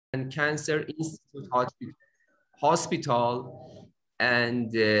Cancer Institute Hospital, and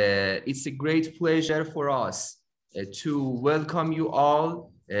it's a great pleasure for us to welcome you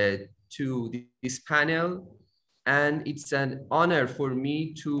all to this panel, and it's an honor for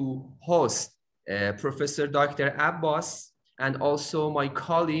me to host Professor Dr. Abbas and also my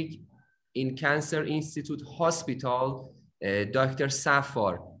colleague in Cancer Institute Hospital, Dr.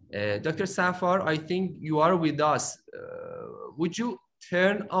 Safar. Dr. Safar, I think you are with us. Would you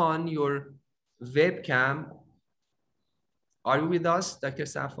turn on your webcam? Are you with us, Dr.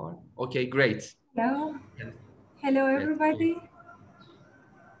 Safar? Okay, great. Hello. Hello, everybody.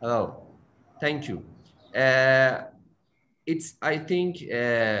 Hello. Thank you. I think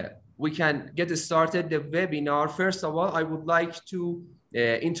we can get started the webinar. First of all, I would like to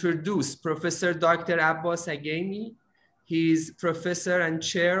introduce Professor Dr. Abbas Agaimy. He is professor and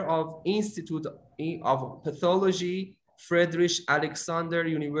chair of Institute of Pathology, Friedrich Alexander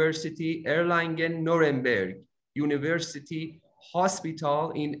University, Erlangen-Nuremberg University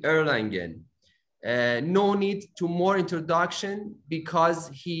Hospital in Erlangen. No need to more introduction because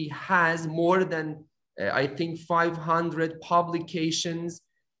he has more than I think 500 publications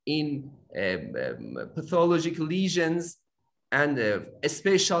in pathologic lesions and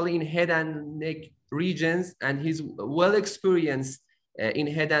especially in head and neck regions, and he's well experienced in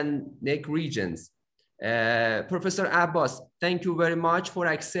head and neck regions. Professor Abbas, thank you very much for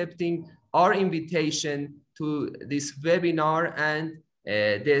accepting our invitation to this webinar, and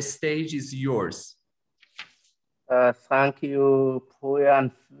the stage is yours. Thank you,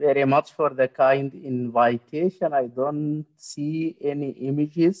 Puyan, very much for the kind invitation. I don't see any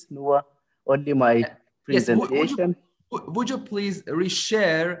images, no, only my presentation. Yes, would you please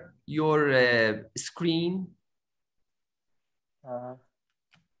reshare your screen?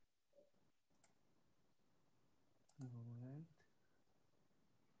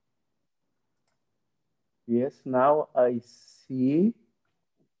 Yes, now I see.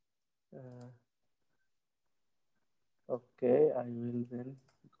 Okay, I will then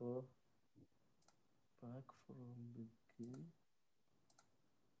go back from the beginning.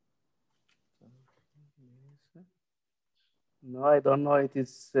 No, I don't know. It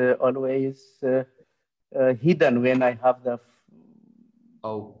is always hidden when I have the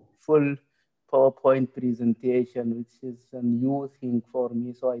full PowerPoint presentation, which is a new thing for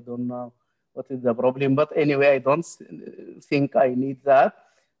me. So I don't know what is the problem. But anyway, I don't think I need that.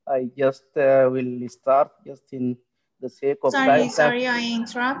 I just will start just in the sake of time. Sorry, I'm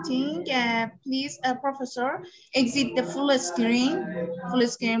interrupting. Please, Professor, exit the full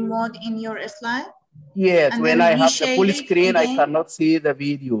screen mode in your slide. Yes, and when I have the full screen, I cannot see the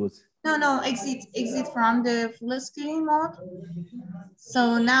videos. No, exit from the full screen mode.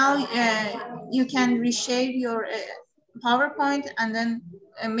 So now you can reshape your PowerPoint and then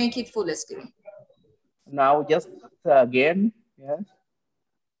make it full screen. Now just again, yes.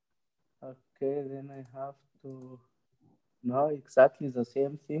 Okay, then I have to. No, exactly the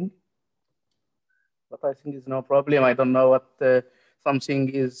same thing. But I think it's no problem. I don't know what something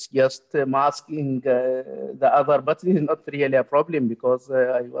is just masking the other, but it is not really a problem because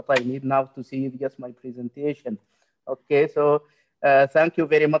what I need now to see is just my presentation. Okay, so thank you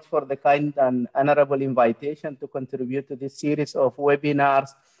very much for the kind and honorable invitation to contribute to this series of webinars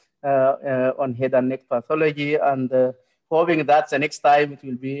on head and neck pathology, and hoping that the next time it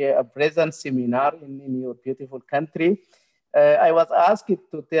will be a present seminar in your beautiful country. I was asked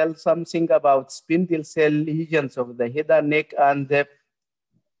to tell something about spindle cell lesions of the head and neck, and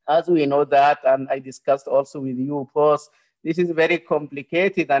as we know that, and I discussed also with you, Prof, this is very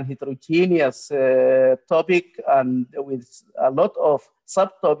complicated and heterogeneous topic, and with a lot of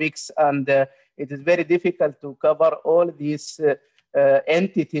subtopics, and it is very difficult to cover all these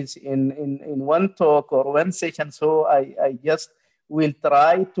entities in one talk or one session. So I just will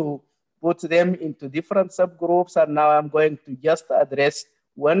try to put them into different subgroups, and now I'm going to just address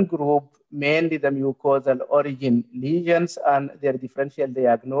one group, mainly the mucosal origin lesions and their differential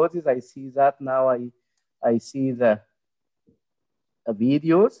diagnosis. I see that now. I see the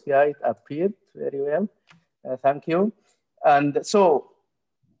videos. Yeah, it appeared very well. Thank you. And so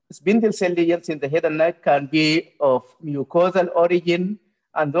spindle cell lesions in the head and neck can be of mucosal origin,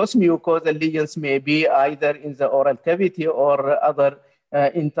 and those mucosal lesions may be either in the oral cavity or other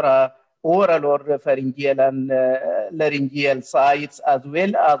intraoral or pharyngeal and laryngeal sites, as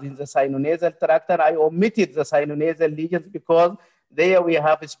well as in the sinonasal tract. And I omitted the sinonasal lesions because there we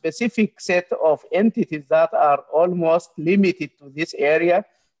have a specific set of entities that are almost limited to this area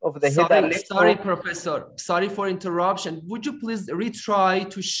of the head and neck. Sorry, Professor. Sorry for interruption. Would you please retry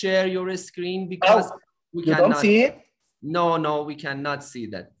to share your screen because we cannot don't see it? No, we cannot see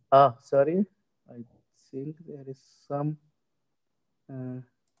that. Sorry. I think there is some moment.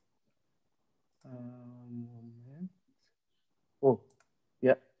 Oh,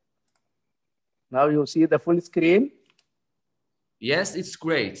 yeah. Now you see the full screen? Yes, it's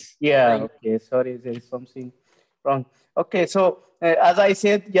great. Yeah, okay, sorry, there is something wrong. Okay, so as I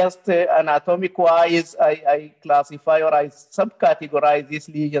said, just anatomic-wise, I classify or I subcategorize these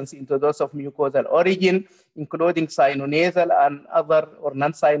lesions into those of mucosal origin, including sinonasal and other or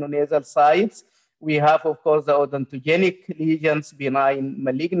non-sinonasal sites. We have, of course, the odontogenic lesions, benign,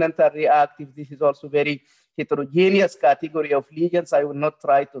 malignant, and reactive. This is also very heterogeneous category of lesions. I will not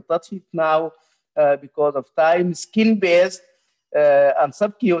try to touch it now because of time. Skin-based and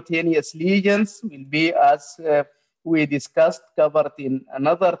subcutaneous lesions will be, as we discussed, covered in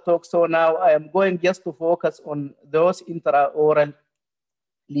another talk. So now I am going just to focus on those intraoral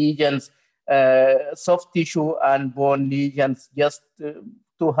lesions, soft tissue and bone lesions, just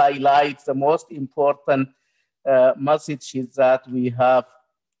to highlight the most important messages that we have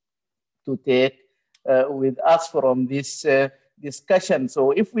to take with us from this discussion.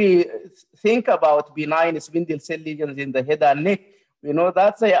 So if we think about benign spindle cell lesions in the head and neck, we know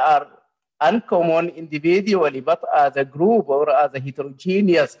that they are uncommon individually, but as a group or as a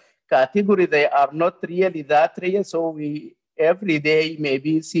heterogeneous category, they are not really that rare. So we every day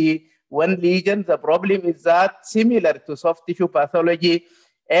maybe see one lesion. The problem is that similar to soft tissue pathology,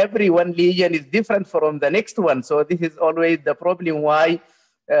 every one lesion is different from the next one. So this is always the problem why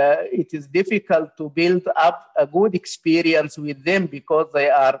it is difficult to build up a good experience with them, because they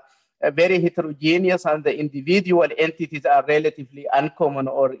are very heterogeneous and the individual entities are relatively uncommon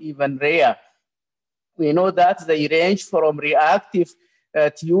or even rare. We know that they range from reactive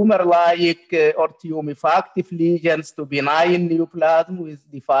tumor-like or tumefactive lesions to benign neoplasm with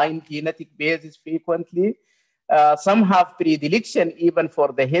defined genetic basis frequently. Some have predilection even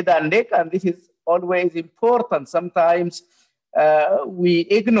for the head and neck, and this is always important. Sometimes we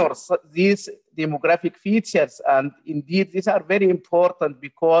ignore these demographic features, and indeed these are very important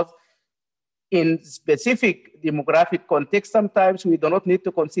because in specific demographic context, sometimes we do not need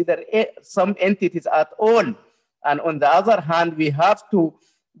to consider some entities at all. And on the other hand, we have to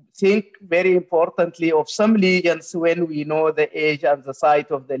think very importantly of some lesions when we know the age and the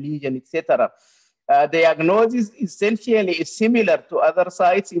site of the lesion, etc. Diagnosis essentially is similar to other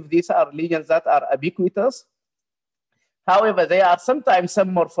sites if these are lesions that are ubiquitous. However, there are sometimes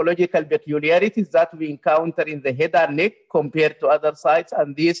some morphological peculiarities that we encounter in the head and neck compared to other sites,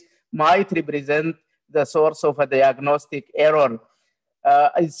 and these might represent the source of a diagnostic error.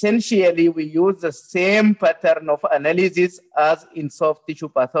 Essentially, we use the same pattern of analysis as in soft tissue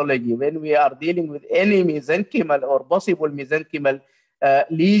pathology. When we are dealing with any mesenchymal or possible mesenchymal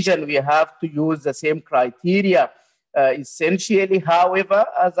lesion, we have to use the same criteria. Essentially, however,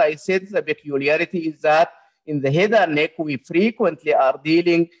 as I said, the peculiarity is that in the head and neck, we frequently are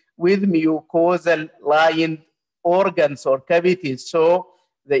dealing with mucosal-lined organs or cavities. So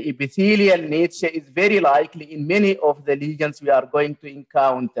the epithelial nature is very likely in many of the lesions we are going to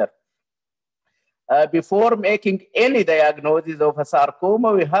encounter. Before making any diagnosis of a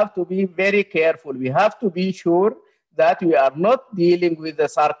sarcoma, we have to be very careful. We have to be sure that we are not dealing with a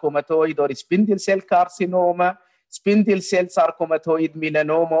sarcomatoid or spindle cell carcinoma, spindle cell sarcomatoid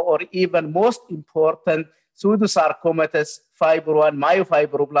melanoma, or even most important, pseudosarcomatous fibro and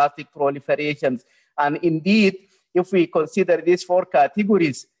myofibroblastic proliferations. And indeed, if we consider these four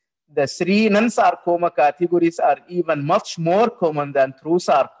categories, the three non-sarcoma categories are even much more common than true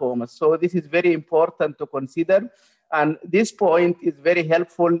sarcomas. So this is very important to consider. And this point is very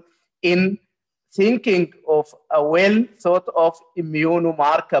helpful in thinking of a well thought of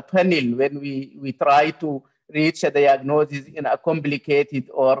immunomarker panel when we try to reach a diagnosis in a complicated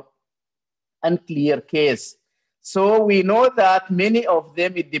or unclear case. So we know that many of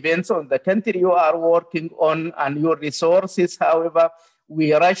them, it depends on the country you are working on and your resources. However,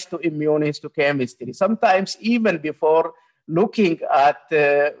 we rush to immunohistochemistry. Sometimes even before looking at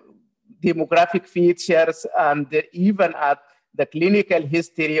demographic features and even at the clinical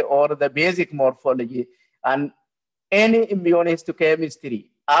history or the basic morphology. And any immunohistochemistry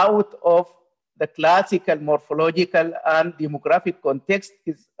out of the classical morphological and demographic context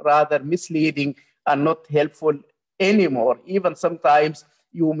is rather misleading and not helpful anymore. Even sometimes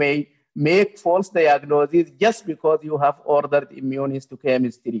you may make false diagnoses just because you have ordered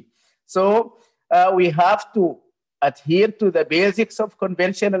immunohistochemistry. So we have to adhere to the basics of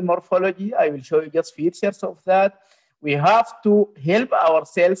conventional morphology. I will show you just features of that. We have to help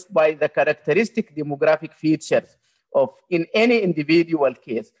ourselves by the characteristic demographic features of in any individual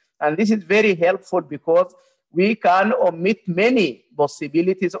case. And this is very helpful because we can omit many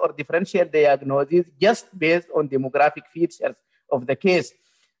possibilities or differential diagnoses just based on demographic features of the case.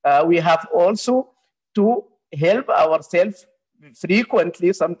 We have also to help ourselves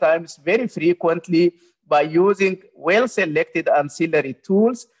frequently, sometimes very frequently, by using well-selected ancillary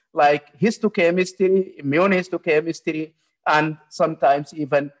tools like histochemistry, immunohistochemistry, and sometimes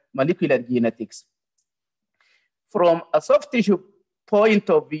even molecular genetics. From a soft tissue point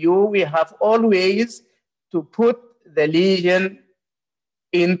of view, we have always to put the lesion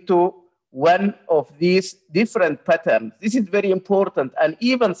into one of these different patterns. This is very important. And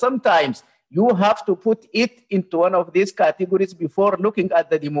even sometimes you have to put it into one of these categories before looking at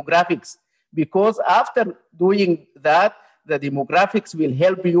the demographics, because after doing that, the demographics will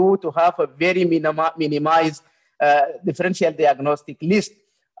help you to have a very minimized differential diagnostic list.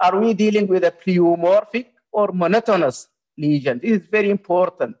 Are we dealing with a pleomorphic or monotonous lesion? This is very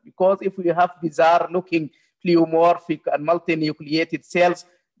important, because if we have bizarre looking pleomorphic and multinucleated cells,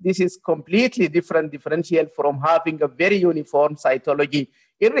 this is completely different differential from having a very uniform cytology,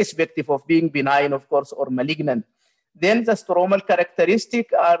 irrespective of being benign, of course, or malignant. Then the stromal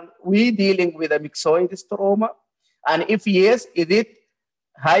characteristic, are we dealing with a myxoid stroma? And if yes, is it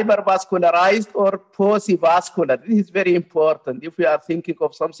hypervascularized or posivascular? This is very important. If we are thinking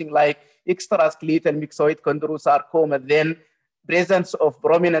of something like extraskeletal myxoid chondrosarcoma, then presence of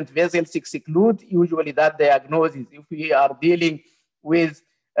prominent vessels exclude usually that diagnosis. If we are dealing with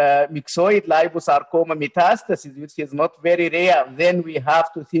myxoid liposarcoma metastasis, which is not very rare, then we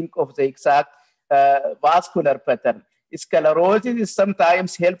have to think of the exact vascular pattern. Sclerosis is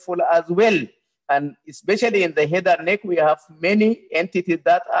sometimes helpful as well. And especially in the head and neck, we have many entities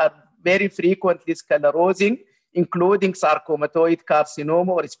that are very frequently sclerosing, including sarcomatoid carcinoma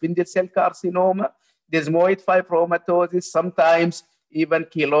or spindle cell carcinoma, desmoid fibromatosis, sometimes even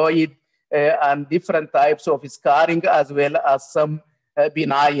keloid and different types of scarring, as well as some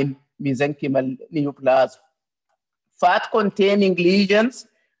benign mesenchymal neoplasm. Fat-containing lesions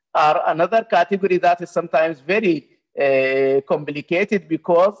are another category that is sometimes very complicated,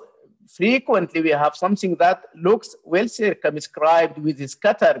 because frequently we have something that looks well circumscribed with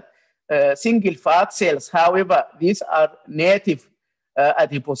scattered single fat cells. However, these are native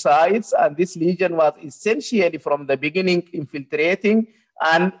adipocytes, and this lesion was essentially from the beginning infiltrating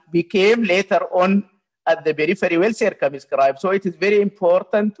and became later on at the periphery well circumscribed. So it is very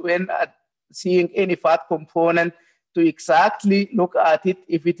important when seeing any fat component to exactly look at it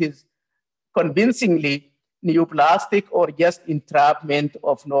if it is convincingly neoplastic or just entrapment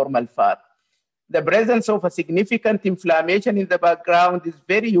of normal fat. The presence of a significant inflammation in the background is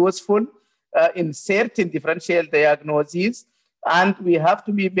very useful in certain differential diagnoses, and we have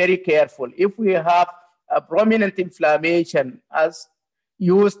to be very careful. If we have a prominent inflammation, as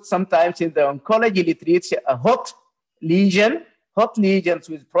used sometimes in the oncology literature, a hot lesion, hot lesions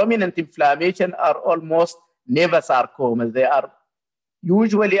with prominent inflammation are almost never sarcomas. They are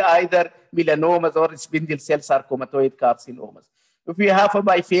usually either melanomas or spindle cell sarcomatoid carcinomas. If we have a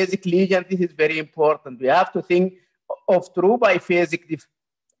biphasic lesion, this is very important. We have to think of true biphasic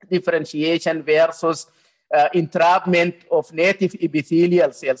differentiation versus entrapment of native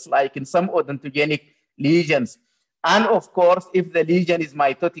epithelial cells, like in some odontogenic lesions. And of course, if the lesion is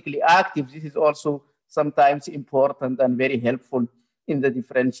mitotically active, this is also sometimes important and very helpful in the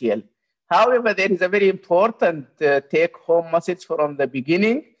differential. However, there is a very important take-home message from the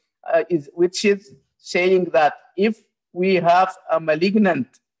beginning, which is saying that if we have a malignant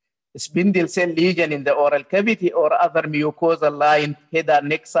spindle cell lesion in the oral cavity or other mucosal line head and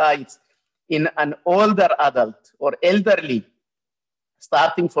neck sites in an older adult or elderly,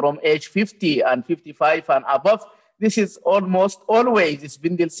 starting from age 50 and 55 and above, this is almost always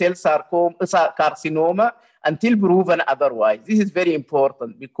spindle cell carcinoma until proven otherwise. This is very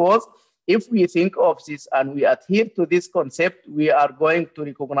important, because if we think of this and we adhere to this concept, we are going to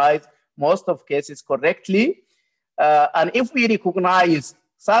recognize most of cases correctly. And if we recognize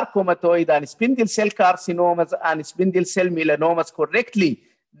sarcomatoid and spindle cell carcinomas and spindle cell melanomas correctly,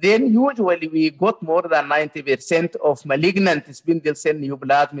 then usually we got more than 90% of malignant spindle cell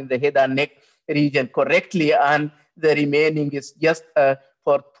neoplasm in the head and neck region correctly, and the remaining is just a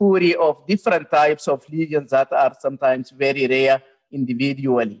potpourri of different types of lesions that are sometimes very rare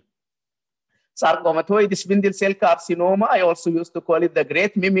individually. Sarcomatoid spindle cell carcinoma, I also used to call it the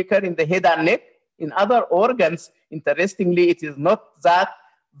great mimicker in the head and neck. In other organs, interestingly, it is not that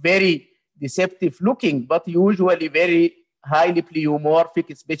very deceptive looking, but usually very highly pleomorphic,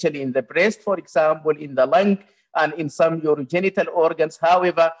 especially in the breast, for example, in the lung, and in some urogenital organs.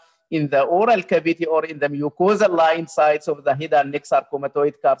 However, in the oral cavity or in the mucosal line sites of the head and neck,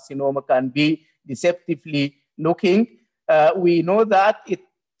 sarcomatoid carcinoma can be deceptively looking. We know that it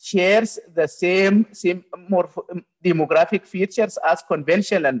shares the same demographic features as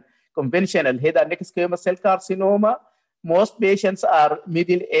conventional head and neck squamous cell carcinoma. Most patients are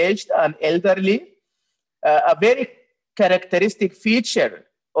middle-aged and elderly. A very characteristic feature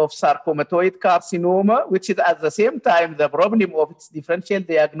of sarcomatoid carcinoma, which is at the same time the problem of its differential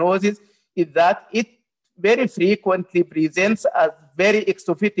diagnosis, is that it very frequently presents as very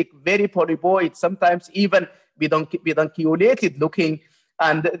exophytic, very polypoid, sometimes even pedunculated looking.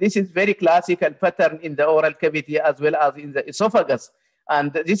 And this is very classical pattern in the oral cavity as well as in the esophagus.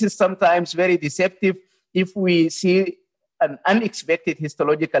 And this is sometimes very deceptive if we see an unexpected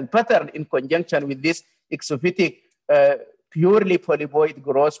histological pattern in conjunction with this exophytic, purely polypoid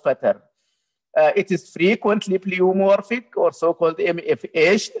growth pattern. It is frequently pleomorphic or so-called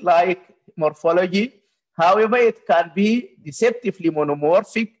MFH-like morphology. However, it can be deceptively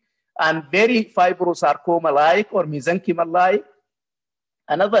monomorphic and very fibrosarcoma-like or mesenchymal-like.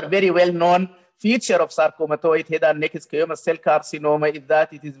 Another very well-known feature of sarcomatoid head and neck squamous cell carcinoma is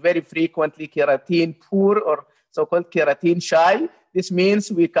that it is very frequently keratin poor or so-called keratin shy. This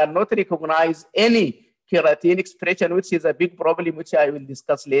means we cannot recognize any keratin expression, which is a big problem, which I will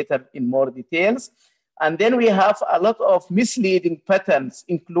discuss later in more details. And then we have a lot of misleading patterns,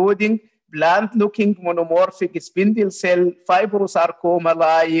 including blunt-looking monomorphic spindle cell,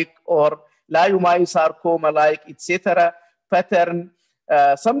 fibrosarcoma-like or leiomyosarcoma-like, etc. pattern.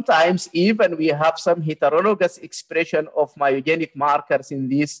 Sometimes even we have some heterologous expression of myogenic markers in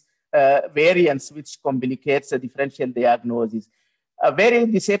these variants, which complicates the differential diagnosis. A very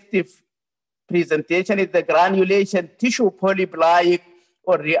deceptive presentation is the granulation tissue polyp-like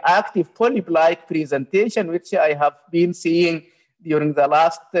or reactive polyp-like presentation, which I have been seeing during the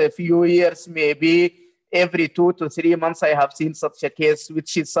last few years. Maybe every 2 to 3 months I have seen such a case,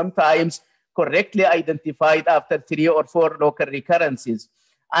 which is sometimes correctly identified after 3 or 4 local recurrences.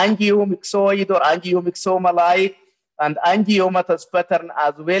 Angiomyxoid or angiomyxoma-like and angiomatous pattern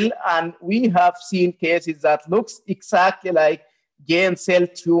as well. And we have seen cases that looks exactly like gain cell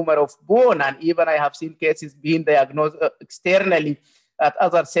tumor of bone. And even I have seen cases being diagnosed externally at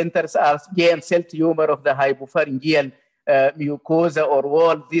other centers as gain cell tumor of the hypopharyngeal mucosa or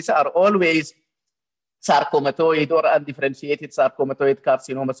wall. These are always sarcomatoid or undifferentiated sarcomatoid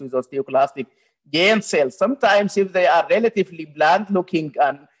carcinomas with osteoclastic gain cells. Sometimes if they are relatively blunt looking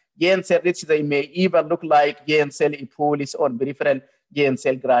and gain cell rich, they may even look like gain cell epulis or peripheral gain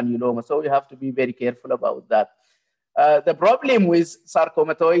cell granuloma. So we have to be very careful about that. The problem with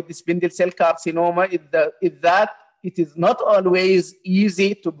sarcomatoid spindle cell carcinoma is that it is not always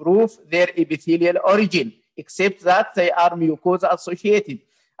easy to prove their epithelial origin, except that they are mucosa associated.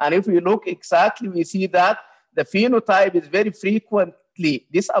 And if we look exactly, we see that the phenotype is very frequently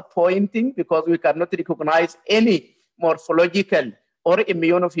disappointing because we cannot recognize any morphological or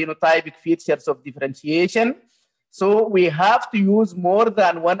immunophenotypic features of differentiation. So we have to use more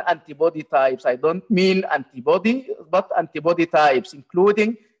than one antibody types. I don't mean antibody, but antibody types,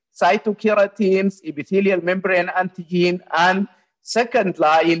 including cytokeratins, epithelial membrane antigen, and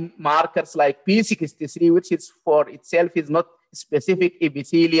second-line markers like P63, which is for itself is not specific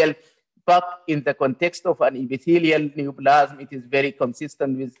epithelial, but in the context of an epithelial neoplasm, it is very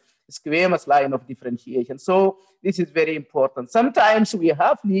consistent with squamous line of differentiation. So this is very important. Sometimes we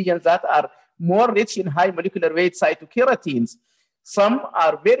have lesions that are more rich in high molecular weight cytokeratins. Some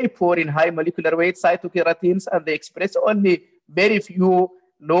are very poor in high molecular weight cytokeratins, and they express only very few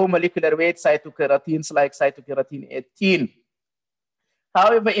low molecular weight cytokeratins like cytokeratin 18.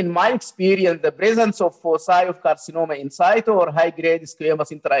 However, in my experience, the presence of foci of carcinoma in situ or high-grade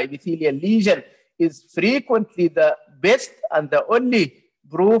squamous intraepithelial lesion is frequently the best and the only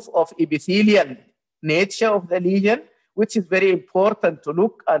proof of epithelial nature of the lesion, which is very important to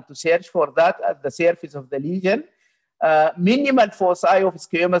look and to search for that at the surface of the lesion. Minimal foci of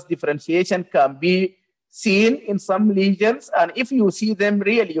squamous differentiation can be seen in some lesions, and if you see them,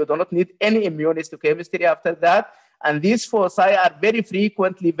 really, you do not need any immunohistochemistry after that. And these foci are very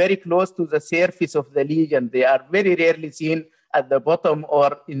frequently very close to the surface of the lesion. They are very rarely seen at the bottom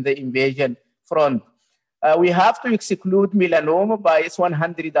or in the invasion front. We have to exclude melanoma by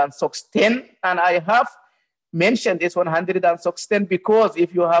S100 and SOX10, and I have mentioned S100 and SOX10 because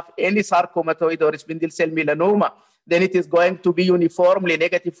if you have any sarcomatoid or spindle cell melanoma, then it is going to be uniformly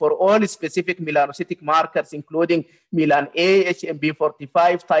negative for all specific melanocytic markers, including Melan A,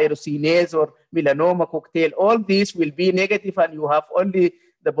 HMB45, tyrosinase, or melanoma cocktail. All these will be negative, and you have only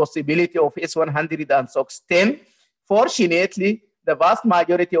the possibility of S100 and SOX10. Fortunately, the vast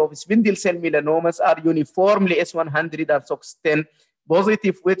majority of spindle cell melanomas are uniformly S100 and SOX10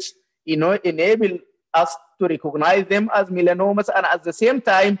 positive, which enable us to recognize them as melanomas, and at the same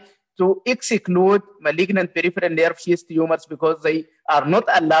time to exclude malignant peripheral nerve sheath tumors because they are not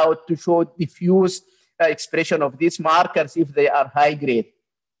allowed to show diffuse expression of these markers if they are high grade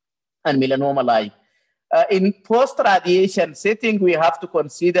and melanoma-like. In post-radiation setting, we have to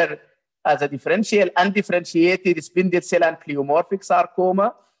consider as a differential undifferentiated spindle cell and pleomorphic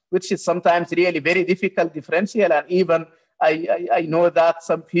sarcoma, which is sometimes really very difficult differential. And even I know that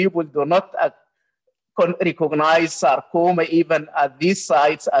some people do not recognize sarcoma even at these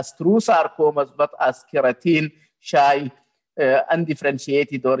sites as true sarcomas, but as keratin-shy,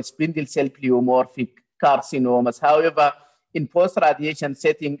 undifferentiated or spindle cell pleomorphic carcinomas. However, in post-radiation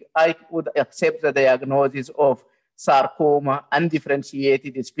setting, I would accept the diagnosis of sarcoma,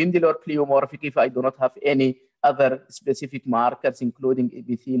 undifferentiated spindle or pleomorphic if I do not have any other specific markers, including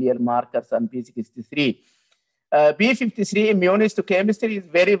epithelial markers and P63. P53 immunohistochemistry is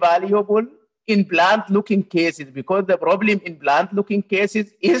very valuable in blunt-looking cases because the problem in blunt-looking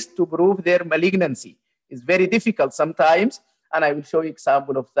cases is to prove their malignancy. It's very difficult sometimes, and I will show you an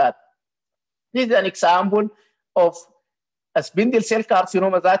example of that. This is an example of a spindle cell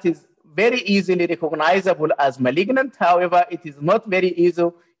carcinoma that is very easily recognizable as malignant. However, it is not very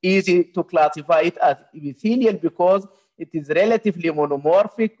easy to classify it as epithelial because it is relatively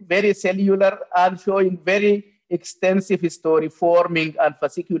monomorphic, very cellular, and showing very extensive history-forming and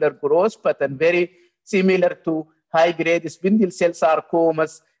fascicular growth pattern, very similar to high-grade spindle cell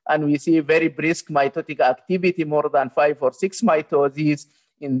sarcomas. And we see very brisk mitotic activity, more than 5 or 6 mitoses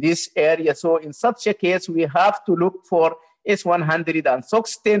in this area. So in such a case, we have to look for S100 and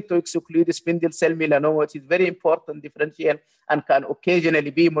SOX10 to exclude spindle cell melanoma, which is very important differential and can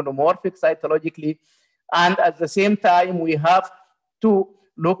occasionally be monomorphic cytologically. And at the same time, we have to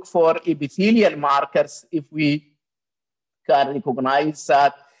look for epithelial markers if we can recognize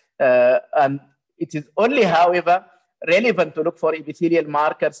that. And it is only, however, relevant to look for epithelial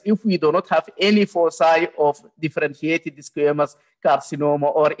markers if we do not have any foci of differentiated squamous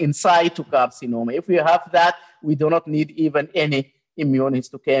carcinoma or in situ carcinoma. If we have that, we do not need even any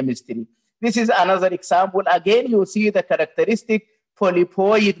immunohistochemistry. This is another example. Again, you see the characteristic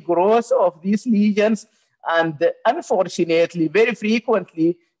polypoid growth of these lesions. And unfortunately, very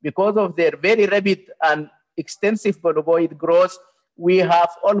frequently, because of their very rapid and extensive polypoid growth, we have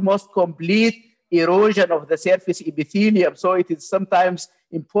almost complete erosion of the surface epithelium. So it is sometimes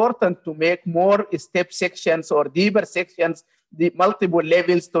important to make more step sections or deeper sections, the multiple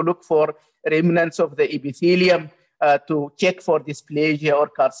levels to look for remnants of the epithelium to check for dysplasia or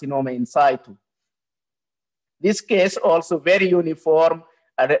carcinoma in situ. This case also very uniform,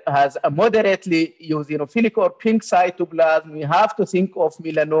 has a moderately eosinophilic or pink cytoplasm. We have to think of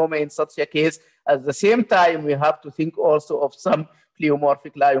melanoma in such a case. At the same time, we have to think also of some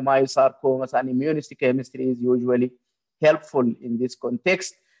pleomorphic leiomyosarcomas, and immunohistochemistry is usually helpful in this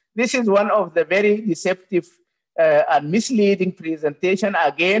context. This is one of the very deceptive and misleading presentation.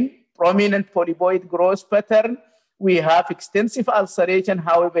 Again, prominent polypoid growth pattern. We have extensive ulceration.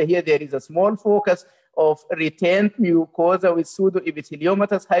 However, here there is a small focus of retained mucosa with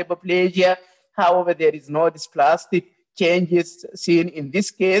pseudoepitheliomatous hyperplasia. However, there is no dysplastic changes seen in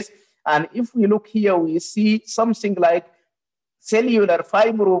this case. And if we look here, we see something like cellular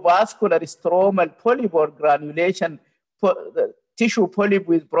fibrovascular stromal polyp or granulation, tissue polyp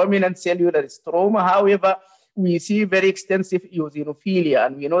with prominent cellular stroma. However, we see very extensive eosinophilia.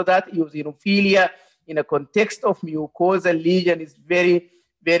 And we know that eosinophilia in a context of mucosal lesion is very,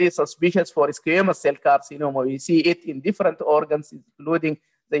 very suspicious for squamous cell carcinoma. We see it in different organs, including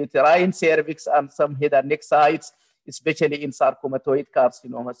the uterine cervix and some head and neck sites, especially in sarcomatoid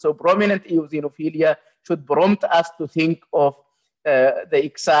carcinoma. So prominent eosinophilia should prompt us to think of the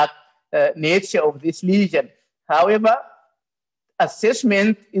exact nature of this lesion. However,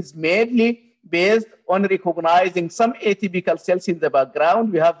 assessment is mainly based on recognizing some atypical cells in the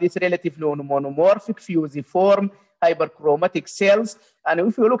background. We have this relatively monomorphic fusiform hyperchromatic cells. And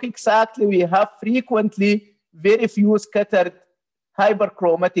if you look exactly, we have frequently very few scattered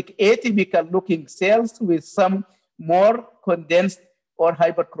hyperchromatic atypical looking cells with some more condensed or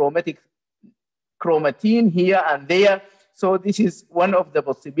hyperchromatic chromatin here and there. So this is one of the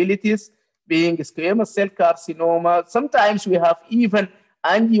possibilities, being squamous cell carcinoma. Sometimes we have even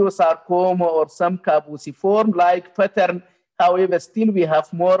angiosarcoma or some cabuciform-like pattern. However, still we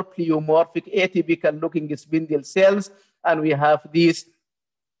have more pleomorphic atypical looking spindle cells, and we have these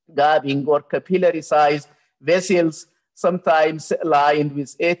gabbing or capillary-sized vessels, sometimes lined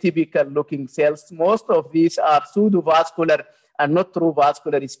with atypical looking cells. Most of these are pseudovascular and not true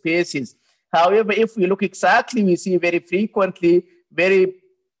vascular spaces. However, if we look exactly, we see very frequently very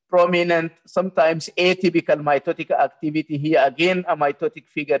prominent, sometimes atypical mitotic activity here. Again, a mitotic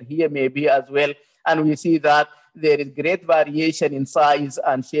figure here maybe as well. And we see that there is great variation in size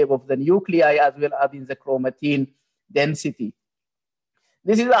and shape of the nuclei as well as in the chromatin density.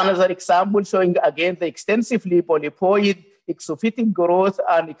 This is another example showing again the extensively polypoid exophytic growth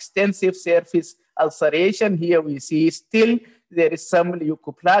and extensive surface ulceration. Here we see still there is some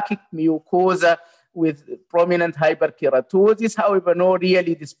leukoplakic mucosa with prominent hyperkeratosis, however, no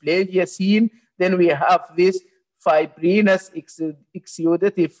really dysplasia seen. Then we have this fibrinous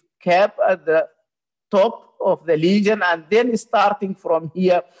exudative cap at the top of the lesion, and then starting from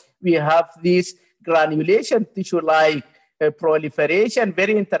here, we have this granulation tissue-like proliferation,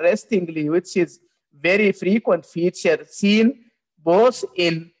 very interestingly, which is very frequent feature seen both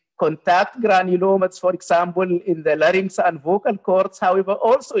in contact granulomas, for example, in the larynx and vocal cords, however,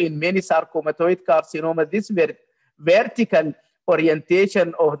 also in many sarcomatoid carcinomas, this vertical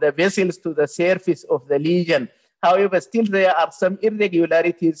orientation of the vessels to the surface of the lesion. However, still there are some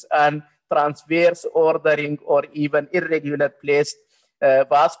irregularities and transverse ordering or even irregular placed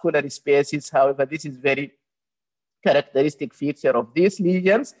vascular spaces. However, this is very characteristic feature of these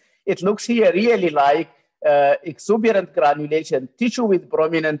lesions. It looks here really like exuberant granulation tissue with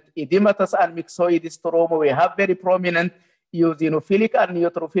prominent edematous and myxoid stroma. We have very prominent eosinophilic and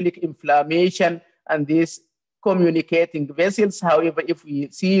neutrophilic inflammation and these communicating vessels. However, if we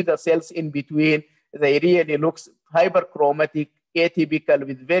see the cells in between, they really look hyperchromatic, atypical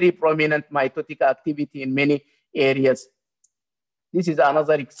with very prominent mitotic activity in many areas. This is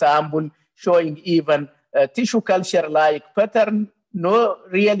another example showing even tissue culture-like pattern, no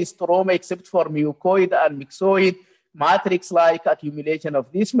real stroma except for mucoid and myxoid, matrix-like accumulation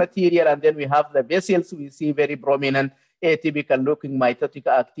of this material, and then we have the vessels. We see very prominent atypical-looking mitotic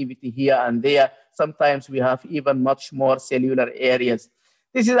activity here and there. Sometimes we have even much more cellular areas.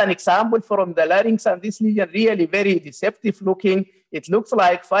 This is an example from the larynx, and this lesion really very deceptive looking. It looks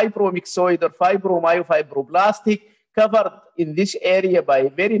like fibromyxoid or fibromyofibroblastic, covered in this area by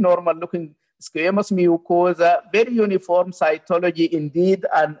very normal looking squamous mucosa, very uniform cytology indeed,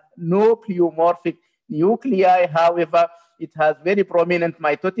 and no pleomorphic nuclei. However, it has very prominent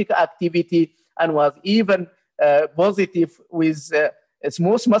mitotic activity and was even positive with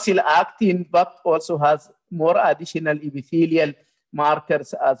smooth muscle actin, but also has more additional epithelial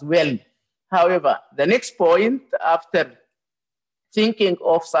markers as well. However, the next point after thinking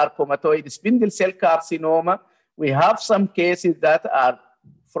of sarcomatoid spindle cell carcinoma, we have some cases that are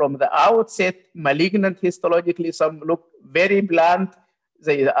from the outset malignant histologically. Some look very blunt.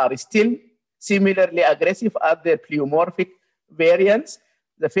 They are still similarly aggressive at their pleomorphic variants.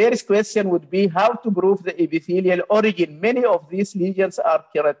 The first question would be how to prove the epithelial origin. Many of these lesions are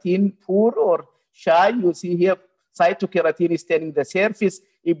keratin poor or shy. You see here cytokeratin is staining the surface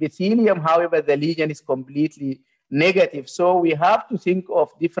epithelium. However, the lesion is completely negative. So we have to think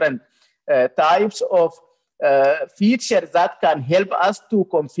of different types of features that can help us to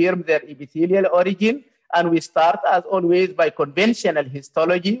confirm their epithelial origin. And we start, as always, by conventional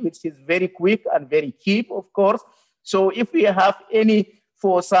histology, which is very quick and very cheap, of course. So if we have any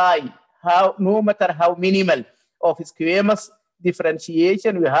foci, no matter how minimal, of squamous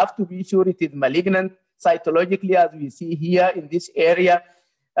differentiation, we have to be sure it is malignant cytologically, as we see here in this area.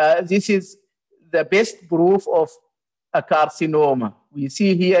 This is the best proof of a carcinoma. We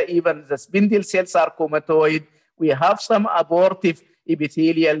see here even the spindle cell sarcomatoid. We have some abortive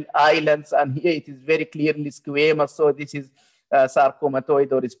epithelial islands, and here it is very clearly squamous. So this is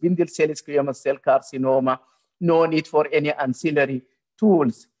sarcomatoid or spindle cell squamous cell carcinoma. No need for any ancillary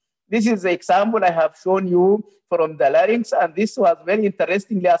tools. This is the example I have shown you from the larynx, and this was very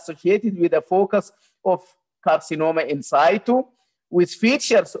interestingly associated with a focus of carcinoma in situ with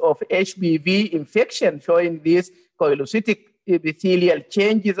features of HBV infection showing these coilocytic epithelial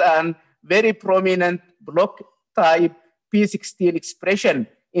changes and very prominent block type P16 expression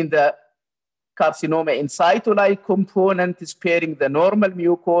in the carcinoma in situ-like component, sparing the normal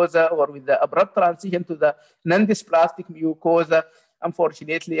mucosa or with the abrupt transition to the non-dysplastic mucosa.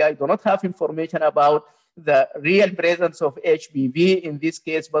 Unfortunately, I do not have information about the real presence of HBV in this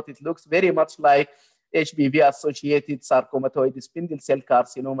case, but it looks very much like HBV-associated sarcomatoid spindle cell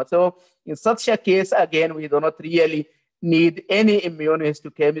carcinoma. So in such a case, again, we do not really need any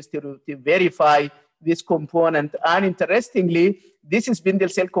immunohistochemistry to verify this component. And interestingly, this spindle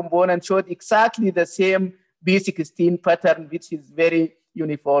cell component showed exactly the same B16 pattern, which is very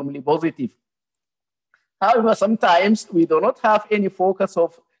uniformly positive. However, sometimes we do not have any focus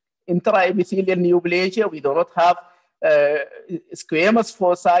of intraepithelial neoplasia. We do not have squamous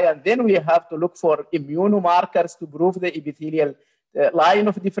foci, and then we have to look for immunomarkers to prove the epithelial line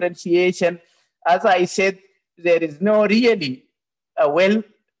of differentiation. As I said, there is no really a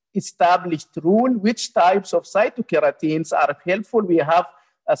well-established rule which types of cytokeratins are helpful. We have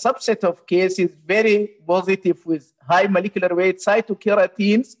a subset of cases very positive with high molecular weight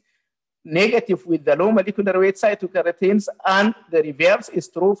cytokeratins, negative with the low molecular weight cytokeratins, and the reverse is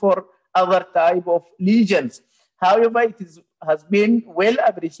true for other type of lesions. However, it has been well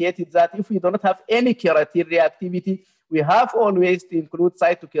appreciated that if we do not have any keratin reactivity, we have always to include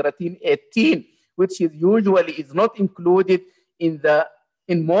cytokeratin 18, which is usually not included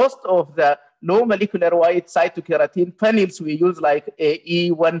in most of the low molecular weight cytokeratin panels we use, like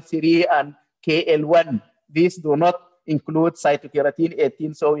E13 and KL1. These do not include cytokeratin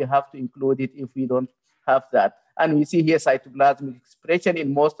 18, so we have to include it if we don't have that. And we see here cytoplasmic expression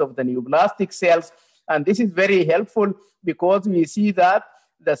in most of the neoplastic cells. And this is very helpful because we see that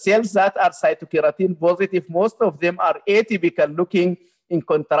the cells that are cytokeratin positive, most of them are atypical looking, in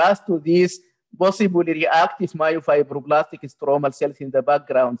contrast to these possibly reactive myofibroblastic stromal cells in the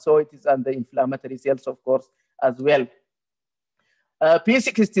background. So it is under inflammatory cells, of course, as well.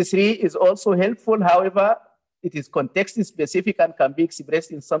 P63 is also helpful. However, it is context specific and can be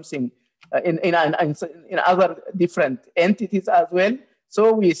expressed in something in other different entities as well.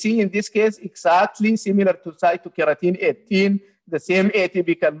 So we see in this case exactly similar to cytokeratin 18, the same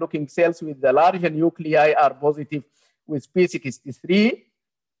atypical looking cells with the larger nuclei are positive with P63.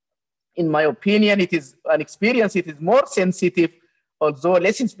 In my opinion, it is an experience, it is more sensitive, although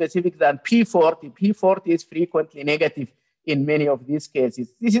less specific than P40. P40 is frequently negative in many of these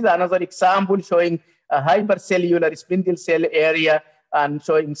cases. This is another example showing a hypercellular spindle cell area and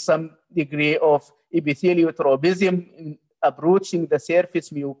showing some degree of epitheliotropism in approaching the surface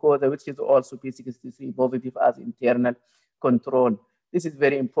mucosa, which is also P63 positive as internal control. This is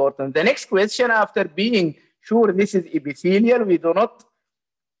very important. The next question, after being sure this is epithelial,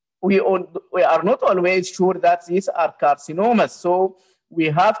 we are not always sure that these are carcinomas. So we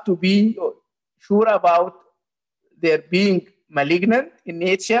have to be sure about their being malignant in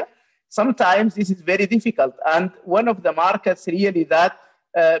nature. Sometimes this is very difficult. And one of the markers really that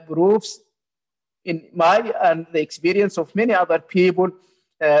proves in my and the experience of many other people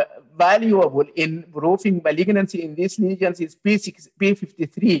valuable in proving malignancy in these lesions is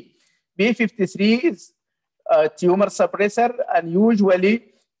P53. P53 is a tumor suppressor, and usually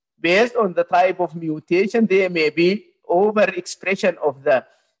based on the type of mutation, there may be overexpression of the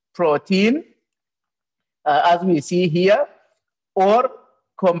protein, as we see here, or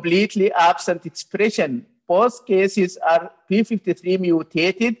completely absent expression. Both cases are P53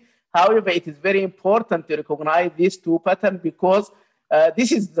 mutated. However, it is very important to recognize these two patterns because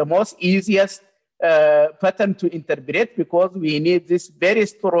this is the most easiest pattern to interpret, because we need this very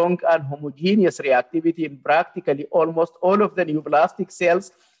strong and homogeneous reactivity in practically almost all of the neoplastic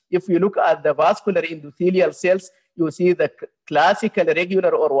cells. If you look at the vascular endothelial cells, you see the classical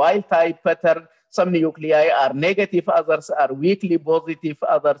regular or wild type pattern. Some nuclei are negative, others are weakly positive,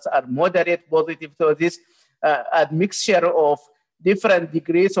 others are moderate positive. So this admixture of different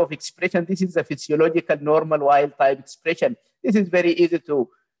degrees of expression, this is a physiological normal wild type expression. This is very easy to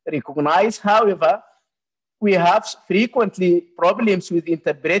recognize. However, we have frequently problems with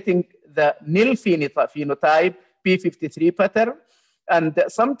interpreting the nil phenotype P53 pattern. And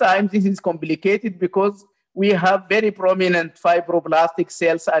sometimes this is complicated because we have very prominent fibroblastic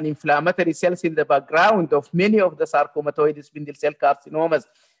cells and inflammatory cells in the background of many of the sarcomatoid spindle cell carcinomas.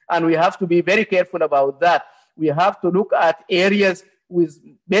 And we have to be very careful about that. We have to look at areas with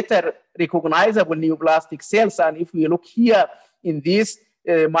better recognizable neoplastic cells. And if we look here in these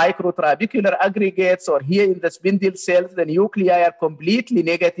microtrabecular aggregates, or here in the spindle cells, the nuclei are completely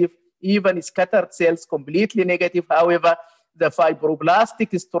negative, even scattered cells completely negative. However, the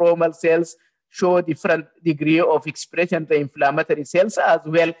fibroblastic stromal cells show different degree of expression, the inflammatory cells as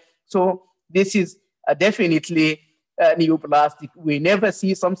well. So this is definitely neoplastic. We never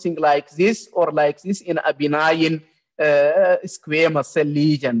see something like this or like this in a benign squamous cell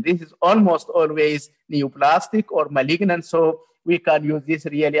lesion. This is almost always neoplastic or malignant. So we can use this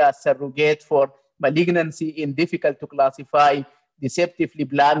really as surrogate for malignancy in difficult to classify, deceptively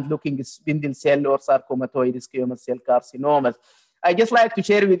bland-looking spindle cell or sarcomatoid squamous cell carcinomas. I just like to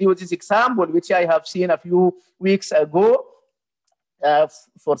share with you this example, which I have seen a few weeks ago.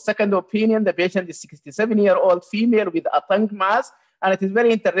 For second opinion, the patient is 67-year-old female with a tongue mass. And it is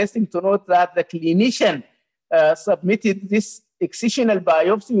very interesting to note that the clinician submitted this excisional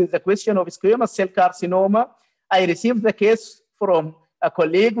biopsy with the question of squamous cell carcinoma. I received the case from a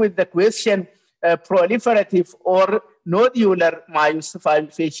colleague with the question, proliferative or nodular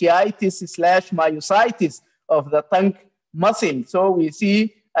fasciitis / myositis of the tongue muscle. So we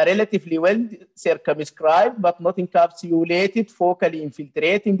see a relatively well circumscribed but not encapsulated focally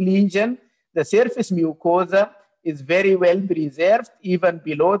infiltrating lesion. The surface mucosa is very well preserved. Even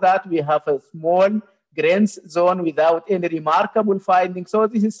below that, we have a small grains zone without any remarkable findings. So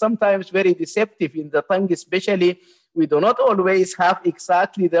this is sometimes very deceptive in the tongue, especially. We do not always have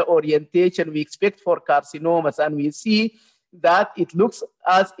exactly the orientation we expect for carcinomas, and we see that it looks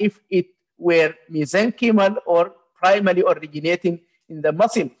as if it were mesenchymal or primarily originating in the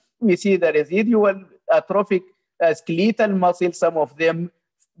muscle. We see the residual atrophic skeletal muscle, some of them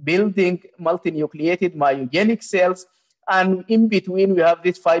building multinucleated myogenic cells, and in between we have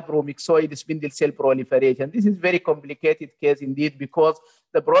this fibromyxoid spindle cell proliferation. This is very complicated case indeed, because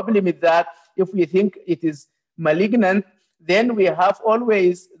the problem is that if we think it is malignant, then we have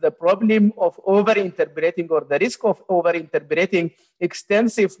always the problem of over-interpreting, or the risk of over-interpreting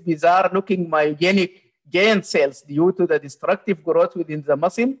extensive, bizarre-looking myogenic giant cells due to the destructive growth within the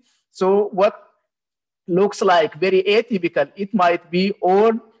muscle. So what looks like very atypical, it might be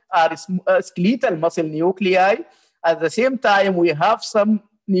all are skeletal muscle nuclei. At the same time, we have some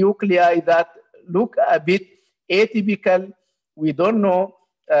nuclei that look a bit atypical. We don't know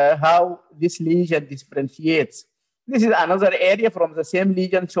how this lesion differentiates. This is another area from the same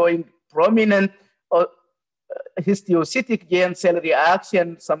lesion showing prominent histiocytic giant cell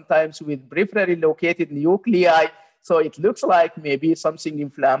reaction, sometimes with peripherally located nuclei. So it looks like maybe something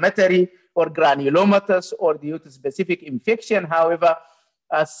inflammatory or granulomatous or due to specific infection. However,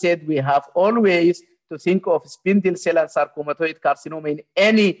 as said, we have always to think of spindle cell and sarcomatoid carcinoma in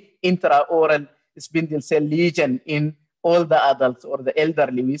any intraoral spindle cell lesion in all the adults or the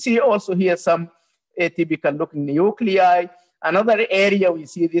elderly. We see also here some atypical looking nuclei. Another area we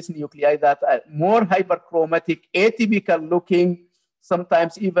see these nuclei that are more hyperchromatic, atypical looking,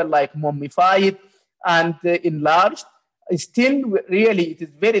 sometimes even like mummified and enlarged. Still, really, it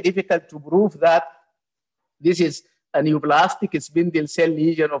is very difficult to prove that this is a neoplastic spindle cell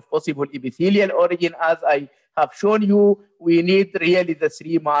lesion of possible epithelial origin. As I have shown you, we need really the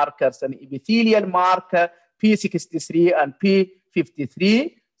three markers, an epithelial marker, P63 and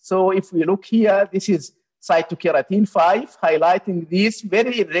P53. So if we look here, this is cytokeratin 5, highlighting this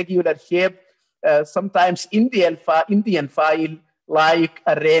very irregular shape, sometimes Indian file-like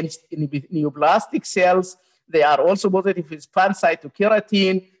arranged in neoplastic cells. They are also positive with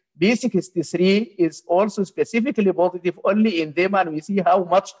pan-cytokeratin. B63 is also specifically positive only in them, and we see how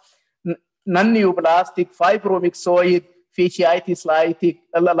much non-neoplastic fibromyxoid fasciitis-like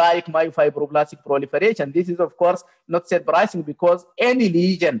myofibroblastic proliferation. This is, of course, not surprising because any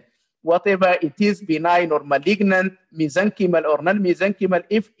lesion, whatever it is, benign or malignant, mesenchymal or non-mesenchymal,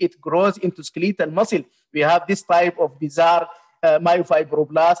 if it grows into skeletal muscle, we have this type of bizarre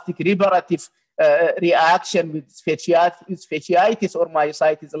myofibroblastic reparative reaction with fasciitis or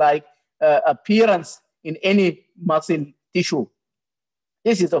myositis-like appearance in any muscle tissue.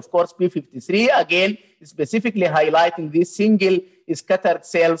 This is, of course, P53, again, specifically highlighting these single scattered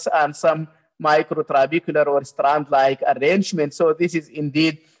cells and some microtrabecular or strand-like arrangement. So this is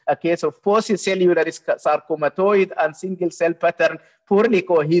indeed a case of post-cellular sarcomatoid and single-cell pattern, poorly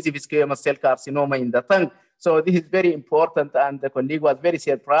cohesive squamous cell carcinoma in the tongue. So this is very important, and the colleague was very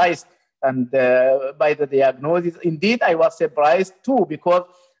surprised and by the diagnosis. Indeed, I was surprised too, because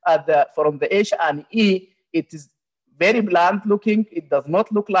from the H&E, it is very blunt looking. It does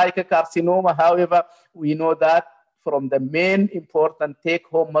not look like a carcinoma. However, we know that from the main important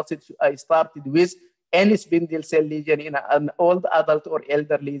take-home message I started with, any spindle cell lesion in an old adult or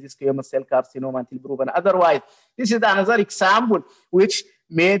elderly is squamous cell carcinoma until proven otherwise. This is another example which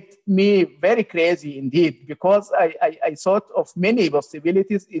made me very crazy indeed, because I thought of many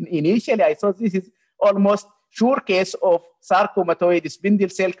possibilities. Initially, I thought this is almost sure case of sarcomatoid spindle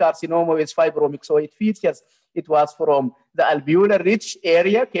cell carcinoma with fibromyxoid features. It was from the alveolar ridge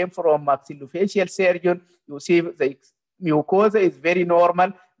area, came from maxillofacial surgeon. You see the mucosa is very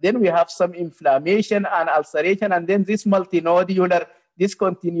normal. Then we have some inflammation and ulceration, and then this multinodular,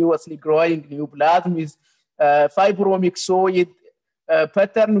 discontinuously growing neoplasm with fibromyxoid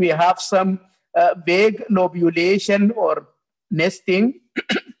pattern. We have some vague lobulation or nesting.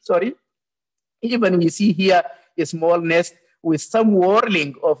 Sorry. Even we see here a small nest with some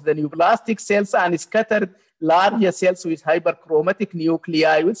whorling of the neoplastic cells and scattered larger cells with hyperchromatic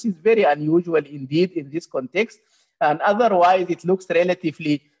nuclei, which is very unusual indeed in this context. And otherwise, it looks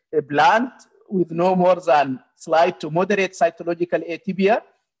relatively blunt with no more than slight to moderate cytological atypia.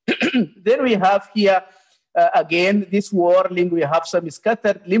 Then we have here, again, this whorling. We have some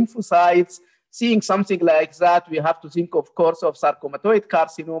scattered lymphocytes. Seeing something like that, we have to think, of course, of sarcomatoid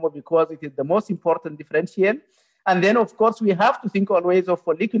carcinoma because it is the most important differential. And then, of course, we have to think always of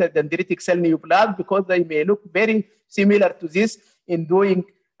follicular dendritic cell neoplasm because they may look very similar to this in doing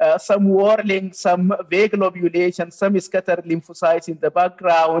some whorling, some vague lobulation, some scattered lymphocytes in the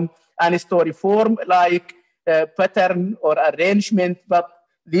background, and storiform-like pattern or arrangement. But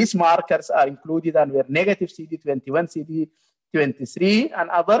these markers are included and were negative CD21, CD23, and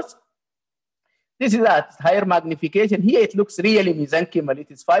others. This is at higher magnification. Here it looks really mesenchymal. It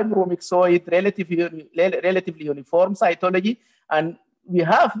is fibromyxoid, relatively uniform cytology. And we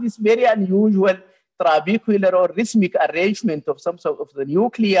have this very unusual trabecular or rhythmic arrangement of some sort of the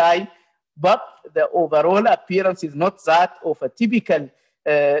nuclei, but the overall appearance is not that of a typical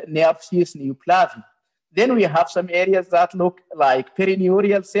nerve sheath neoplasm. Then we have some areas that look like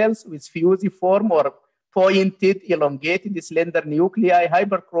perineural cells with fusiform or pointed, elongated, slender nuclei,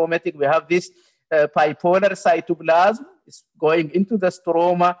 hyperchromatic. We have this bipolar cytoplasm is going into the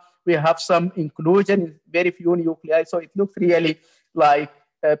stroma. We have some inclusion in very few nuclei, so it looks really like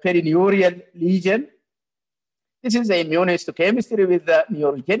a perineural lesion. This is the immunohistochemistry with the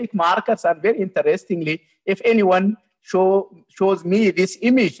neurogenic markers, and very interestingly, if anyone shows me this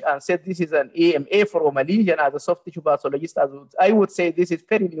image and said this is an EMA from a lesion as a soft tissue pathologist, I would say this is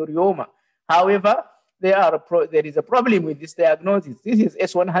perineurioma. However, there is a problem with this diagnosis. This is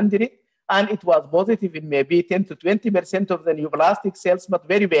S100, and it was positive in maybe 10 to 20% of the neoplastic cells, but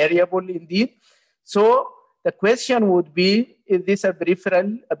very variable indeed. So the question would be, is this a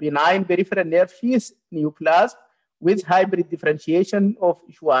benign peripheral nerve sheath neoplasm with hybrid differentiation of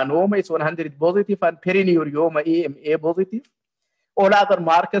schwannoma, S100 positive, and perineurioma, EMA positive? All other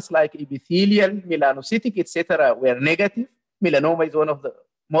markers like epithelial, melanocytic, etc. were negative. Melanoma is one of the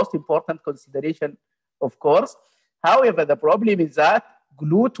most important considerations, of course. However, the problem is that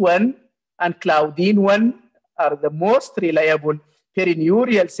GLUT1 and Claudin-1 are the most reliable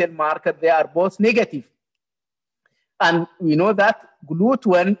perineurial cell marker. They are both negative. And we know that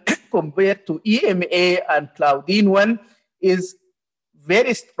GLUT1 compared to EMA and Claudin-1 is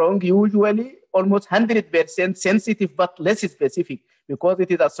very strong, usually almost 100% sensitive, but less specific because it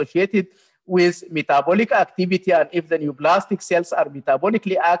is associated with metabolic activity. And if the neoplastic cells are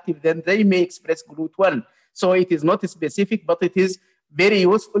metabolically active, then they may express GLUT1. So it is not specific, but it is very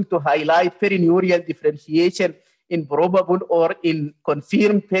useful to highlight perineurial differentiation in probable or in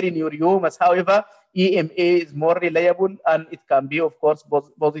confirmed perineuriomas. However, EMA is more reliable, and it can be, of course,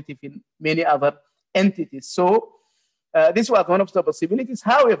 positive in many other entities. So this was one of the possibilities.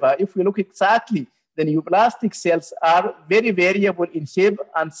 However, if we look exactly, the neoplastic cells are very variable in shape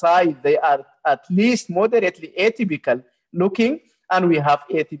and size. They are at least moderately atypical looking, and we have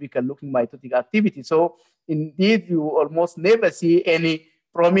atypical looking mitotic activity. So indeed, you almost never see any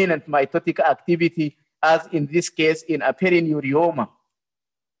prominent mitotic activity, as in this case in a perineurioma.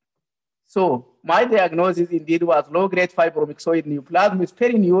 So my diagnosis indeed was low-grade fibromyxoid neoplasm with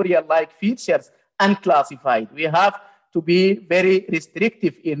perineurial-like features, unclassified. We have to be very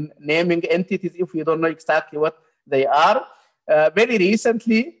restrictive in naming entities if we don't know exactly what they are. Very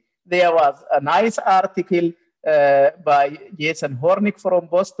recently, there was a nice article by Jason Hornick from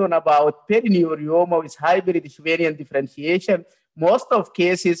Boston about perineurioma with hybrid Schwannian differentiation. Most of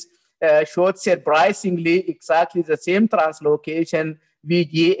cases showed surprisingly exactly the same translocation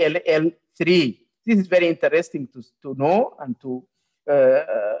VGLL3. This is very interesting to know and to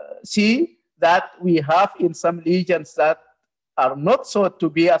see that we have in some lesions that are not thought to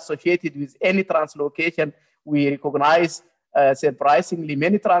be associated with any translocation. We recognize surprisingly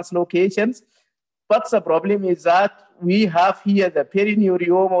many translocations. But the problem is that we have here the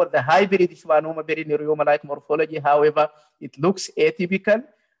perineurioma or the hybrid schwannoma perineurioma-like morphology. However, it looks atypical.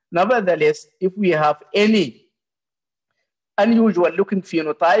 Nevertheless, if we have any unusual looking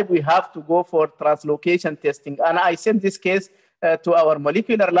phenotype, we have to go for translocation testing. And I sent this case to our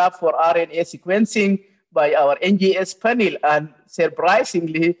molecular lab for RNA sequencing by our NGS panel. And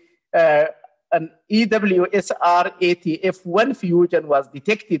surprisingly, an EWSR-ATF1 fusion was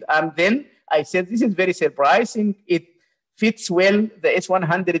detected. And then I said, this is very surprising. It fits well the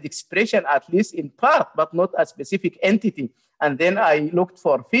S100 expression, at least in part, but not a specific entity. And then I looked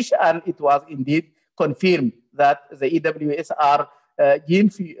for FISH, and it was indeed confirmed that the EWSR gene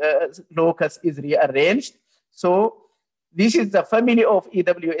locus is rearranged. So this is the family of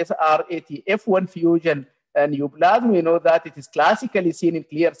EWSR-ATF1 fusion neoplasm. We know that it is classically seen in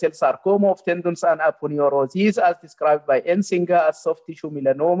clear cell sarcoma of tendons and aponeurosis, as described by Ensinger as soft tissue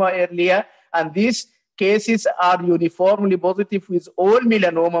melanoma earlier. And these cases are uniformly positive with all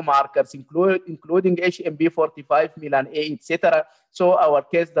melanoma markers, including HMB45, Milan A, etc. So our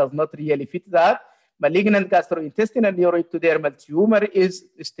case does not really fit that. Malignant gastrointestinal neuroectodermal tumor is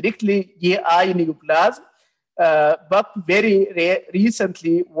strictly GI neoplasm. but very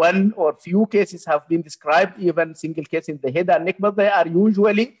recently, one or few cases have been described, even single case in the head and neck, but they are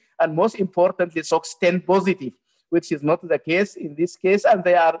usually, and most importantly, SOX10 positive, which is not the case in this case, and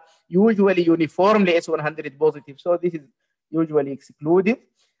they are usually uniformly S100 positive. So this is usually excluded.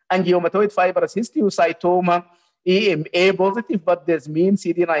 Angiomatoid fibrous histiocytoma, EMA positive, but there's mean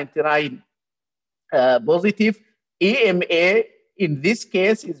CD99 positive. EMA in this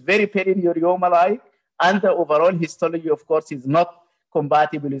case is very perineurioma-like, and the overall histology, of course, is not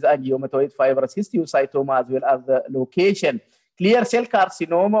compatible with angiomatoid fibrous histiocytoma, as well as the location. Clear cell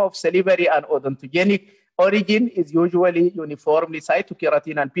carcinoma of salivary and odontogenic origin is usually uniformly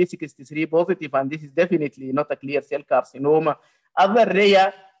cytokeratin and P63 positive, and this is definitely not a clear cell carcinoma. Other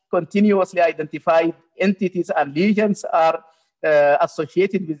rare continuously identified entities and lesions are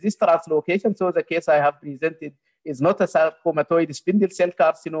associated with this translocation. So the case I have presented is not a sarcomatoid spindle cell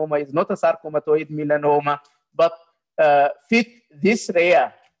carcinoma, is not a sarcomatoid melanoma, but fit this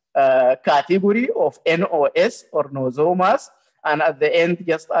rare category of NOS or nosomas. And at the end,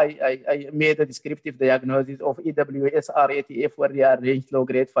 just I made a descriptive diagnosis of EWS-RATF, where they are arranged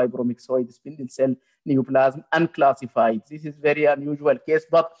low-grade fibromyxoid spindle cell neoplasm unclassified. This is very unusual case,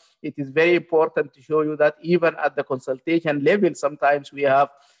 but it is very important to show you that even at the consultation level, sometimes we have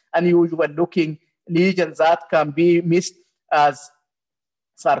unusual looking lesions that can be missed as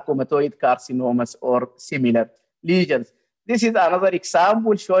sarcomatoid carcinomas or similar lesions. This is another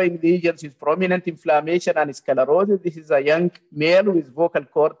example showing lesions with prominent inflammation and sclerosis. This is a young male with vocal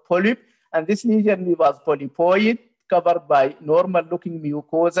cord polyp, and this lesion was polypoid, covered by normal-looking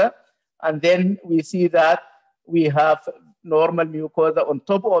mucosa. And then we see that we have normal mucosa on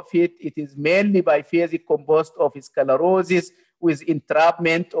top of it. It is mainly biphasic, composed of sclerosis with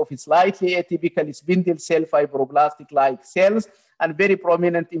entrapment of slightly atypical spindle cell fibroblastic-like cells and very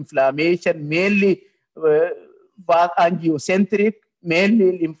prominent inflammation, mainly angiocentric,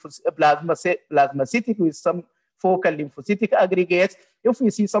 mainly plasmacytic with some focal lymphocytic aggregates. If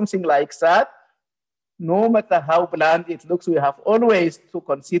we see something like that, no matter how bland it looks, we have always to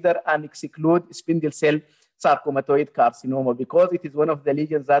consider and exclude spindle cell sarcomatoid carcinoma, because it is one of the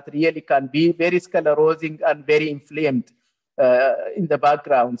lesions that really can be very sclerosing and very inflamed in the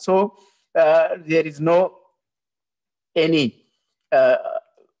background. So there is no any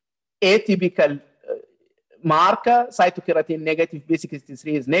atypical marker. Cytokeratin negative,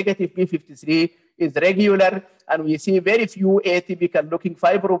 B63 is negative, P53 is regular, and we see very few atypical looking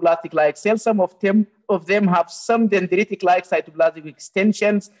fibroblastic-like cells. Some of them have some dendritic-like cytoplasmic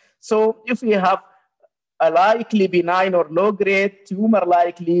extensions. So if we have a likely benign or low-grade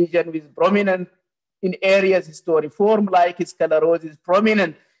tumor-like lesion with prominent in areas historiform-like sclerosis,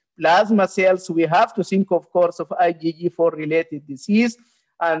 prominent plasma cells, we have to think, of course, of IgG4-related disease.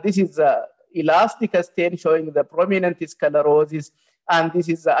 And this is elastic stain showing the prominent sclerosis, and this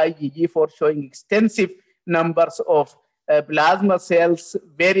is the IgG4 showing extensive numbers of plasma cells,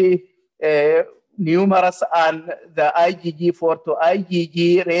 very numerous, and the IgG4 to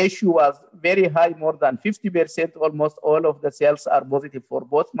IgG ratio was very high, more than 50%. Almost all of the cells are positive for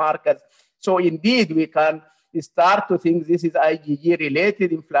both markers. So indeed, we can start to think this is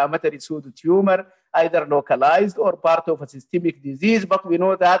IgG-related inflammatory pseudotumor, either localized or part of a systemic disease. But we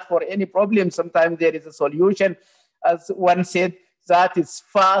know that for any problem, sometimes there is a solution, as one said, that is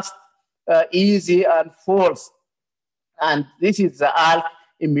fast, easy, and false. And this is the ALK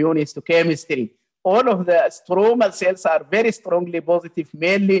immunohistochemistry. All of the stromal cells are very strongly positive,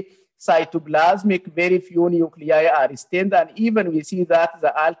 mainly cytoplasmic, very few nuclei are stained, and even we see that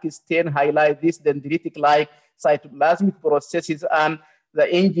the ALK stain highlight this dendritic-like cytoplasmic processes, and the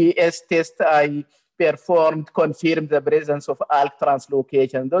NGS test I performed confirmed the presence of ALK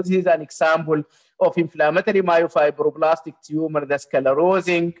translocation. This is an example of inflammatory myofibroblastic tumor, the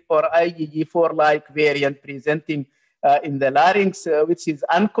sclerosing or IgG4-like variant presenting in the larynx, which is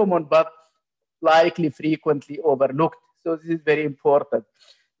uncommon but likely frequently overlooked. So this is very important.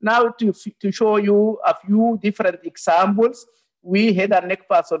 Now to show you a few different examples, we head and neck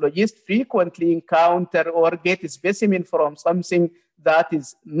pathologists frequently encounter or get a specimen from something that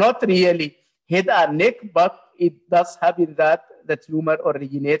is not really head and neck, but it does happen that the tumor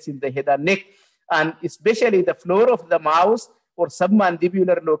originates in the head and neck. And especially the floor of the mouth or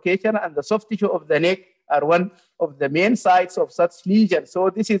submandibular location and the soft tissue of the neck are one of the main sites of such lesions. So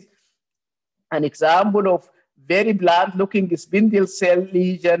this is an example of very blunt looking spindle cell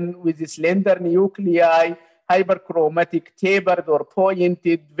lesion with slender nuclei, hyperchromatic, tapered or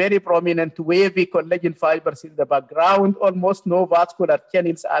pointed, very prominent wavy collagen fibers in the background, almost no vascular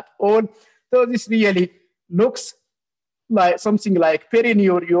channels at all. So this really looks like something like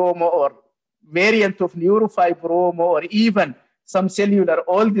perineurioma or variant of neurofibroma or even some cellular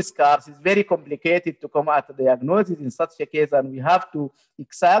old scars, is very complicated to come at a diagnosis in such a case, and we have to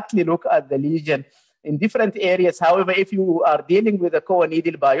exactly look at the lesion in different areas. However, if you are dealing with a core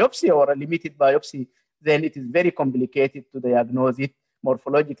needle biopsy or a limited biopsy, then it is very complicated to diagnose it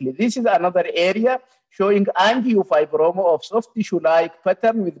morphologically. This is another area showing angiofibroma of soft tissue-like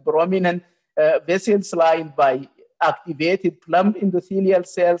pattern with prominent vessels lined by activated plump endothelial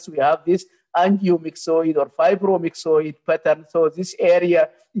cells. We have this angiomyxoid or fibromyxoid pattern. So this area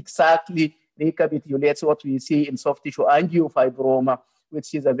exactly recapitulates what we see in soft tissue angiofibroma,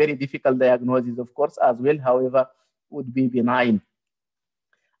 which is a very difficult diagnosis, of course, as well, however, would be benign.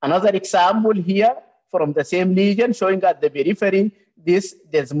 Another example here from the same lesion showing at the periphery, this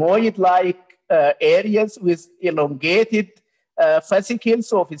desmoid-like areas with elongated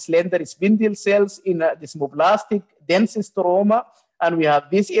fascicles of slender spindle cells in a desmoplastic dense stroma. And we have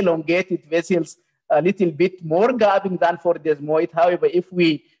these elongated vessels a little bit more gapping than for desmoid. However, if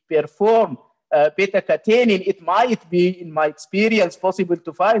we perform beta-catenin, it might be, in my experience, possible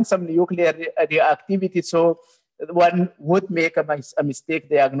to find some nuclear reactivity. So one would make a mistake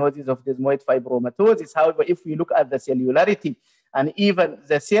diagnosis of desmoid fibromatosis. However, if we look at the cellularity, and even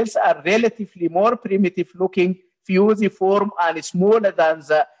the cells are relatively more primitive looking, fusiform and smaller than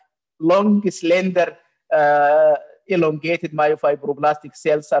the long, slender, elongated myofibroblastic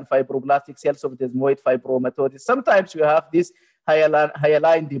cells and fibroblastic cells of desmoid fibromatosis. Sometimes we have this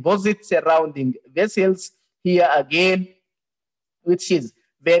hyaline deposit surrounding vessels here again, which is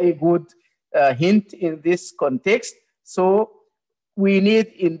very good hint in this context. So we need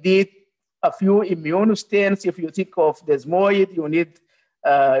indeed a few immunostains. If you think of desmoid, you need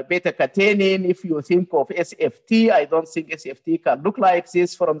beta-catenin. If you think of SFT, I don't think SFT can look like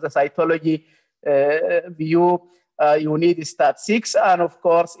this from the cytology view. You need STAT6. And of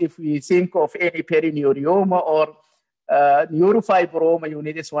course, if we think of any perineurioma or neurofibroma, you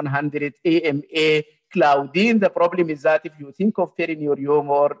need S100 AMA Claudine. The problem is that if you think of perineurioma,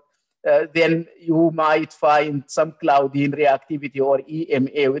 or then you might find some Claudine reactivity or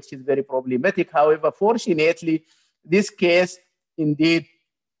EMA, which is very problematic. However, fortunately, this case indeed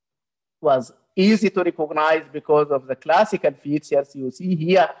was easy to recognize because of the classical features you see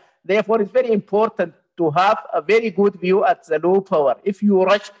here. Therefore, it's very important to have a very good view at the low power. If you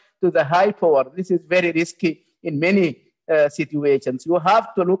rush to the high power, this is very risky in many situations. You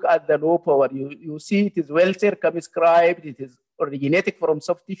have to look at the low power. You see it is well circumscribed, it is originating from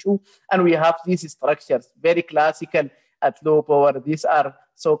soft tissue, and we have these structures, very classical at low power. These are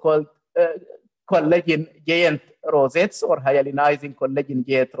so-called collagen giant rosettes or hyalinizing collagen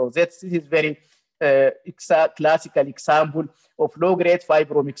giant rosettes. This is very classical example of low-grade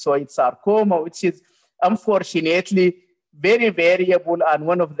fibromyxoid sarcoma, which is unfortunately very variable and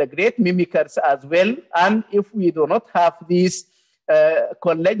one of the great mimickers as well. And if we do not have these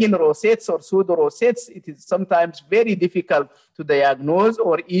collagen rosettes or pseudo rosettes, it is sometimes very difficult to diagnose,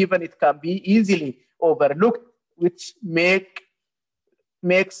 or even it can be easily overlooked, which makes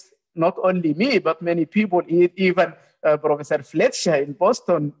not only me, but many people, even Professor Fletcher in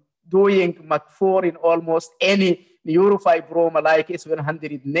Boston, doing MAC4 in almost any neurofibroma like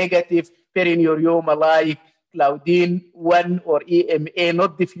S100 negative, perineurioma like Claudine 1 or EMA,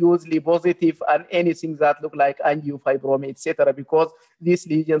 not diffusely positive, and anything that look like angiofibroma, etc., because these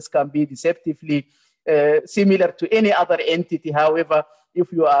lesions can be deceptively similar to any other entity. However,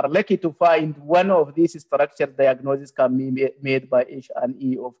 if you are lucky to find one of these structures, diagnosis can be made by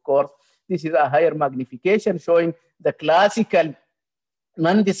H&E, of course. This is a higher magnification showing the classical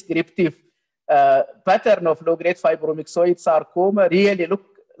non-descriptive pattern of low-grade fibromyxoid sarcoma. Really look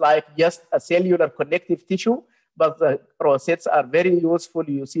like just a cellular connective tissue, but the rosettes are very useful.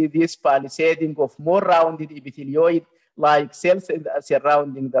 You see this palisading of more rounded epithelioid-like cells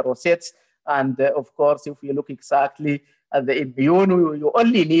surrounding the rosettes. And of course, if you look exactly at the immune, you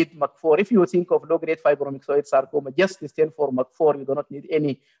only need MAC4. If you think of low-grade fibromyxoid sarcoma, just stand for MAC4. You do not need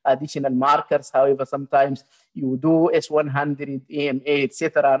any additional markers. However, sometimes you do S100, EMA,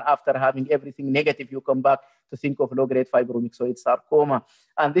 etc., and after having everything negative, you come back to think of low-grade fibromyxoid sarcoma.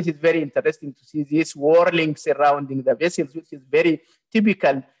 And this is very interesting to see this whirling surrounding the vessels, which is very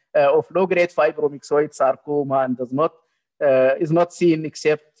typical of low-grade fibromyxoid sarcoma, and is not seen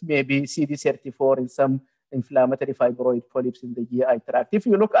except maybe CD34 in some inflammatory fibroid polyps in the GI tract. If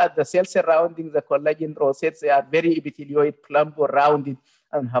you look at the cells surrounding the collagen rosettes, they are very epithelioid, plump or rounded,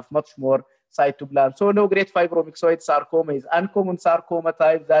 and have much more cytoplasm. So low-grade fibromyxoid sarcoma is uncommon sarcoma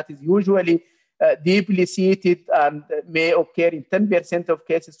type that is usually deeply seated and may occur in 10% of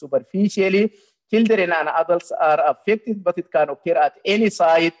cases superficially. Children and adults are affected, but it can occur at any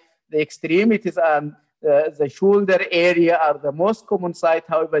site. The extremities and the shoulder area are the most common site.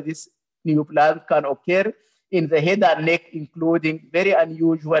 However, this neoplasm can occur in the head and neck, including very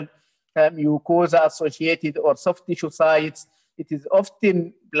unusual mucosa associated or soft tissue sites. It is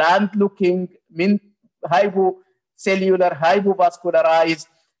often bland looking, hypocellular, hypovascularized,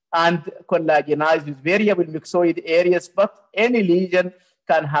 and collagenized with variable myxoid areas, but any lesion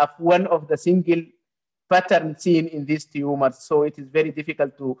can have one of the single pattern seen in these tumors. So it is very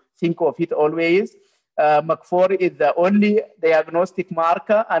difficult to think of it always. MAC4 is the only diagnostic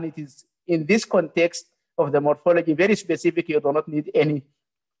marker, and it is in this context of the morphology very specific. You do not need any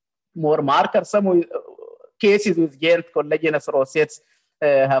more markers. Some cases with giant collagenous rosettes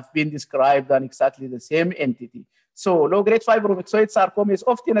have been described on exactly the same entity. So low-grade fibromyxoid sarcoma is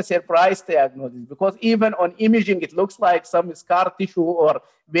often a surprise diagnosis because even on imaging, it looks like some scar tissue or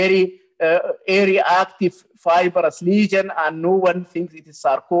very area-active fibrous lesion, and no one thinks it is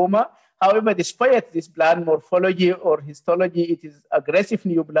sarcoma. However, despite this bland morphology or histology, it is aggressive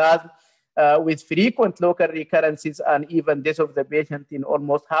neoplasm with frequent local recurrences and even death of the patient in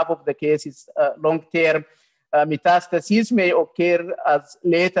almost half of the cases long-term. Metastases may occur as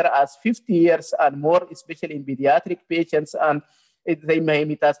later as 50 years and more, especially in pediatric patients, and they may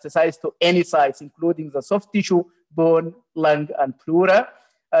metastasize to any sites, including the soft tissue, bone, lung, and pleura.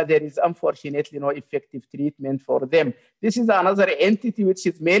 There is unfortunately no effective treatment for them. This is another entity which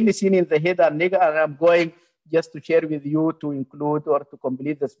is mainly seen in the head and neck, and I'm going just to share with you to include or to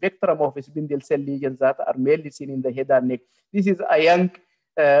complete the spectrum of spindle cell lesions that are mainly seen in the head and neck. This is a young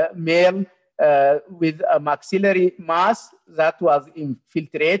male with a maxillary mass that was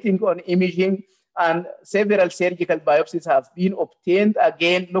infiltrating on imaging, and several surgical biopsies have been obtained.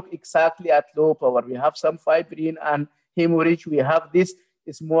 Again, look exactly at low power. We have some fibrin and hemorrhage. We have this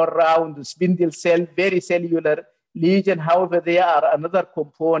small round spindle cell, very cellular lesion. However, they are another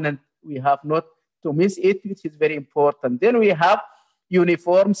component we have not to miss it, which is very important. Then we have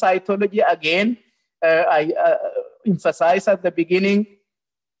uniform cytology. Again, I emphasized at the beginning,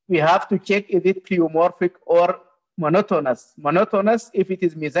 we have to check if it pleomorphic or monotonous. Monotonous, if it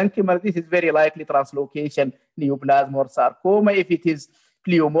is mesenchymal, this is very likely translocation, neoplasm, or sarcoma. If it is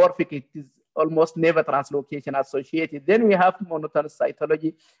pleomorphic, it is almost never translocation associated. Then we have monotonous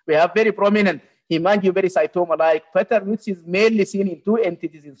cytology. We have very prominent hemangioperitocytoma-like pattern, which is mainly seen in two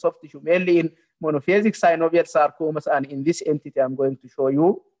entities in soft tissue, mainly in monophasic synovial sarcomas, and in this entity I'm going to show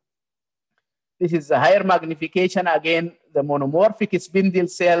you. This is a higher magnification. Again, the monomorphic spindle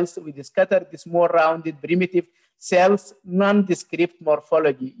cells with scattered small rounded primitive cells, nondescript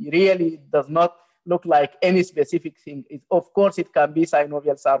morphology. Really, it does not look like any specific thing. Of course, it can be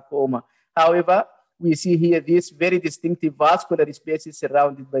synovial sarcoma. However, we see here these very distinctive vascular spaces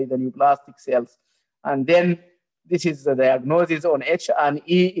surrounded by the neoplastic cells. And then this is the diagnosis on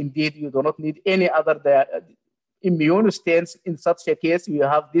H&E. Indeed, you do not need any other immunostains. In such a case, you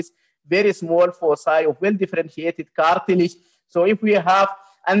have this very small foci of well-differentiated cartilage. So if we have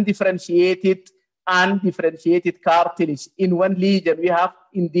undifferentiated cartilage in one lesion, we have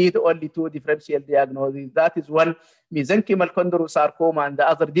indeed only two differential diagnoses. That is one mesenchymal chondrosarcoma and the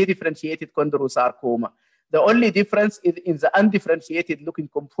other dedifferentiated chondrosarcoma. The only difference is in the undifferentiated looking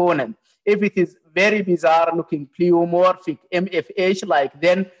component. If it is very bizarre looking pleomorphic MFH-like,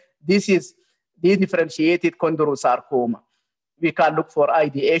 then this is dedifferentiated chondrosarcoma. We can look for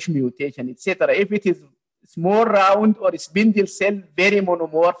IDH mutation, etc. If it is small round or spindle cell, very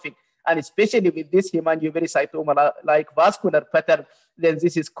monomorphic, and especially with this hemangioperitocytoma-like vascular pattern, then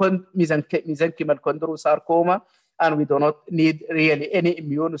this is mesenchymal chondrosarcoma, and we do not need really any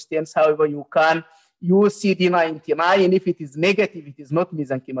immunostains. However, you can use CD99. If it is negative, it is not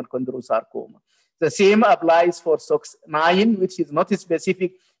mesenchymal chondrosarcoma. The same applies for SOX9, which is not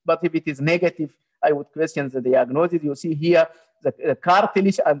specific, but if it is negative, I would question the diagnosis. You see here the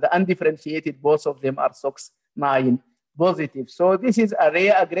cartilage and the undifferentiated, both of them are SOX9 positive. So this is a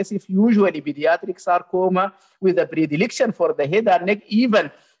rare aggressive, usually pediatric sarcoma with a predilection for the head and neck. Even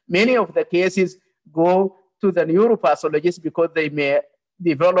many of the cases go to the neuropathologist because they may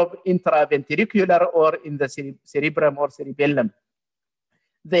develop intraventricular or in the cerebrum or cerebellum.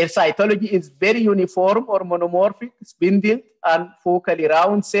 Their cytology is very uniform or monomorphic, spindled and focally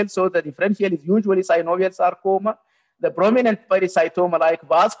round cells. So the differential is usually synovial sarcoma. The prominent pericytoma-like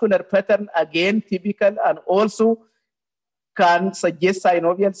vascular pattern, again typical, and also can suggest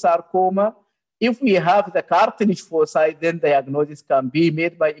synovial sarcoma. If we have the cartilage foci, then diagnosis can be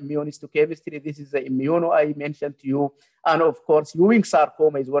made by immunohistochemistry. This is the immuno I mentioned to you. And of course, Ewing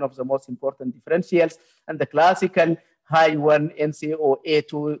sarcoma is one of the most important differentials. And the classical high 1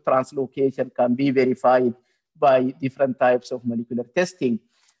 NCOA2 translocation can be verified by different types of molecular testing.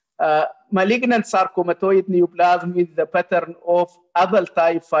 Malignant sarcomatoid neoplasm is the pattern of adult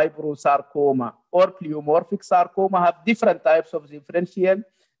type fibrosarcoma or pleomorphic sarcoma have different types of differential.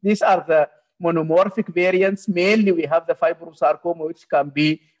 These are the monomorphic variants. Mainly we have the fibrosarcoma, which can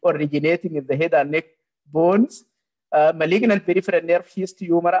be originating in the head and neck bones. Malignant peripheral nerve sheath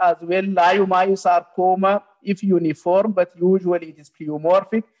tumor as well. Leiomyosarcoma, if uniform, but usually it is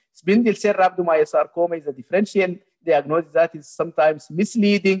pleomorphic. Spindle cell rhabdomyosarcoma is a differential diagnosis that is sometimes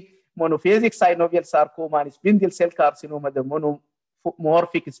misleading. Monophasic synovial sarcoma and spindle cell carcinoma, the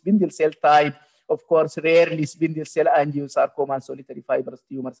monomorphic spindle cell type, of course, rarely spindle cell angiosarcoma and solitary fibrous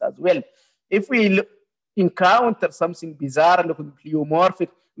tumors as well. If we encounter something bizarre looking pleomorphic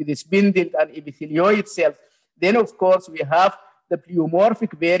with the spindle and epithelioid cells, then of course we have the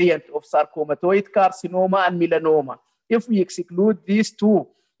pleomorphic variant of sarcomatoid carcinoma and melanoma. If we exclude these two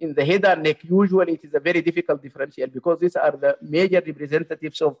in the head and neck, usually it is a very difficult differential because these are the major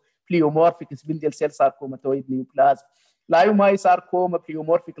representatives of pleomorphic spindle cell sarcomatoid neoplasm. Leiomyosarcoma,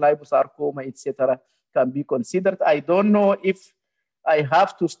 pleomorphic liposarcoma, etc. can be considered. I don't know if I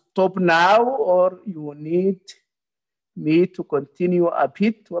have to stop now or you need me to continue a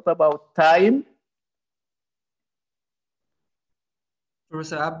bit. What about time?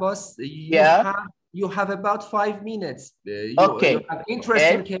 Professor Abbas, Yeah. You have about 5 minutes. Okay. You have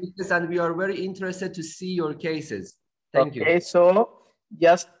interesting cases, and we are very interested to see your cases. Thank you. Okay, so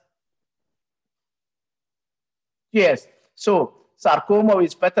just, yes. So sarcoma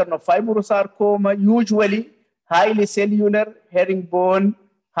is pattern of fibrosarcoma, usually highly cellular, herringbone,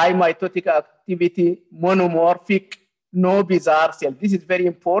 high mitotic activity, monomorphic, no bizarre cell. This is very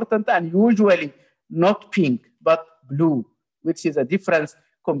important and usually not pink, but blue, which is a difference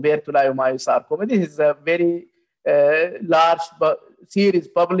compared to leiomyosarcoma. This is a very large series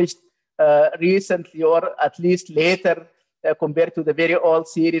published recently or at least later compared to the very old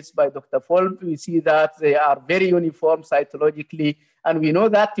series by Dr. Folm. We see that they are very uniform cytologically. And we know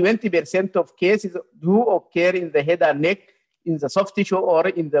that 20% of cases do occur in the head and neck, in the soft tissue or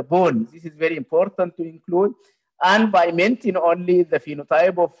in the bone. This is very important to include. And by maintaining only the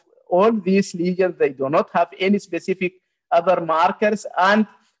phenotype of all these lesions, they do not have any specific other markers. And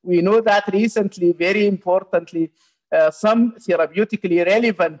we know that recently, very importantly, some therapeutically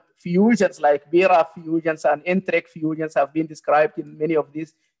relevant fusions like BRAF fusions and NTRK fusions have been described in many of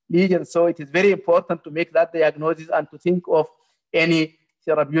these lesions. So it is very important to make that diagnosis and to think of any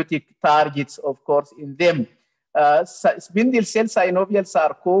therapeutic targets, of course, in them. Spindle cell synovial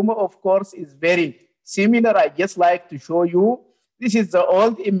sarcoma, of course, is very similar. I just like to show you. This is the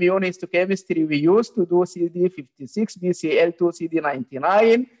old immunohistochemistry we used to do CD56, BCL2,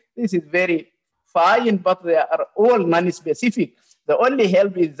 CD99. This is very fine, but they are all non-specific. The only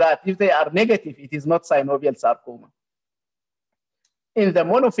help is that if they are negative, it is not synovial sarcoma. In the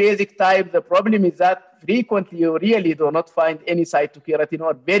monophasic type, the problem is that frequently you really do not find any cytokeratin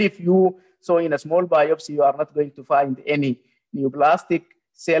or very few. So in a small biopsy, you are not going to find any neoplastic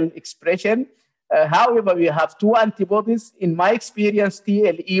cell expression. However, we have two antibodies. In my experience,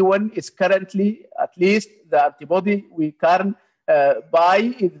 TLE1 is currently, at least the antibody we can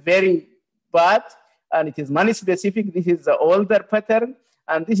buy is very bad and it is non-specific. This is the older pattern.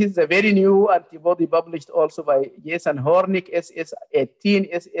 And this is a very new antibody published also by Jason Hornick,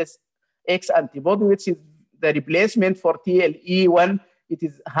 SS18 SSX antibody, which is the replacement for TLE1. It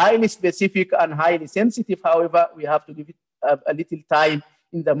is highly specific and highly sensitive. However, we have to give it a little time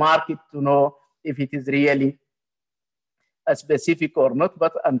in the market to know if it is really specific or not,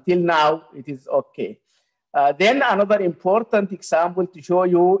 but until now, it is okay. Then another important example to show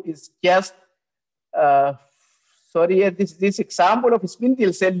you is just, this example of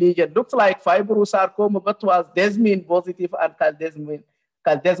spindle cell lesion looks like fibrosarcoma, but was desmin positive and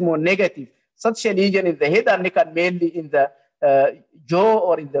caldesmon negative. Such a lesion in the head and neck and mainly in the jaw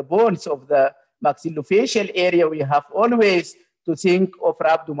or in the bones of the maxillofacial area, we have always to think of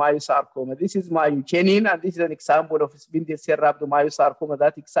rhabdomyosarcoma. This is myocinin, and this is an example of spindle cell rhabdomyosarcoma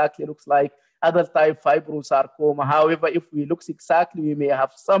that exactly looks like adult type fibrosarcoma. However, if we look exactly, we may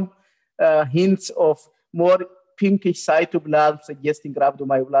have some hints of more pinkish cytoplasm suggesting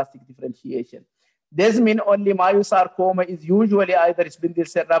rhabdomyoblastic differentiation. Desmin only myosarcoma is usually either spindle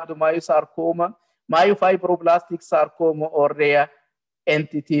cell rhabdomyosarcoma, myofibroblastic sarcoma, or rare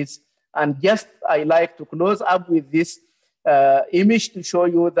entities. And just I like to close up with this image to show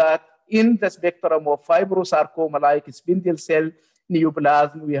you that in the spectrum of fibrosarcoma like spindle cell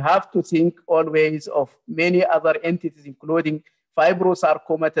neoplasm, we have to think always of many other entities, including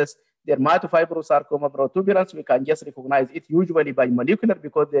fibrosarcomatous dermatofibrosarcoma protuberans, we can just recognize it usually by molecular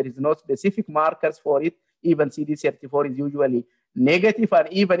because there is no specific markers for it. Even CD34 is usually negative, and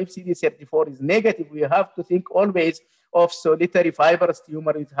even if CD34 is negative, we have to think always of solitary fibrous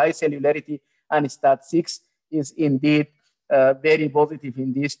tumor with high cellularity, and STAT6 is indeed very positive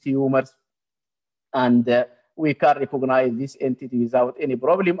in these tumors, and we can recognize this entity without any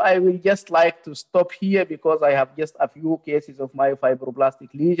problem. I will just like to stop here because I have just a few cases of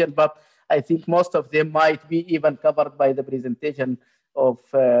myofibroblastic lesion, but I think most of them might be even covered by the presentation of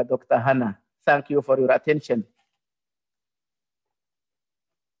Dr. Hannah. Thank you for your attention.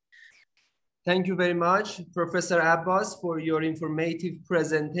 Thank you very much, Professor Abbas, for your informative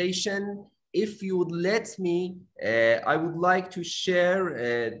presentation. If you would let me, I would like to share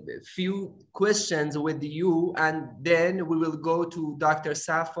a few questions with you, and then we will go to Dr.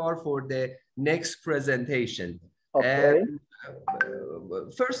 Safar for the next presentation. Okay.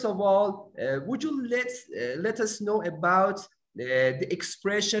 First of all, would you let us know about the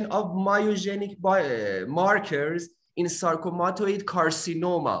expression of myogenic markers in sarcomatoid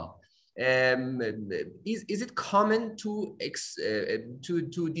carcinoma? Is it common to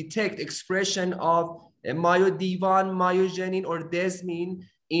detect expression of MyoD1, myogenin, or desmin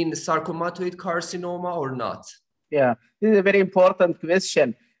in sarcomatoid carcinoma or not? Yeah, this is a very important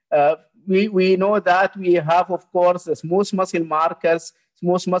question. We know that we have, of course, the smooth muscle markers,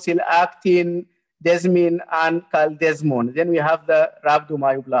 smooth muscle actin, desmin, and caldesmon. Then we have the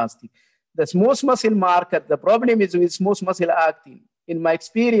rhabdomyoblastic. The smooth muscle marker, the problem is with smooth muscle actin. In my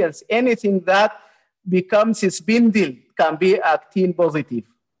experience, anything that becomes a spindle can be actin positive.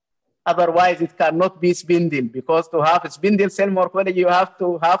 Otherwise, it cannot be spindle, because to have a spindle cell morphology, you have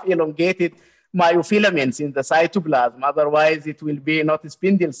to have elongated myofilaments in the cytoplasm. Otherwise, it will be not a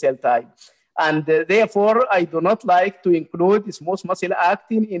spindle cell type. And therefore, I do not like to include smooth muscle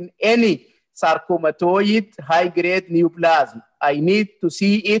actin in any sarcomatoid high-grade neoplasm. I need to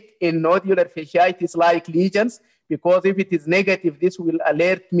see it in nodular fasciitis-like lesions, because if it is negative, this will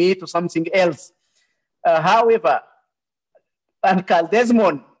alert me to something else. However, and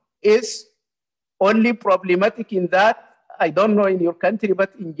caldesmon is only problematic in that, I don't know in your country,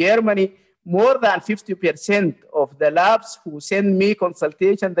 but in Germany, more than 50% of the labs who send me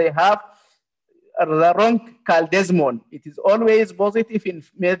consultation, they have the wrong caldesmon. It is always positive in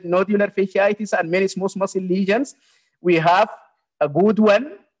nodular fasciitis and many smooth muscle lesions. We have a good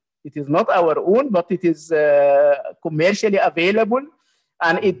one. It is not our own, but it is commercially available,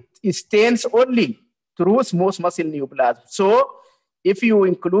 and it stains only through smooth muscle neoplasm. So if you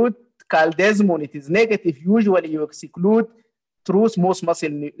include caldesmon, it is negative. Usually you exclude through smooth muscle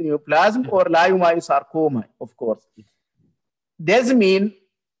neoplasm or leiomyosarcoma, of course. Desmin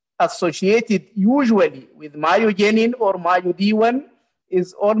associated usually with myogenin or myod1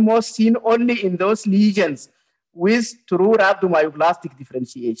 is almost seen only in those lesions with true rhabdomyoblastic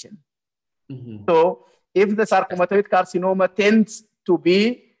differentiation. Mm-hmm. So if the sarcomatoid carcinoma tends to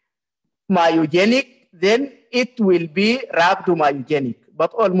be myogenic, then it will be rhabdomyogenic,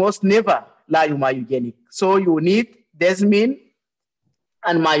 but almost never leiomyogenic. So you need desmin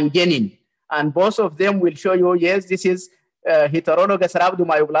and myogenin, and both of them will show you, yes, this is heterologous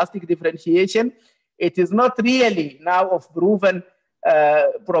rhabdomyoblastic differentiation. It is not really now of proven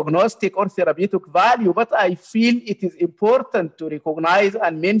prognostic or therapeutic value, but I feel it is important to recognize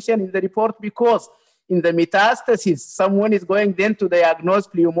and mention in the report, because in the metastasis, someone is going then to diagnose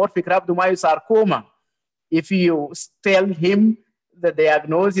pleomorphic rhabdomyosarcoma. If you tell him the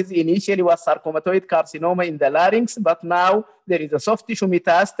diagnosis initially was sarcomatoid carcinoma in the larynx, but now there is a soft tissue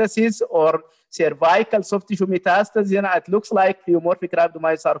metastasis or cervical soft tissue metastasis, and it looks like pleomorphic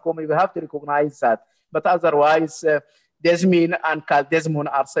rhabdomyosarcoma, you have to recognize that. But otherwise, desmin and caldesmon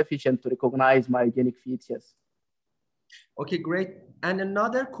are sufficient to recognize myogenic features. Okay, great. And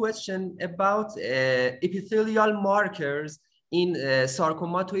another question about epithelial markers in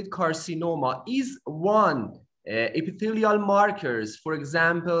sarcomatoid carcinoma. Is one epithelial markers, for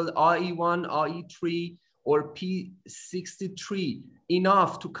example, IE1, IE3, or P63,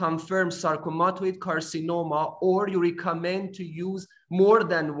 enough to confirm sarcomatoid carcinoma, or you recommend to use more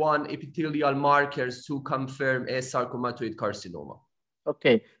than one epithelial markers to confirm a sarcomatoid carcinoma?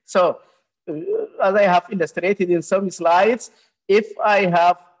 Okay, so as I have illustrated in some slides, if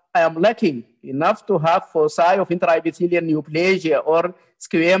I am lucky enough to have foci of intraepithelial neoplasia or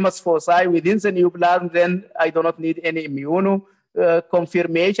squamous foci within the neoplasm, then I do not need any immuno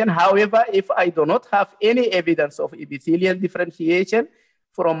confirmation. However, if I do not have any evidence of epithelial differentiation,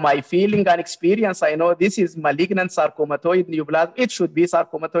 from my feeling and experience, I know this is malignant sarcomatoid neoplasm, it should be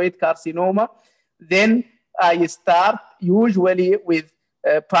sarcomatoid carcinoma, then I start usually with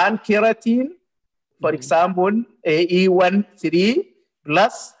pan-keratin, for example, AE13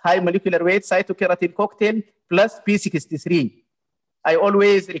 plus high molecular weight cytokeratin cocktail plus P63. I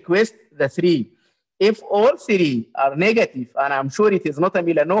always request the 3. If all 3 are negative, and I'm sure it is not a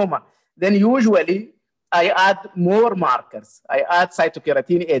melanoma, then usually I add more markers. I add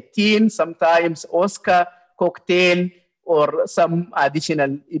cytokeratin 18, sometimes OSCA cocktail, or some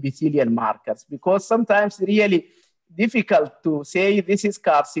additional epithelial markers, because sometimes really difficult to say this is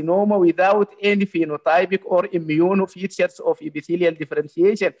carcinoma without any phenotypic or immune features of epithelial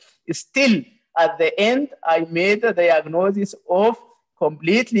differentiation. Still, at the end, I made a diagnosis of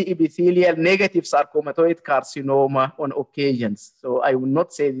completely epithelial negative sarcomatoid carcinoma on occasions. So I will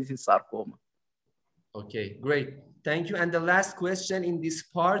not say this is sarcoma. Okay, great. Thank you. And the last question in this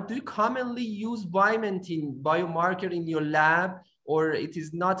part, do you commonly use vimentin biomarker in your lab, or it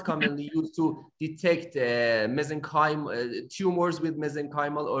is not commonly used to detect mesenchymal tumors with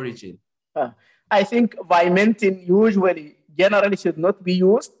mesenchymal origin? I think vimentin usually generally should not be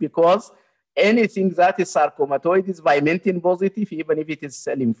used, because anything that is sarcomatoid is vimentin positive, even if it is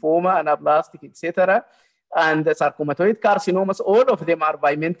lymphoma, anaplastic, etc. And the sarcomatoid carcinomas, all of them are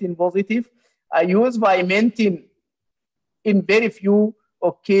vimentin positive. I use vimentin in very few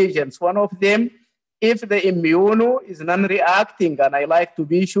occasions. One of them, if the immuno is non-reacting and I like to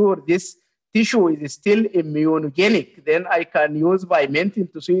be sure this tissue is still immunogenic, then I can use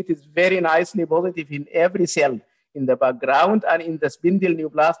vimentin to see it is very nicely positive in every cell in the background and in the spindle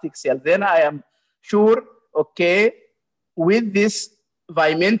neoplastic cell. Then I am sure, okay, with this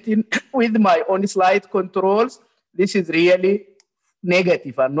vimentin, with my own slide controls, this is really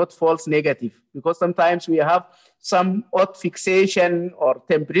negative and not false negative, because sometimes we have some odd fixation or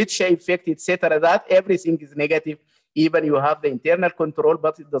temperature effect, etc., that everything is negative, even you have the internal control,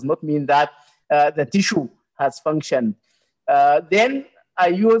 but it does not mean that the tissue has functioned. Then I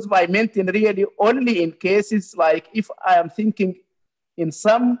use vimentin really only in cases like if I am thinking in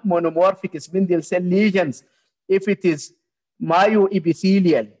some monomorphic spindle cell lesions, if it is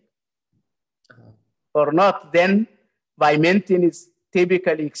myoepithelial or not, then vimentin is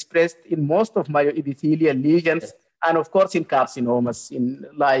typically expressed in most of myoepithelial lesions, and of course in carcinomas, in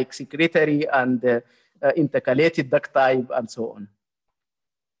like secretory and intercalated duct type and so on.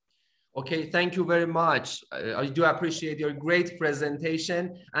 Okay, thank you very much. I do appreciate your great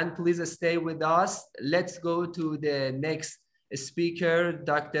presentation, and please stay with us. Let's go to the next speaker,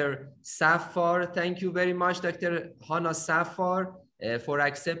 Dr. Safar. Thank you very much, Dr. Hana Safar, for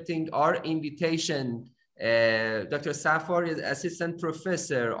accepting our invitation. Dr. Safar is Assistant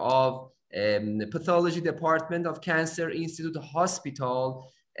Professor of Pathology Department of Cancer Institute Hospital,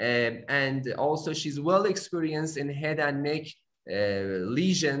 and also she's well experienced in head and neck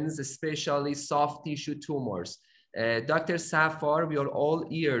lesions, especially soft tissue tumors. Dr. Safar, we are all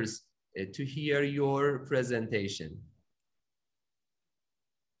ears to hear your presentation.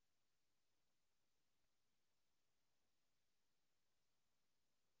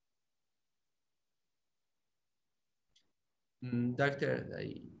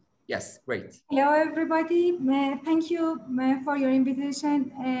 Yes, great. Hello, everybody. Thank you for your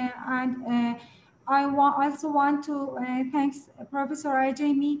invitation. And I also want to thank Professor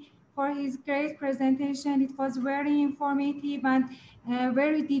Agaimy for his great presentation. It was very informative and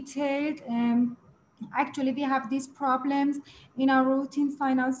very detailed. Actually, we have these problems in our routine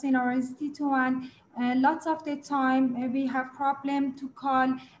sign-outs in our institute, and lots of the time we have problem to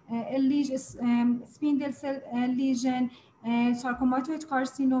call a lesion, spindle cell lesion, sarcomatoid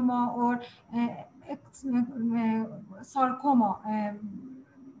carcinoma, or sarcoma,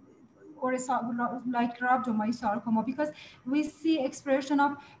 or like rhabdomyosarcoma, because we see expression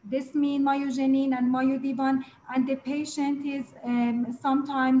of desmin, myogenin, and myodivan, and the patient is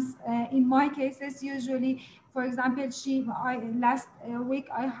sometimes, in my cases, usually, for example, last week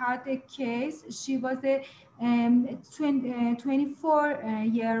I had a case. She was a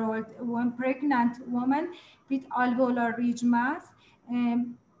 24-year-old pregnant woman with alveolar ridge mass.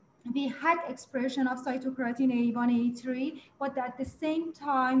 We had expression of cytokeratin A1, A3, but at the same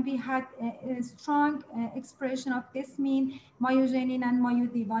time, we had a strong expression of desmin, myogenin, and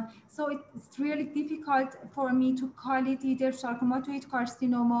myodivan. So it's really difficult for me to call it either sarcomatoid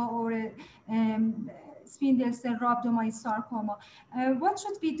carcinoma or a spindle cell rhabdomyosarcoma. What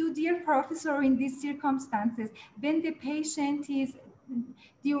should we do, dear professor, in these circumstances when the patient is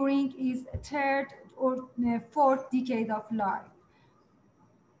during his third or fourth decade of life?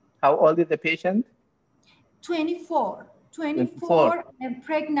 How old is the patient? 24, a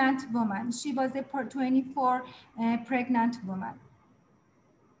pregnant woman. She was a 24 pregnant woman.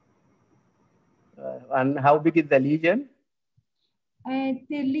 And how big is the lesion?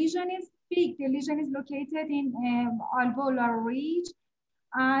 The lesion is big. The lesion is located in alveolar ridge,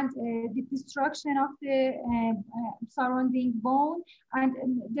 and the destruction of the surrounding bone. And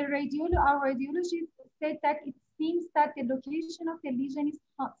our radiologist said that it seems that the location of the lesion is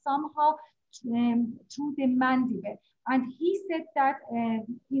somehow through the mandible. And he said that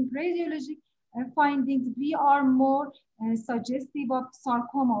in radiologic findings, we are more suggestive of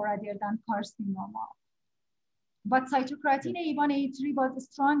sarcoma rather than carcinoma. But cytokeratin A1A3 was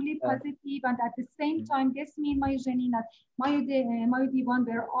strongly positive, and at the same time, desmin, myogenin, and myod1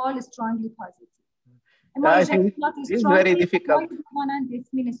 were all strongly positive. I think it's very difficult. Myod1 and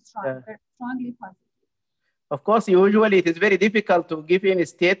desmin were strongly positive. Of course, usually it is very difficult to give any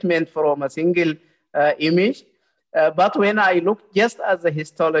statement from a single image. But when I look just at the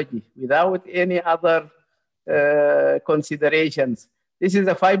histology without any other considerations, this is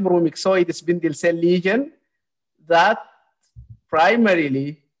a fibromyxoid spindle cell lesion that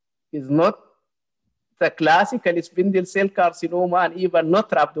primarily is not the classical spindle cell carcinoma and even not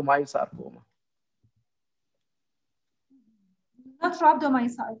rhabdomyosarcoma. Not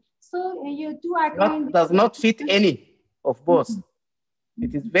rhabdomyocyte. So you do agree? Does not fit any of both.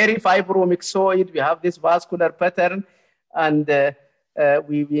 It is very fibromyxoid. We have this vascular pattern, and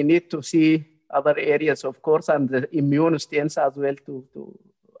we need to see other areas, of course, and the immune stains as well to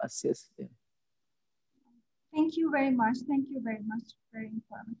assess them. Thank you very much. Thank you very much. Very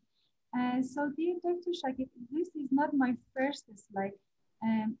informative. So, dear Dr. Shakib, this is not my first slide.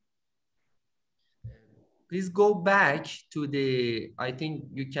 Please go back to the, I think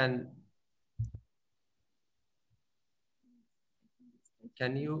you can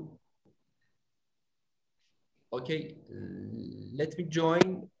you, okay, let me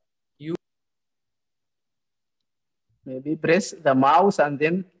join you. Maybe press the mouse and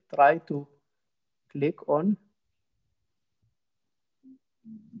then try to click on.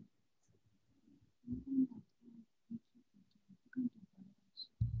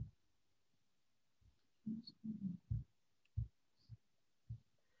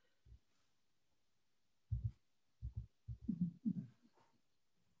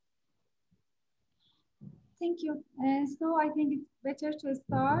 Thank you. So I think it's better to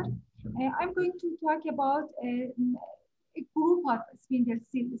start. I'm going to talk about a group of spindle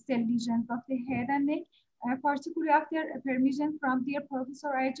cell lesions of the head and neck, particularly after permission from dear Professor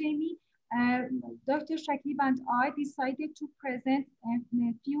Agaimy. Dr. Shakib and I decided to present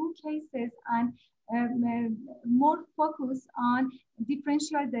a few cases and more focus on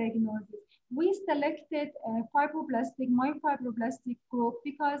differential diagnosis. We selected fibroblastic, myofibroblastic group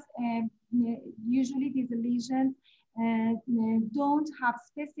because usually these lesions don't have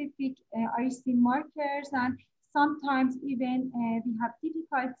specific IC markers, and sometimes even we have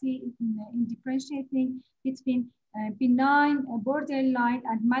difficulty in differentiating between benign, borderline,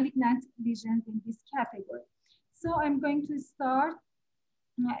 and malignant lesions in this category. So I'm going to start.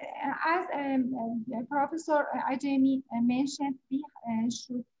 As Professor Agaimy mentioned, we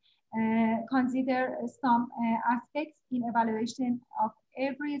should consider some aspects in evaluation of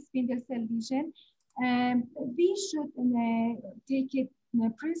every spindle cell lesion. We should take a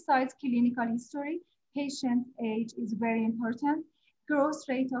precise clinical history. Patient age is very important. Growth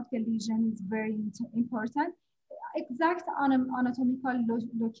rate of the lesion is very important. Exact anatomical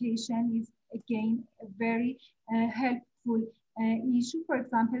location is again very helpful issue. For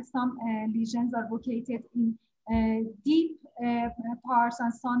example, some lesions are located in deep parts,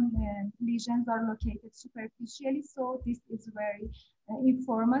 and some lesions are located superficially. So this is very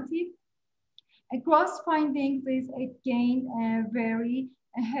informative. Gross findings is again very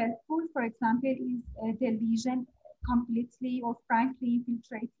helpful. For example, is the lesion completely or frankly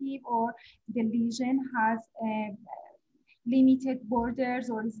infiltrative, or the lesion has limited borders,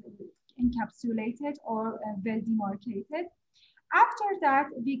 or is encapsulated or well demarcated. After that,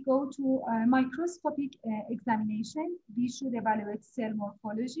 we go to microscopic examination. We should evaluate cell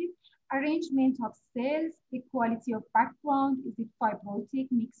morphology, arrangement of cells, the quality of background. Is it fibrotic,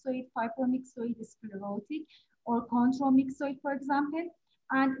 myxoid, fibromyxoid, sclerotic, or chondromyxoid, for example?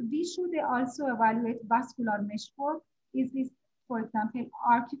 And we should also evaluate vascular meshwork. Is this, for example,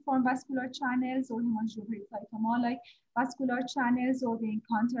 archiform vascular channels, or hemangioperitocytoma-like vascular channels, or the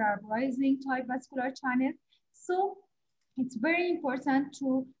encounter rising type vascular channels? So it's very important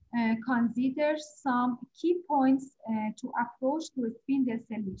to consider some key points to approach to a spindle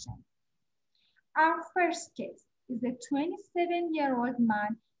cell lesion. Our first case is a 27-year-old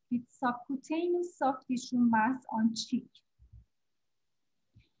man with subcutaneous soft tissue mass on cheek.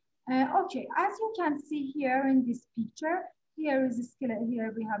 Okay, as you can see here in this picture, Here is the skeletal,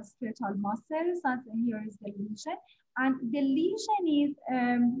 here we have skeletal muscles, and here is the lesion. And the lesion is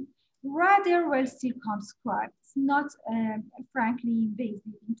rather well circumscribed. It's not frankly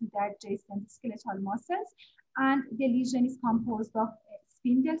invasive into the adjacent skeletal muscles. And the lesion is composed of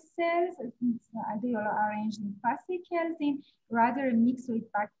spindle cells. They are arranged in fascicles in rather a myxoid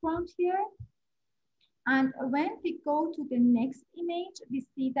background here. And when we go to the next image, we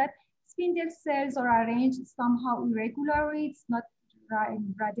see that spindle cells are arranged somehow irregularly. It's not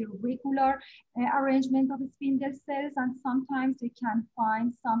rather regular arrangement of spindle cells, and sometimes we can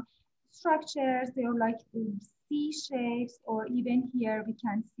find some structures. They are like C shapes, or even here we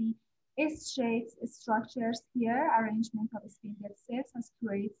can see S shapes structures here. Arrangement of spindle cells has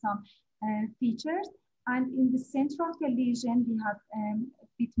created some features. And in the center of the lesion, we have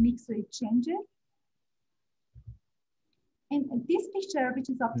bit myxoid changes. In this picture, which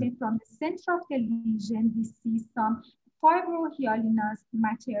is obtained from the center of the lesion, we see some fibrohyalinous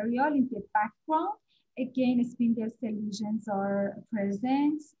material in the background. Again, spindle cell lesions are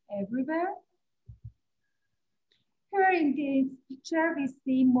present everywhere. Here in this picture, we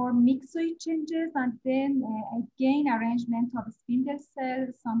see more myxoid changes, and then again, arrangement of spindle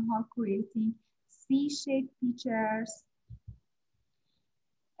cells, somehow creating C-shaped features.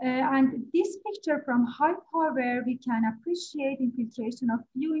 And this picture from high power, we can appreciate infiltration of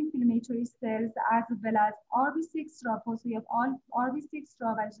few inflammatory cells as well as RBC extravasation. We have all RBC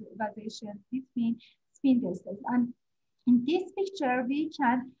extravasation between spindle cells. And in this picture, we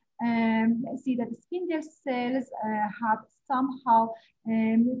can see that the spindle cells have somehow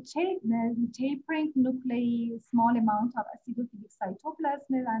tapering nuclei, small amount of acidophilic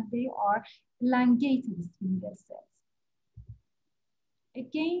cytoplasm, and they are elongated spindle cells.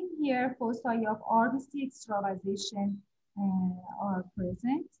 Again, here foci of RBC extravasation are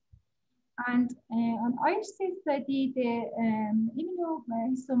present. And on IHC study, the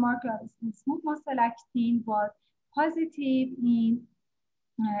immunohistomarker smooth muscle actin was positive in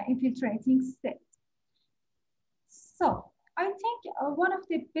infiltrating cells. So I think one of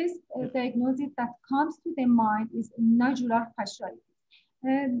the best diagnoses that comes to the mind is nodular fasciitis.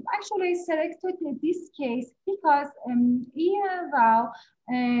 Actually, I selected this case because even though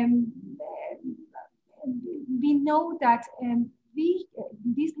we know that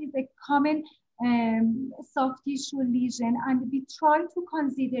this is a common soft tissue lesion, and we try to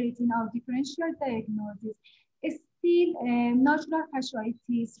consider it in our differential diagnosis, still nodular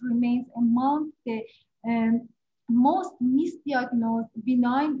fasciitis remains among the most misdiagnosed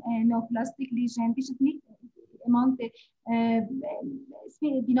benign neoplastic lesion, which is among the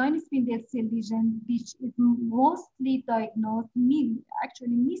benign spindle cell lesion, which is mostly diagnosed,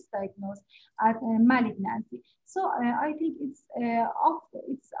 actually misdiagnosed as malignancy. So I think it's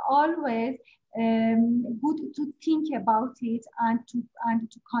always good to think about it and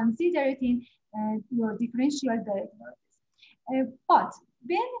to consider it in your differential diagnosis. But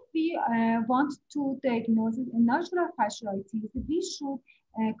when we want to diagnose nodular fasciitis, we should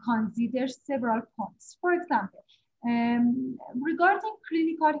consider several points. For example, regarding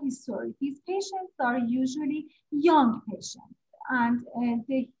clinical history, these patients are usually young patients, and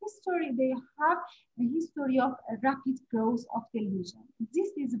they have a history of rapid growth of the lesion.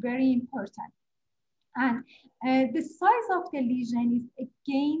 This is very important. And the size of the lesion is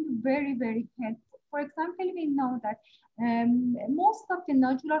again very, very helpful. For example, we know that most of the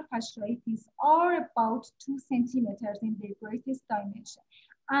nodular fasciitis are about 2 centimeters in their greatest dimension,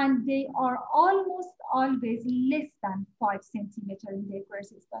 and they are almost always less than 5 centimeters in their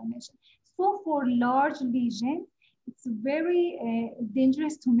greatest dimension. So for large lesions, it's very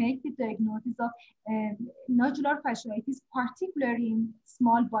dangerous to make the diagnosis of nodular fasciitis, particularly in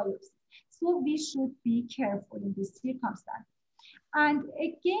small biopsies. So we should be careful in this circumstance. And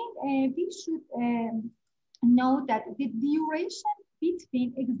again, we should know that the duration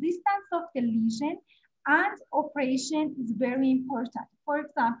between existence of the lesion and operation is very important. For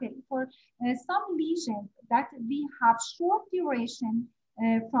example, for some lesions that we have short duration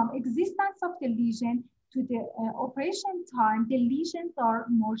from existence of the lesion to the operation time, the lesions are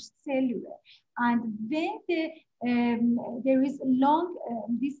more cellular. And when there is long,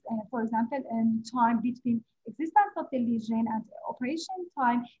 for example, time between existence of the lesion and operation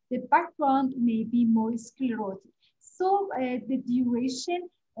time, the background may be more sclerotic. So the duration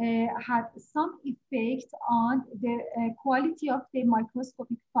had some effect on the quality of the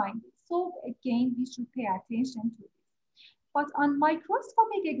microscopic findings. So again, we should pay attention to this. But on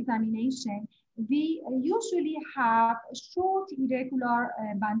microscopic examination, we usually have short irregular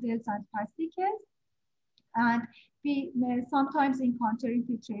bundles and fascicles. And we may sometimes encounter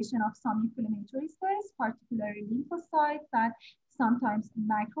infiltration of some inflammatory cells, particularly lymphocytes and sometimes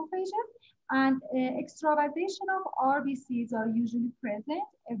macrophages. And extravasation of RBCs are usually present,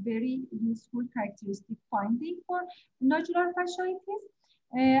 a very useful characteristic finding for nodular fasciitis.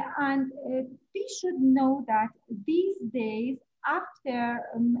 We should know that these days, after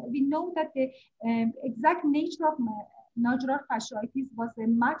we know that the exact nature of nodular fasciitis was a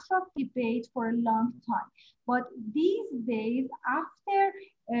matter of debate for a long time. But these days, after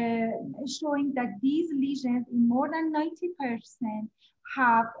showing that these lesions in more than 90%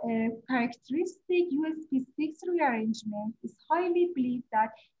 have a characteristic USP6 rearrangement, it's highly believed that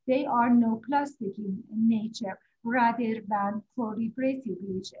they are neoplastic in nature rather than proliferative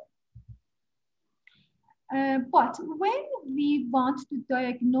lesions. But when we want to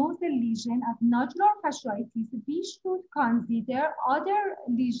diagnose a lesion as nodular fasciitis, we should consider other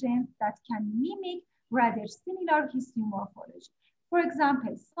lesions that can mimic rather similar histomorphology. For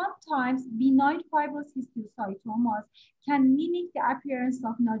example, sometimes benign fibrous histiocytomas can mimic the appearance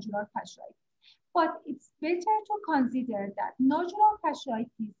of nodular fasciitis. But it's better to consider that nodular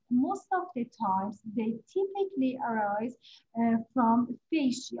fasciitis, most of the times, they typically arise from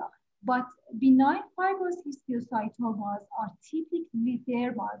fascia. But benign fibrous histiocytomas are typically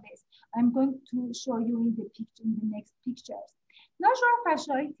dermal-based. I'm going to show you in the next pictures. Nodular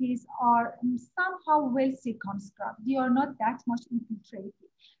fasciitis are somehow well circumscribed. They are not that much infiltrated.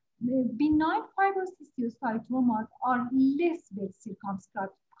 The benign fibrous histiocytomas are less well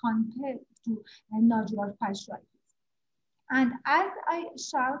circumscribed compared to nodular fasciitis. And as I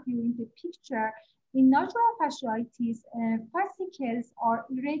showed you in the picture, in nodular fasciitis, fascicles are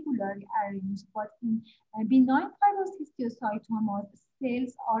irregularly arranged, but in benign fibrous histiocytomas,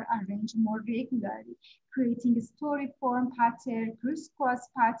 cells are arranged more regularly, creating a storiform pattern, crisscross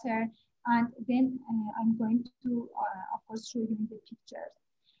pattern, and then I'm going to, of course, show you in the pictures.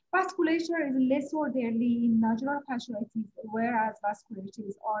 Vasculature is less orderly in nodular fasciitis, whereas vasculature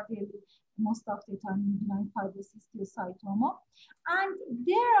is orderly most of the time in benign fibrous histiocytoma. And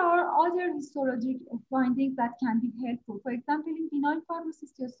there are other histologic findings that can be helpful. For example, in benign fibrous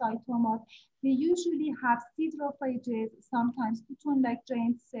histiocytomas, they usually have siderophages, sometimes cocoon-like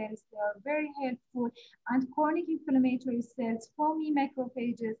giant cells. They are very helpful, and chronic inflammatory cells, foamy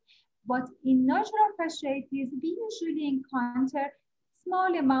macrophages. But in nodular fasciitis, we usually encounter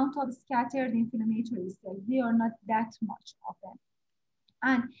small amount of scattered inflammatory cells. They are not that much of them.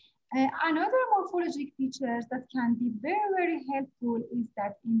 And another morphologic features that can be very, very helpful is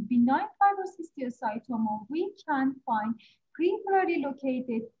that in benign fibrous histiocytoma, we can find peripherally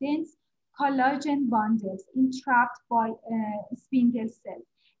located dense collagen bundles entrapped by spindle cells.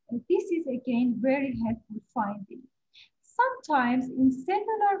 This is again very helpful finding. Sometimes in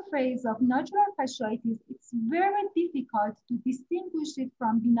cellular phase of nodular fasciitis, it's very difficult to distinguish it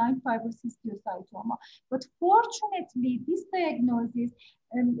from benign fibrous histiocytoma. But fortunately, this diagnosis,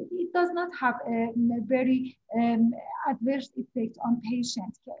 it does not have a very adverse effect on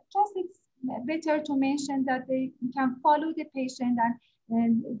patient care. Just it's better to mention that they can follow the patient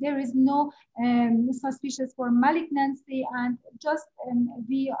and there is no suspicious for malignancy, and just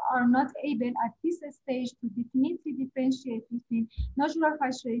we are not able at this stage to definitely differentiate between nodular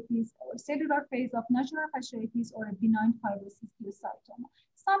fasciitis or cellular phase of nodular fasciitis or a benign fibrous histiocytoma.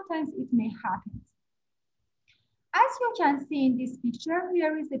 Sometimes it may happen. As you can see in this picture,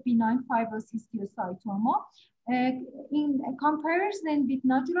 here is a benign fibrous histiocytoma. In comparison with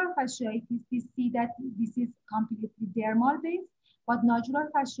nodular fasciitis, we see that this is completely dermal based, but nodular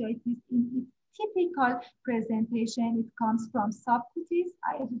fasciitis in its typical presentation, it comes from subcutis,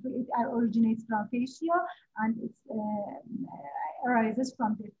 it originates from fascia, and it arises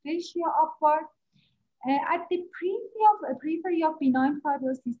from the fascia upward. At the periphery of benign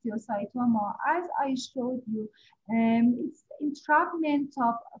fibrous histiocytoma, as I showed you, it's entrapment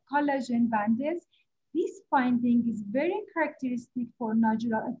of collagen bundles. This finding is very characteristic for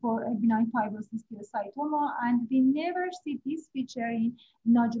benign fibrous histiocytoma, and we never see this feature in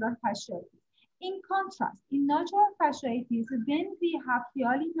nodular fasciitis. In contrast, in nodular fasciitis, when we have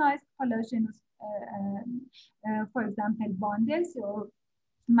hyalinized collagenous, for example, bundles or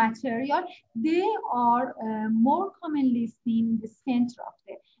material, they are more commonly seen in the center of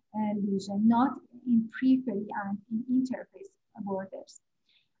the lesion, not in periphery and in interface borders.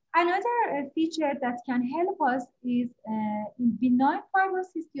 Another feature that can help us is in benign fibrous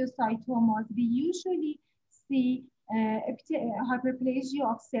histiocytomas, we usually see hyperplasia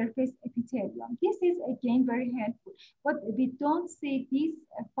of surface epithelium. This is again very helpful, but we don't see this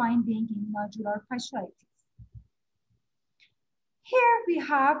finding in nodular fasciitis. Here we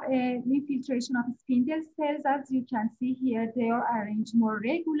have infiltration of spindle cells. As you can see here, they are arranged more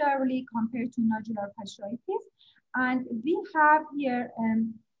regularly compared to nodular fasciitis. And we have here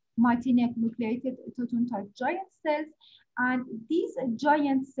multinucleated totem type giant cells. And these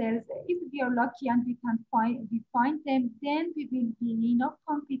giant cells, if we are lucky and we find them, then we will be enough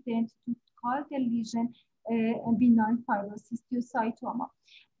confident to call the lesion a benign fibrous histiocytoma.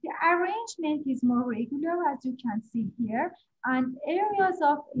 The arrangement is more regular, as you can see here, and areas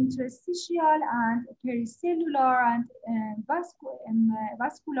of interstitial and pericellular and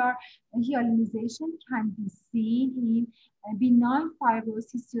vascular hyalinization can be seen in benign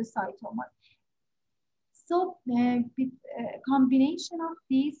fibrous histiocytoma. So with a combination of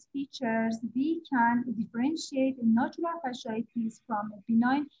these features, we can differentiate nodular fasciitis from a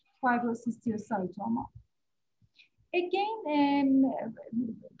benign fibrous histiocytoma. Again,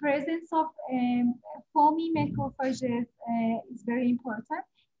 presence of foamy macrophages is very important.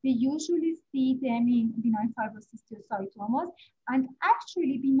 We usually see them in benign fibrous histiocytomas, and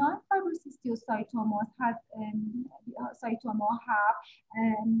actually benign fibrous histiocytomas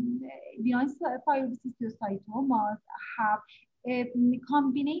have a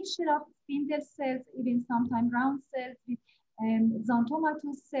combination of spindle cells, even sometimes round cells with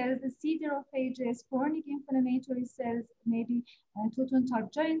xanthomatous cells, siderophages, chronic inflammatory cells, maybe totem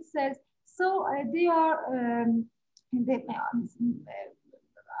type giant cells. So they are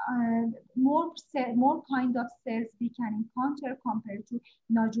more kind of cells we can encounter compared to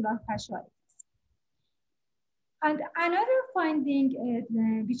nodular fasciitis. And another finding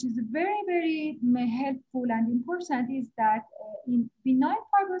which is very, very helpful and important is that in benign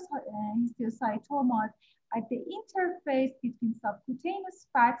fibrous histiocytomas, at the interface between subcutaneous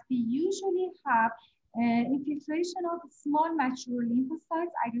fat, we usually have infiltration of small mature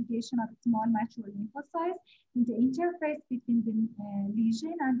lymphocytes, aggregation of small mature lymphocytes in the interface between the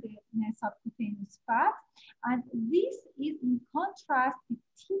lesion and the subcutaneous fat. And this is in contrast with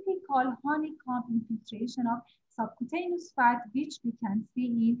typical honeycomb infiltration of subcutaneous fat, which we can see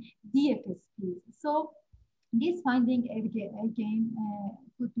in DFSPs. So this finding again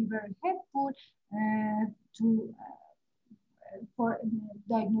could be very helpful for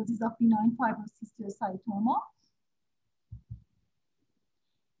diagnosis of benign fibrous histiocytoma.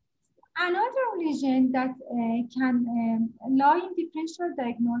 Another lesion that can lie in differential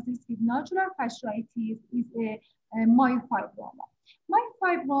diagnosis with nodular fasciitis is myofibroma.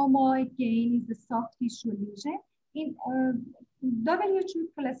 Myofibroma again is a soft tissue lesion. In WHO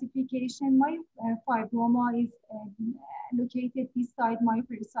classification, myofibroma is located beside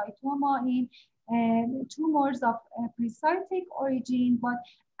myopericytoma in tumors of pericytic origin, but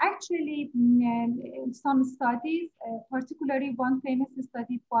actually in some studies, particularly one famous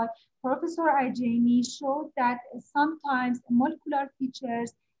study by Professor Agaimy, showed that sometimes molecular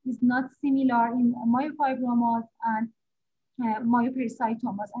features is not similar in myofibromas and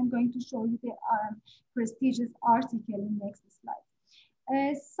myopericytomas. I'm going to show you the prestigious article in the next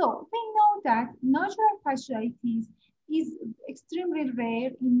slide. So we know that nodular fasciitis is extremely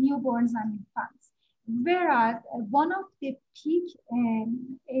rare in newborns and infants, whereas one of the peak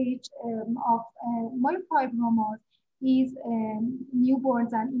age of myofibromas is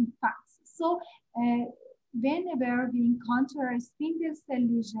newborns and infants. So whenever we encounter a spindle cell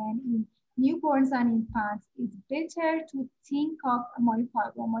lesion in newborns and infants, it's better to think of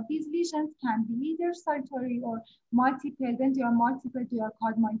myofibroma. These lesions can be either solitary or multiple. When they are multiple, they are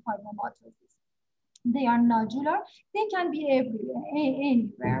called myofibromatosis. They are nodular. They can be everywhere,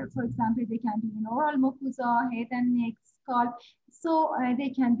 anywhere. For example, they can be in oral mucosa, head and neck, scalp. So they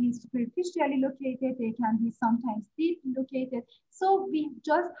can be superficially located. They can be sometimes deep located. So we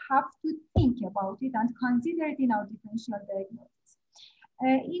just have to think about it and consider it in our differential diagnosis.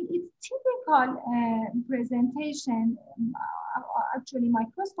 In its typical presentation, actually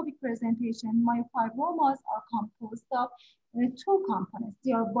microscopic presentation, myofibromas are composed of two components.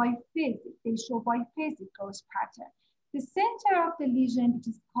 They are biphasic. They show biphasic growth pattern. The center of the lesion, which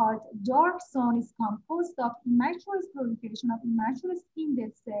is called dark zone, is composed of immature proliferation of immature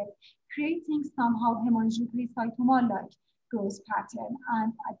spindle cells, creating somehow hemangiopericystoma-like growth pattern.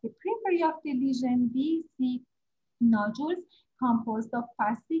 And at the periphery of the lesion, we see nodules composed of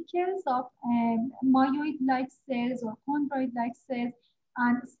fascicles of myoid-like cells or chondroid-like cells.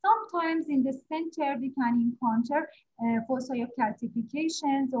 And sometimes in the center, we can encounter foci of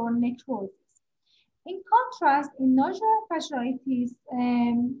calcifications or necrosis. In contrast, in nodular fasciitis,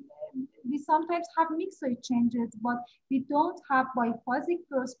 we sometimes have myxoid changes, but we don't have biphasic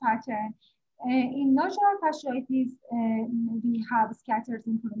growth pattern. In nodular fasciitis, we have scattered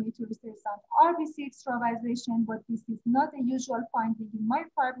inflammatory cells and RBC extravasation, but this is not a usual finding in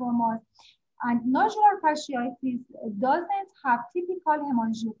myofibromas. And nodular fasciitis doesn't have typical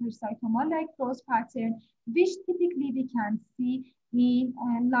hemangiopericytoma-like growth pattern, which typically we can see in a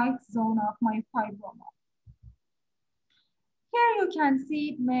light zone of myofibroma. Here you can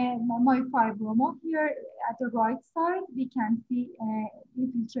see myofibroma. Here at the right side, we can see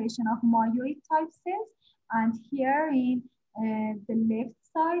infiltration of myeloid type cells. And here in the left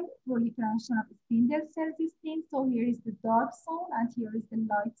side, proliferation of spindle cells is seen. So here is the dark zone and here is the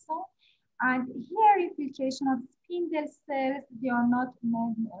light zone. And here infiltration of spindle cells, they are not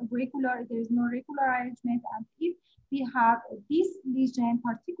regular, there is no regular arrangement. And if we have this lesion,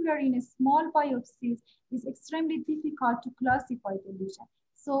 particularly in a small biopsies, it's extremely difficult to classify the lesion.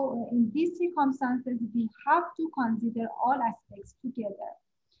 So in these circumstances, we have to consider all aspects together.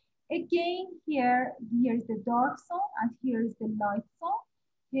 Again, here is the dark zone and here is the light zone.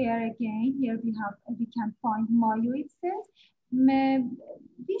 Here again, here we can find myeloid cells.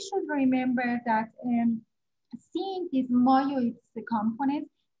 We should remember that seeing these myeloid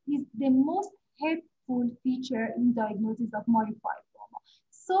components is the most helpful feature in diagnosis of myofibroma.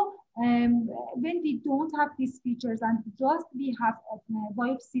 So when we don't have these features and just we have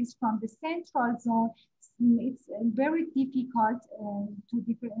biopsies from the central zone, it's very difficult to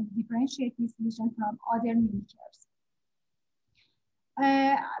differentiate this lesion from other mimickers.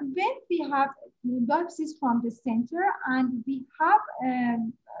 When we have biopsies from the center and we have,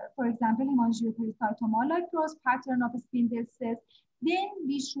 for example, hemangiopericytoma-like growth pattern of spindle cells, then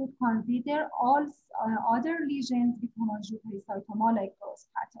we should consider all other lesions with hemangiopericytoma-like growth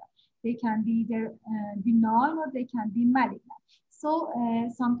pattern. They can be either benign or they can be malignant. So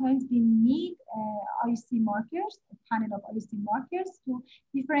sometimes we need IC markers, a panel of IC markers to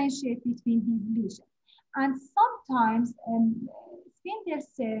differentiate between these lesions. And sometimes spindle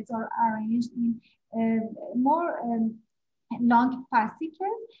cells are arranged in more long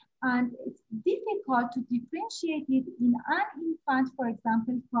fascicles, and it's difficult to differentiate it in an infant, for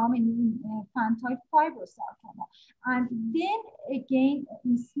example, from an infantile fibrosarcoma. And then again,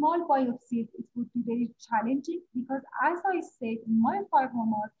 in small biopsies, it would be very challenging because, as I said, in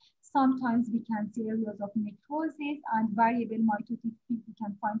myofibromas, sometimes we can see areas of necrosis and variable mitotic, we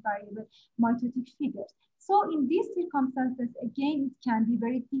can find variable mitotic figures. So in these circumstances, again, it can be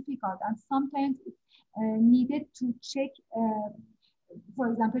very difficult, and sometimes it's needed to check, for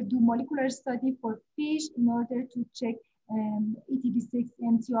example, do molecular study for fish in order to check ETB6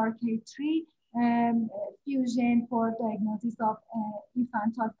 MTRK3 fusion for diagnosis of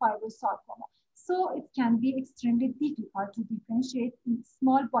infantile fibrosarcoma. So it can be extremely difficult to differentiate in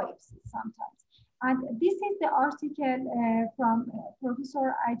small biopsies sometimes. And this is the article from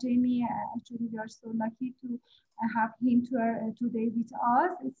Professor Agaimy. Actually, we are so lucky to have him today with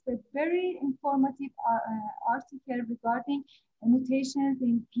us. It's a very informative article regarding mutations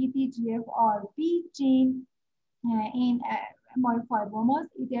in PDGFRB gene in myofibromas,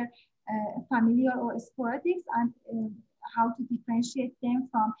 either familial or sporadic, and how to differentiate them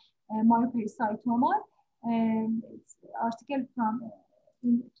from myopericytomas. It's an article from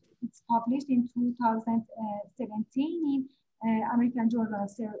it's published in 2017 in American Journal of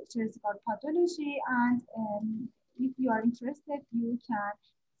Surgical Pathology, and if you are interested, you can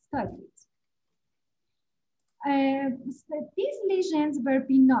study it. So these lesions were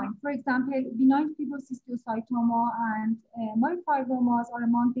benign. For example, benign fibrocystiocytoma and myofibromas are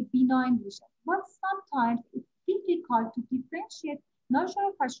among the benign lesions, but sometimes it's difficult to differentiate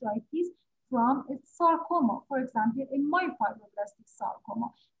nodular fasciitis from a sarcoma, for example, a myofibroblastic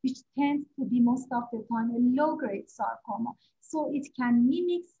sarcoma, which tends to be most of the time a low-grade sarcoma. So it can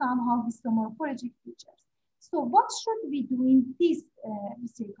mimic somehow histomorphologic features. So what should we do in these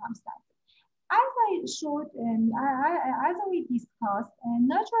circumstances? As I showed, as we discussed, in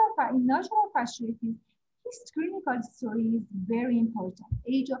nodular fasciitis, his clinical story is very important.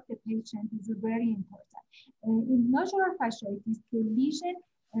 Age of the patient is very important. In nodular fasciitis, the lesion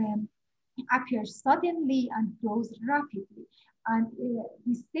appears suddenly and grows rapidly. And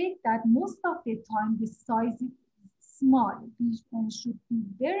we state that most of the time the size is small. We should be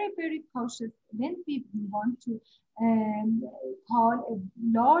very, very cautious when we want to call a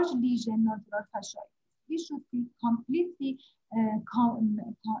large lesion nodular fasciitis. We should be completely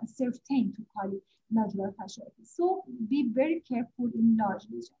certain to call it nodular fasciitis. So be very careful in large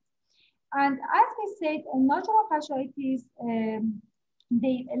lesions. And as we said, nodular fasciitis,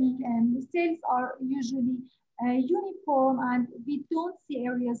 the cells are usually uniform, and we don't see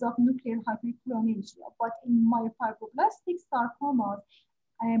areas of nuclear hyperplasia. But in myofibroblastic sarcomas,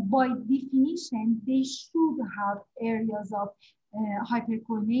 by definition, they should have areas of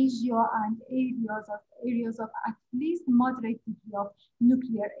hyperchromasia and areas of at least moderate degree of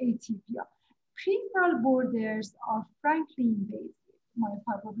nuclear atypia. Peripheral borders are frankly invasive.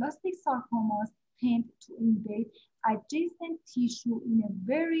 Myofibroblastic sarcomas tend to invade adjacent tissue in a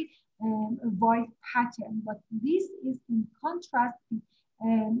very wide pattern, but this is in contrast with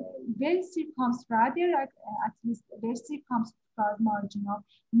very circumscribed, at least very circumscribed margin of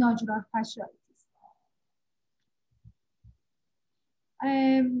nodular fasciitis.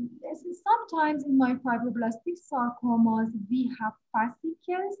 Sometimes in myofibroblastic sarcomas, we have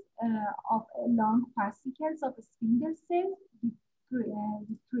fascicles of long fascicles of spindle cells with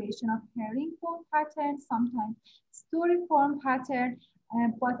creation of herringbone pattern, sometimes storiform pattern.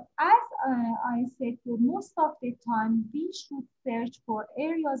 But as I said, most of the time, we should search for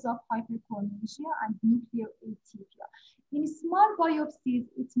areas of hyperchromasia and nuclear atypia. In small biopsies,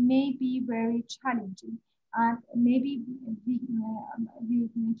 it may be very challenging, and maybe we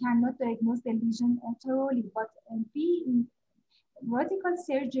cannot diagnose the lesion thoroughly, but in radical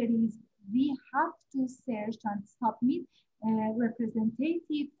surgeries, we have to search and submit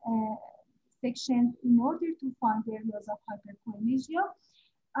representative sections in order to find areas of hyperchromasia.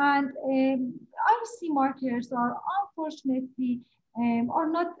 And IC markers are unfortunately are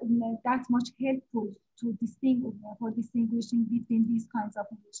not that much helpful to distinguishing between these kinds of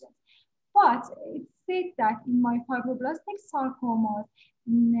lesions. But it's said that in myofibroblastic sarcomas,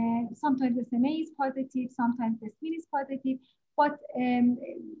 sometimes the SMA is positive, sometimes the SPIN is positive, but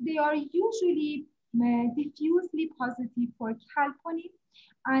they are usually diffusely positive for calponine,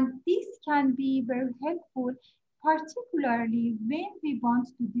 and this can be very helpful, particularly when we want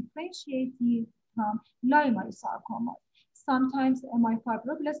to differentiate it from leiomyosarcomas. Sometimes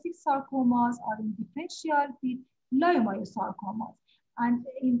myofibroblastic sarcomas are in differential with leiomyosarcomas. And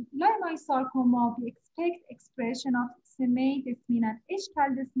in leiomyosarcoma, we expect expression of SMA, desmin, and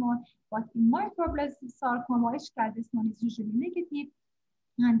H-caldesmon, but in myofibroblastic sarcoma, H-caldesmon is usually negative,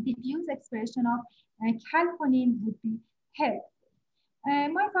 and diffuse expression of calponine would be helpful.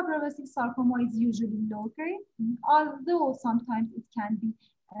 Myofibroblastic sarcoma is usually low grade, although sometimes it can be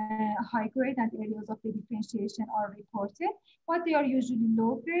high grade and areas of the differentiation are reported, but they are usually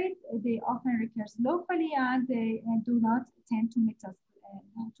low grade. They often recur locally, and they do not tend to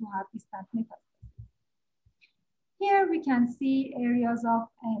have distant metastasis. Here we can see areas of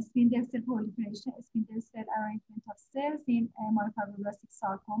spindle cell proliferation, spindle cell arrangement of cells in myofibroblastic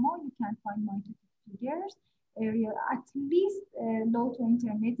sarcoma. You can find mitotic figures. Area at least low to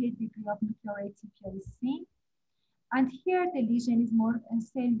intermediate degree of nuclear atypia is seen. And here the lesion is more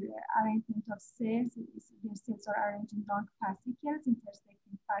cellular arrangement of cells. The cells are arranged in long fascicles,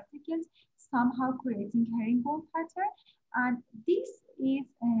 intersecting fascicles, somehow creating herringbone pattern. And this is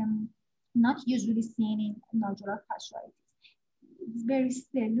not usually seen in nodular fasciitis. It's very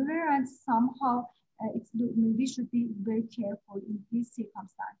cellular, and somehow we should be very careful in these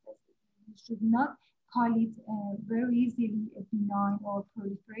circumstances. We should not call it very easily a benign or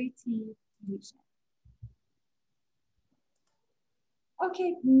proliferative lesion.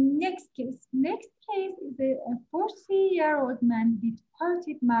 Okay, next case. Next case is a 40-year-old man with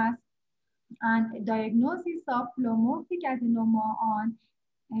parotid mass and a diagnosis of pleomorphic adenoma on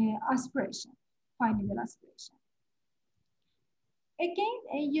aspiration, fine needle aspiration.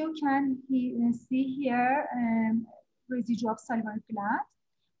 Again, you can see here residue of salivary gland.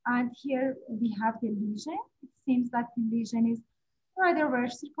 And here we have the lesion. It seems that the lesion is rather well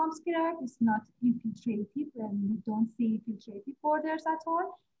circumscribed. It's not infiltrative, and we don't see infiltrative borders at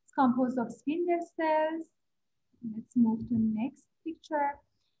all. It's composed of spindle cells. Let's move to the next picture.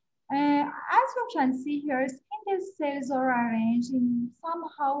 As you can see here, spindle cells are arranged in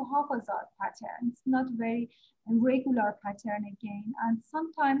somehow haphazard pattern. It's not very regular pattern again. And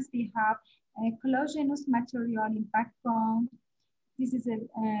sometimes we have a collagenous material in background. This is a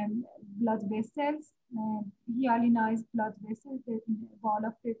blood vessels, hyalinized blood vessels. The wall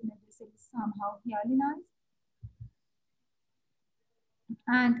of the vessel is somehow hyalinized.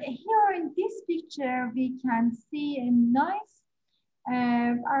 And here in this picture, we can see a nice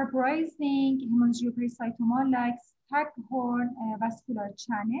arborizing hemangiopericytoma-like staghorn vascular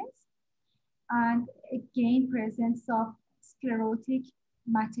channels, and again presence of sclerotic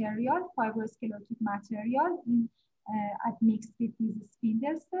material, fibrosclerotic material in admixed with these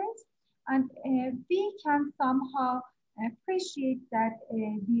spindle cells. And we can somehow appreciate that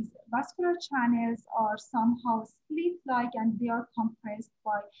these vascular channels are somehow split-like, and they are compressed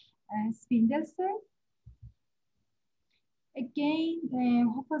by spindle cells. Again,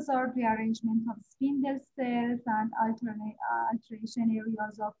 haphazard rearrangement of spindle cells and alteration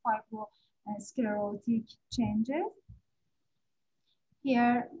areas of fibrosclerotic changes.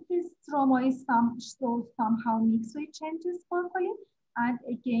 Here, this stroma is somehow mixed with changes locally, and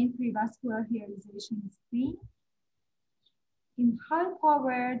again, prevascular realization is seen. In high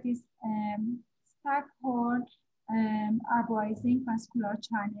power, this Staghorn arborizing vascular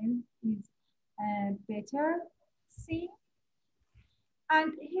channel is better seen.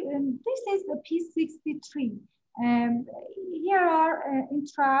 And this is the P63. Here are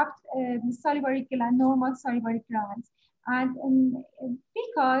entrapped salivary gland, normal salivary glands. And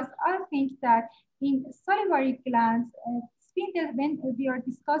because I think that in salivary glands, spindle, when we are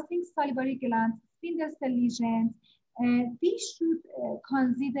discussing salivary glands, spindle cell lesions, we should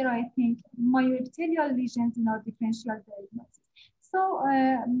consider, I think, myoepithelial lesions in our differential diagnosis. So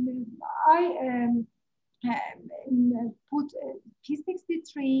I put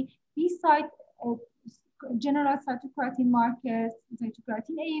P63 beside general cytokeratin markers,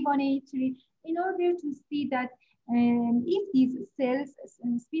 cytokeratin A1, A3, in order to see that if these cells,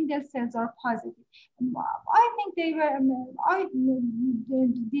 spindle cells, are positive. I think they were, I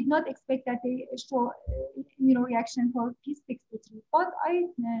did not expect that they show immunoreaction for P63, but I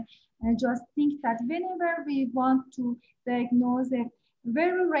just think that whenever we want to diagnose a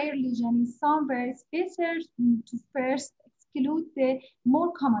very rare lesion in somewhere, it's better to first exclude the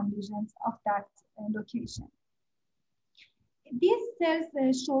more common lesions of that location. These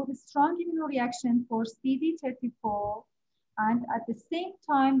cells showed a strong immunoreaction for CD34, and at the same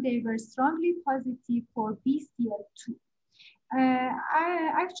time, they were strongly positive for BCL2.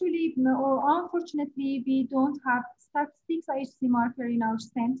 Actually, or unfortunately, we don't have statistics IHC marker in our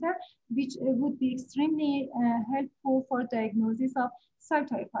center, which would be extremely helpful for diagnosis of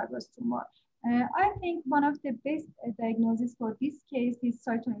saltatory fibrous tumor. I think one of the best diagnoses for this case is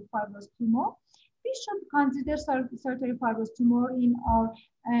saltatory fibrous tumor. We should consider saltatory fibrous tumor in our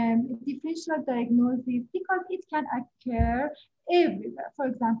differential diagnosis because it can occur everywhere. For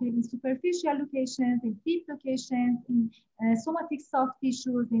example, in superficial locations, in deep locations, in somatic soft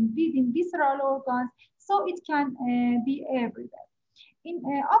tissues, in visceral organs. So it can be everywhere. In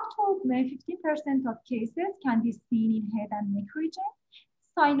up to 15% of cases can be seen in head and neck region.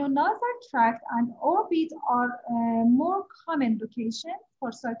 Sinonasal tract and orbit are more common locations for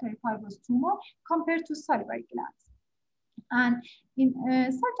saltatory fibrous tumor compared to salivary glands. And in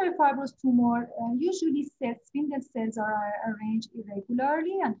saltatory fibrous tumor, usually spindle cells are arranged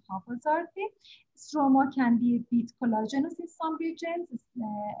irregularly and haphazardly. Stroma can be a bit collagenous in some regions,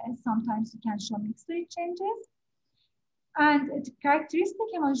 and sometimes you can show mixed changes. And the characteristic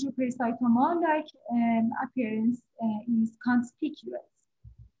hemangiopericytoma-like appearance is conspicuous.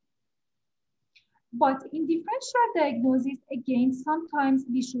 But in differential diagnosis, again, sometimes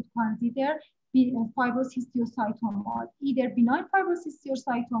we should consider fibrous histiocytoma, either benign fibrous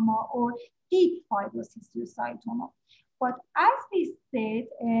histiocytoma or deep fibrous histiocytoma. But as we said,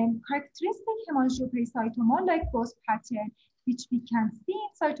 characteristic hemangiopericytoma-like growth pattern, which we can see in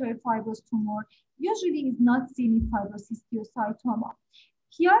saltatory fibrous tumor, usually is not seen in fibrous histiocytoma.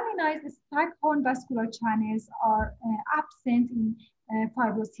 Hyalinized Staghorn vascular channels are absent in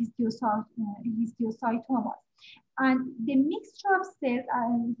fibrous histiocytomas. And the mixture of cells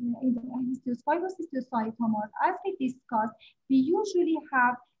in the fibrous histiocytomas, as we discussed, we usually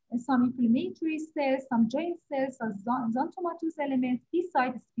have some inflammatory cells, some joint cells, some xanthomatous elements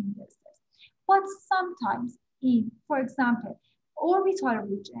beside the spindle cells. But sometimes in, for example, orbital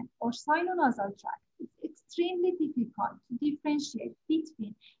region or sinonasal tract, it's extremely difficult to differentiate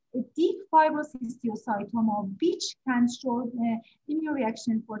between a deep fibrous histiocytoma, which can show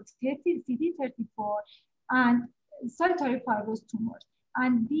immunoreaction for CD34 and saltatory fibrous tumors.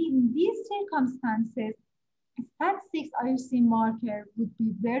 And in these circumstances, STAT6 IHC marker would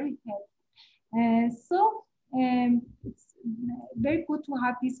be very helpful. It's very good to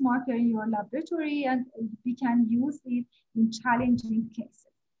have this marker in your laboratory, and we can use it in challenging cases.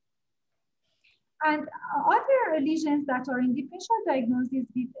 And other lesions that are in differential diagnosis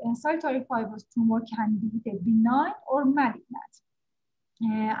with saltatory fibrous tumor can be either benign or malignant.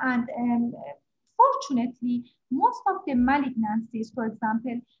 Fortunately, most of the malignancies, for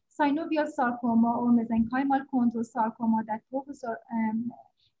example, synovial sarcoma or mesenchymal chondrosarcoma that Professor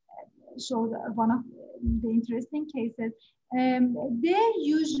showed one of the interesting cases, they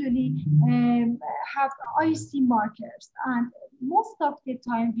usually have IHC markers, and most of the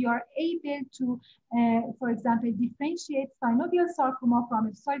time we are able to, for example, differentiate synovial sarcoma from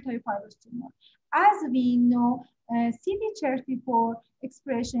a saltatory fibrous tumor. As we know, CD34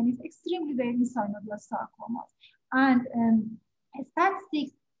 expression is extremely rare in synovial sarcomas. And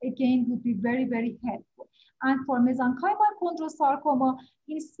statistics, again, would be very, very helpful. And for mesenchymal chondrosarcoma,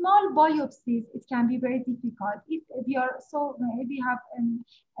 in small biopsies, it can be very difficult. If we are we have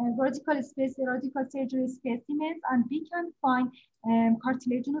radical surgery specimens, and we can find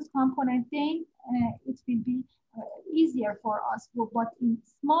cartilaginous component, then it will be easier for us. But in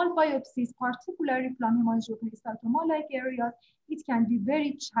small biopsies, particularly from hemangiopericytoma-like areas, it can be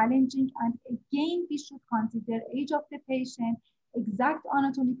very challenging. And again, we should consider age of the patient, exact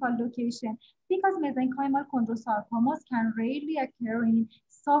anatomical location, because mesenchymal chondrosarcomas can rarely occur in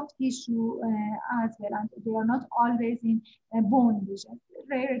soft tissue as well, and they are not always in bone lesions.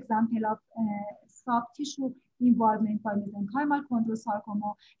 Rare example of soft tissue involvement by mesenchymal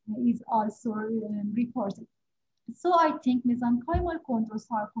chondrosarcoma is also reported. So I think mesenchymal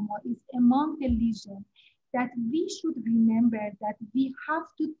chondrosarcoma is among the lesions that we should remember that we have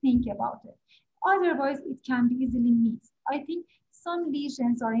to think about it. Otherwise, it can be easily missed. I think some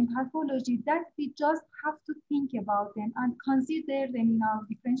lesions are in pathology that we just have to think about them and consider them in our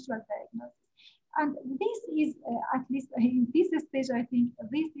differential diagnosis. And this is, at least in this stage, I think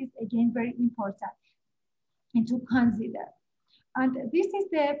this is again very important and to consider. And this is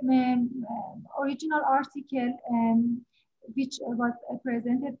the original article which was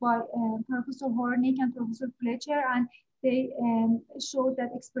presented by Professor Hornick and Professor Fletcher, and they showed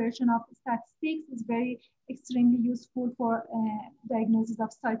that expression of statistics is very extremely useful for diagnosis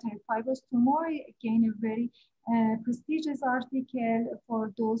of solitary fibrous tumor. Again, a very prestigious article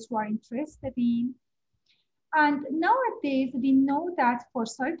for those who are interested in. And nowadays, we know that for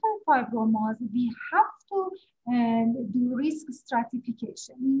solitary fibromas, we have to do risk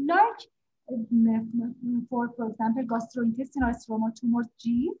stratification. Like for example, gastrointestinal stromal tumor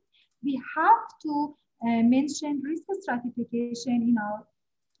G, we have to mention risk stratification in our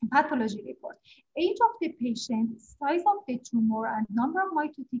pathology report. Age of the patient, size of the tumor, and number of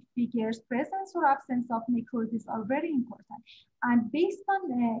mitotic figures, presence or absence of necrosis are very important. And based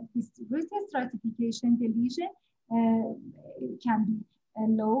on this risk stratification, the lesion can be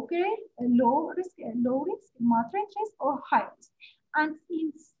low grade, low risk, moderate risk, or high risk. And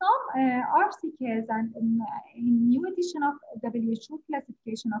in some articles and in new edition of WHO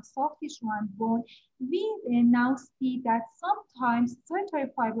classification of soft tissue and bone, we now see that sometimes solitary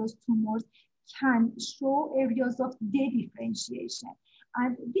fibrous tumors can show areas of dedifferentiation.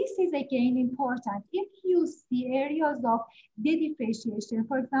 And this is again important. If you see areas of dedifferentiation,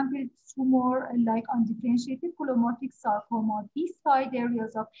 for example, tumor like undifferentiated pleomorphic sarcoma, beside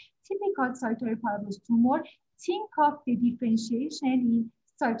areas of typical solitary fibrous tumor, think of the differentiation in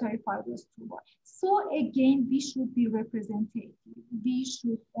solitary fibrous tumor. So again, we should be representative. We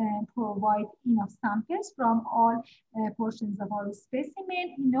should provide enough samples from all portions of our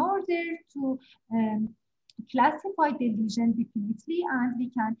specimen in order to classify the lesion definitely, and we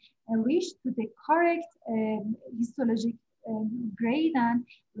can reach to the correct histologic grade and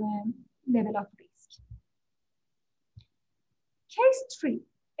level of risk. Case 3.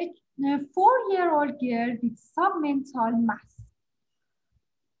 A 4-year-old girl with submental mass.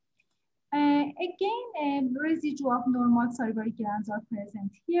 Again, residue of normal salivary glands are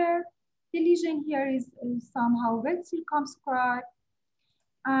present here. The lesion here is somehow well circumscribed.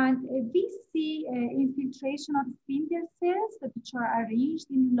 And we see infiltration of spindle cells which are arranged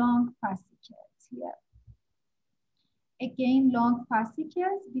in long fascicles here. Again, long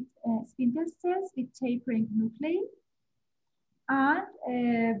fascicles with spindle cells with tapering nuclei. And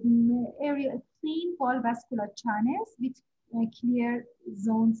clean wall vascular channels with clear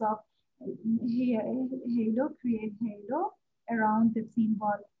zones of halo, create halo around the thin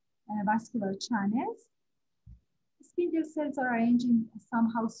wall vascular channels. Spindle cells are arranged in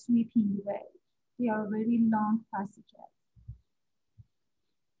somehow sweeping way. They are very long fascicles.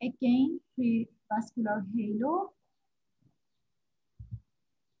 Again, vascular halo.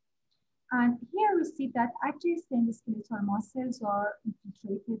 And here we see that adjacent skeletal muscles are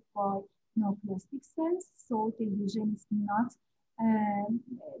infiltrated by neoplastic cells. So the lesion is not,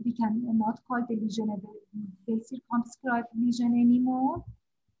 we can not call the lesion a well circumscribed lesion anymore.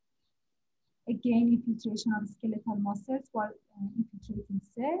 Again, infiltration of skeletal muscles while infiltrating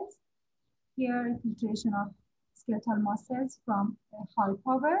cells. Here, infiltration of skeletal muscles from high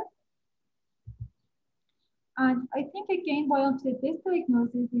power. And I think again, biopsy based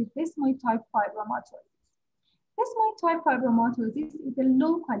diagnosis is desmoid type fibromatosis. Desmoid type fibromatosis is a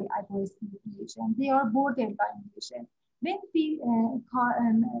locally aggressive lesion. They are borderline lesions. When we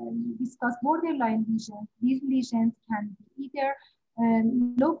discuss borderline lesions, these lesions can be either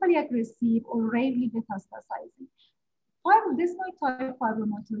locally aggressive or rarely metastasizing. Desmoid type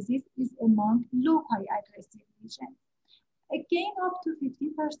fibromatosis is among locally aggressive lesions. Again, up to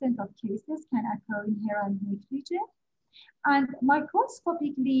 15% of cases can occur in hair and neck region. And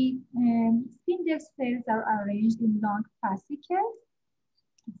microscopically, spindle cells are arranged in long fascicles.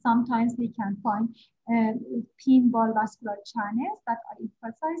 Sometimes we can find pinball vascular channels that are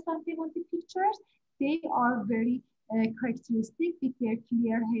emphasized on the pictures. They are very characteristic with their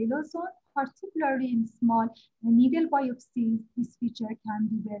clear halo zone, particularly in small needle biopsies. This feature can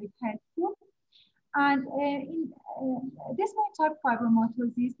be very helpful. And in desmoid type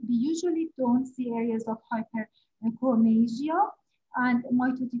fibromatosis, we usually don't see areas of hyperchromasia, and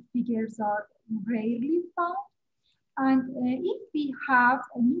mitotic figures are rarely found. And if we have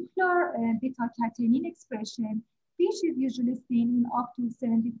a nuclear beta-catenin expression, which is usually seen in up to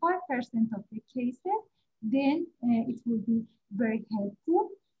 75% of the cases, then it will be very helpful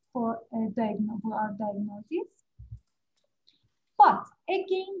for our diagnosis. But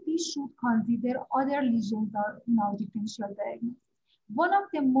again, we should consider other lesions in our differential diagnosis. One of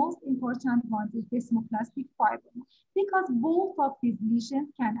the most important ones is desmoplastic fibroma, because both of these lesions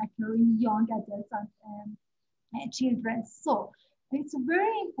can occur in young adults and children. So it's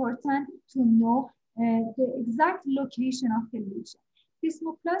very important to know the exact location of the lesion.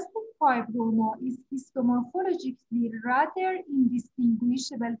 Desmoplastic fibroma is histomorphologically rather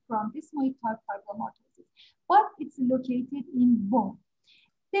indistinguishable from desmoid type fibromatosis, but it's located in bone.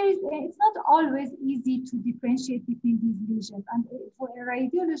 It's not always easy to differentiate between these lesions, and for a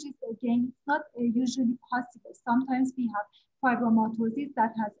radiologist, again, it's not usually possible. Sometimes we have fibromatosis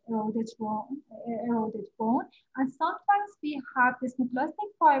that has eroded bone, and sometimes we have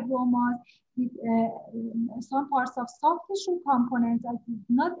desmoplastic fibromas with some parts of soft tissue components, and it's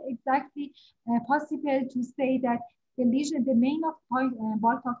not exactly possible to say that the lesion, the main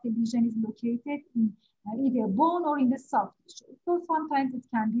bulk of the lesion is located in either bone or in the soft tissue. So sometimes it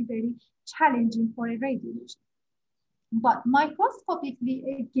can be very challenging for a radiologist. But microscopically,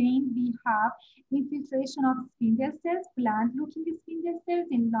 again, we have infiltration of spindle cells, bland-looking spindle cells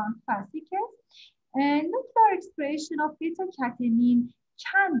in long fascicles. And nuclear expression of beta-catenin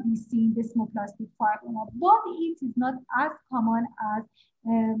can be seen in desmoplastic fibroma, but it is not as common as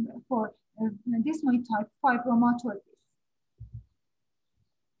for desmoid type fibromatosis.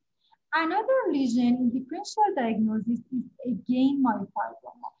 Another lesion in differential diagnosis is again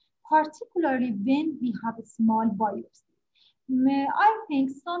myofibroma, particularly when we have a small biopsy. I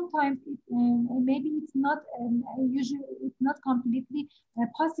think sometimes maybe it's not usually it's not completely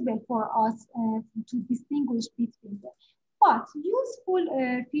possible for us to distinguish between them. But useful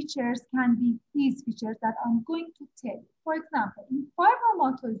features can be these features that I'm going to tell you. For example, in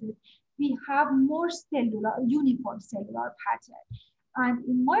fibromatosis, we have more uniform cellular pattern. And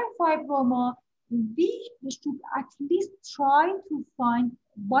in myofibroma, we should at least try to find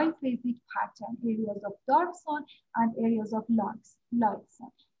biphasic pattern, areas of dark zone and areas of light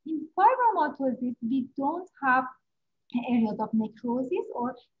zone. In fibromatosis, we don't have areas of necrosis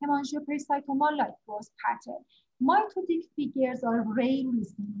or hemangiopericytoma-like growth pattern. Mitotic figures are rarely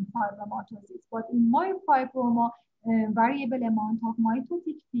seen in fibromatosis, but in myofibroma, variable amount of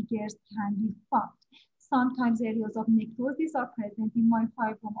mitotic figures can be found. Sometimes areas of necrosis are present in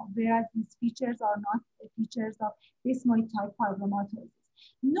myofibroma, whereas these features are not features of desmoid type fibromatosis.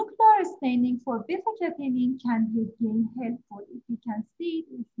 Nuclear staining for beta-catenin can be again helpful. If we can see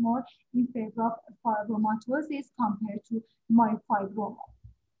it, it's more in favor of fibromatosis compared to myofibroma.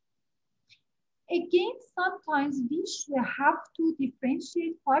 Again, sometimes we should have to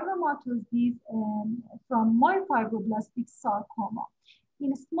differentiate fibromatosis from myofibroblastic sarcoma.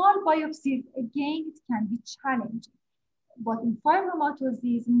 In small biopsies, again, it can be challenging. But in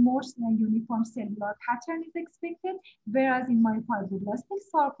fibromatosis, more uniform cellular pattern is expected, whereas in myofibroblastic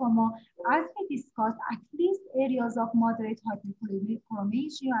sarcoma, as we discussed, at least areas of moderate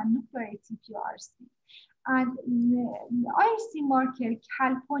hyperchromasia and nuclear ATP are seen. And IHC marker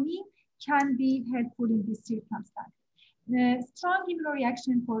calponin can be helpful in this circumstance. Strong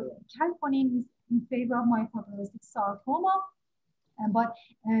immunoreaction for calponin is in favor of myofibroblastic sarcoma, but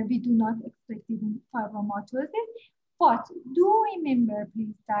we do not expect it in fibromatosis. But do remember,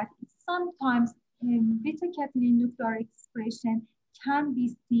 please, that sometimes beta-catenin nuclear expression can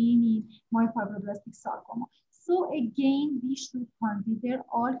be seen in myofibroblastic sarcoma. So again, we should consider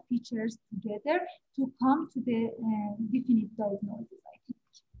all features together to come to the definite diagnosis, I think.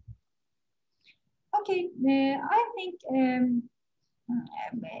 Okay, I think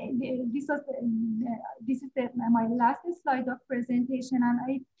this is my last slide of presentation, and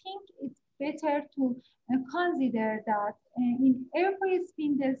I think it's better to consider that in every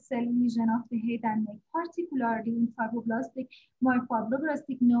spindle cell lesion of the head and neck, particularly in fibroblastic, myofibroblast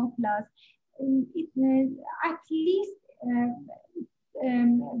neoplasm, at least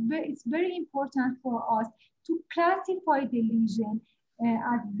it's very important for us to classify the lesion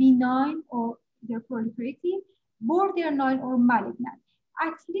as benign or they're proliferative, borderline or malignant.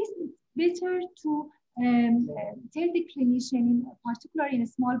 At least it's better to tell the clinician, particularly in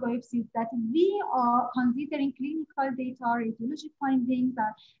small biopsies, that we are considering clinical data, radiology findings,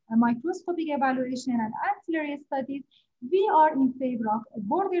 and microscopic evaluation and ancillary studies. We are in favor of a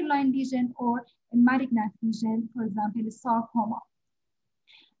borderline lesion or a malignant lesion, for example, a sarcoma.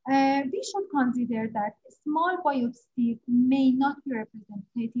 We should consider that small biopsies may not be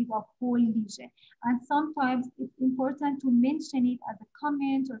representative of whole lesion. And sometimes it's important to mention it as a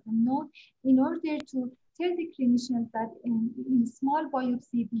comment or a note in order to tell the clinicians that in small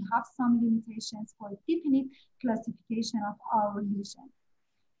biopsy, we have some limitations for definite classification of our lesion.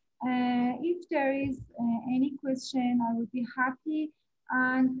 If there is any question, I would be happy.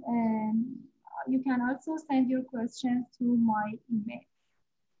 And you can also send your questions to my email.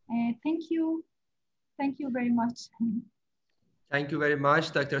 Thank you. Thank you very much. Thank you very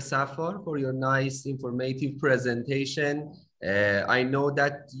much, Dr. Safar, for your nice, informative presentation. I know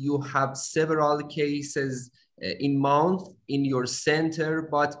that you have several cases in month in your center,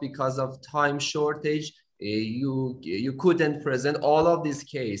 but because of time shortage, you couldn't present all of these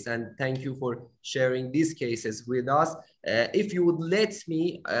cases. And thank you for sharing these cases with us. If you would let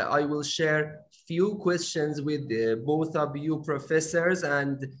me, I will share few questions with both of you professors,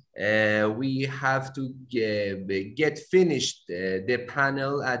 and we have to get finished the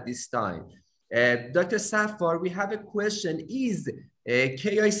panel at this time. Dr. Safar, we have a question. Is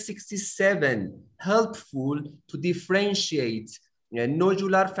Ki-67 helpful to differentiate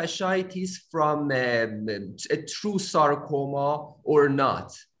nodular fasciitis from a true sarcoma or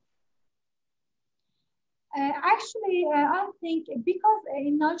not? Actually, I think because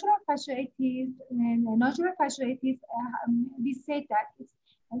in nodular fasciitis, we said that it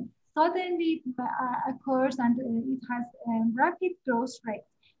suddenly occurs and it has rapid growth rate.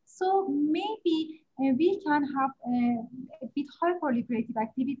 So maybe we can have a bit high proliferative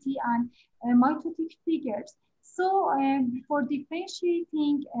activity and mitotic figures. So for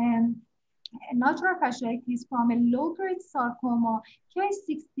differentiating nodular fasciitis from a low-grade sarcoma,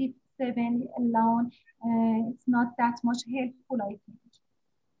 Ki-67 alone, it's not that much helpful, I think.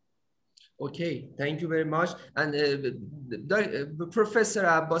 Okay, thank you very much. And Professor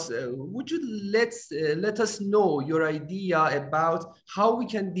Abbas, would you let us know your idea about how we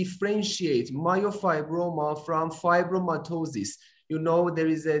can differentiate myofibroma from fibromatosis? You know, there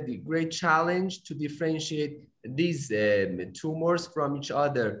is a great challenge to differentiate these tumors from each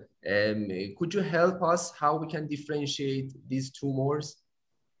other. Could you help us how we can differentiate these tumors?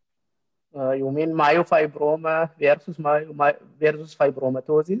 You mean myofibroma versus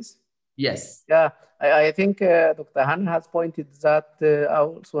fibromatosis? Yes. Yeah, I think Dr. Han has pointed that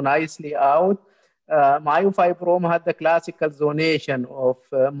also nicely out. Myofibroma had the classical zonation of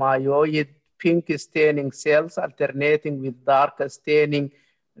myoid pink staining cells alternating with darker staining,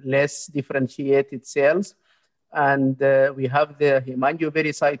 less differentiated cells. And we have the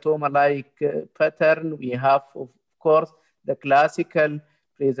hemangioperitocytoma-like pattern. We have, of course, the classical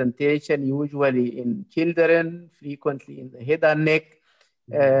presentation usually in children, frequently in the head and neck,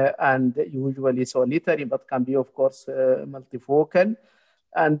 and usually solitary, but can be, of course, multifocal.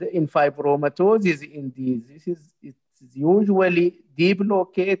 And in fibromatosis, indeed, it's usually deep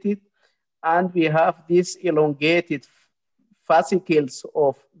located, and we have these elongated fascicles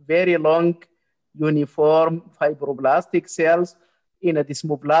of very long uniform fibroblastic cells in a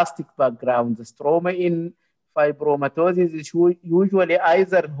desmoblastic background. The stroma in fibromatosis is usually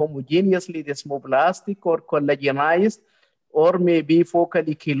either homogeneously desmoblastic or collagenized, or maybe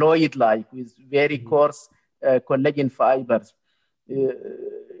focally keloid-like with very coarse collagen fibers.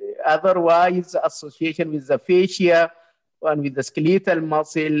 Otherwise, association with the fascia and with the skeletal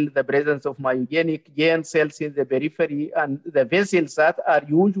muscle, the presence of myogenic gain cells in the periphery, and the vessels that are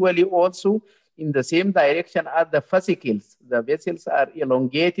usually also in the same direction as the fascicles. The vessels are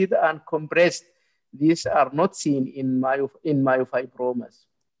elongated and compressed. These are not seen in myofibromas.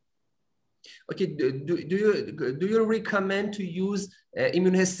 Okay, do you recommend to use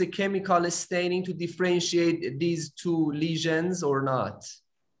immunohistochemical staining to differentiate these two lesions or not?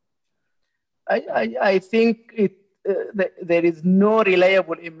 I think there is no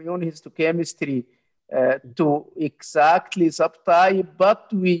reliable immunohistochemistry to exactly subtype,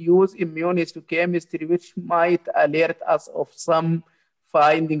 but we use immunohistochemistry which might alert us of some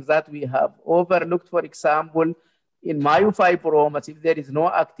findings that we have overlooked. For example, in myofibromas, if there is no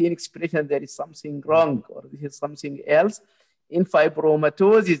actin expression, there is something wrong, or this is something else. In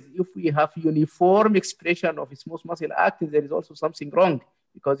fibromatosis, if we have uniform expression of smooth muscle actin, there is also something wrong,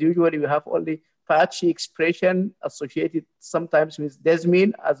 because usually we have only patchy expression associated sometimes with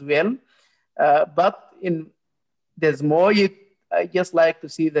desmin as well. But in desmoid, I just like to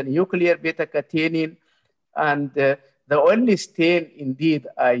see the nuclear beta-catenin, and the only stain indeed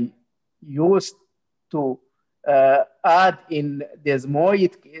I used to add in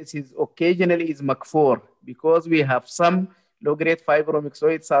desmoid cases occasionally is MAC4, because we have some low-grade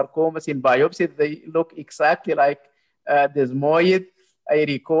fibromyxoid sarcomas in biopsy. They look exactly like desmoid. I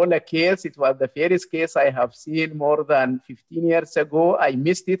recall a case, it was the first case I have seen more than 15 years ago. I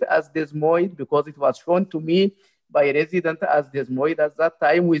missed it as desmoid because it was shown to me by a resident as desmoid at that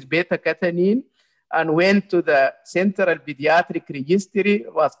time with beta-catenin, and went to the central pediatric registry,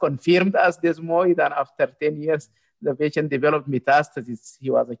 was confirmed as desmoid, and after 10 years, the patient developed metastasis. He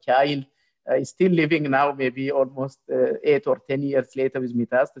was a child, still living now, maybe almost 8 or 10 years later with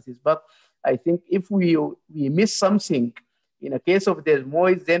metastasis. But I think if we miss something in a case of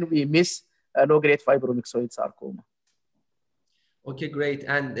desmoid, then we miss a low-grade fibromyxoid sarcoma. Okay, great.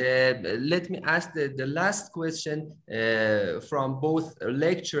 And let me ask the last question from both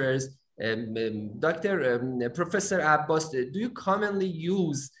lecturers. Professor Abbas, do you commonly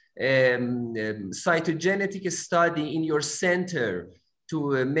use cytogenetic study in your center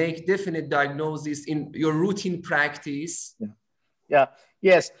to make definite diagnosis in your routine practice?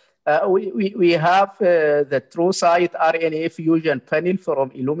 Yes. We have the TrueSite RNA fusion panel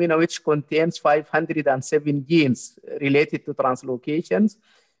from Illumina, which contains 507 genes related to translocations.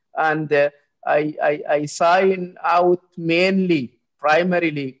 And I sign out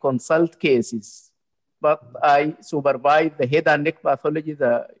primarily consult cases, but I supervise the head and neck pathology,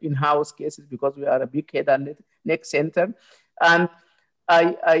 the in-house cases, because we are a big head and neck center. And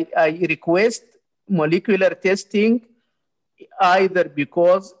I request molecular testing either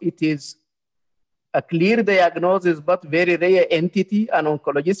because it is a clear diagnosis, but very rare entity, and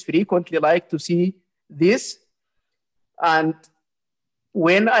oncologists frequently like to see this. And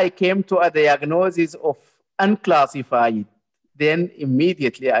when I came to a diagnosis of unclassified, then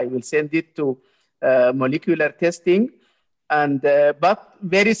immediately I will send it to molecular testing, and but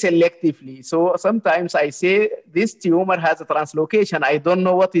very selectively. So sometimes I say this tumor has a translocation. I don't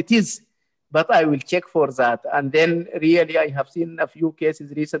know what it is, but I will check for that. And then really I have seen a few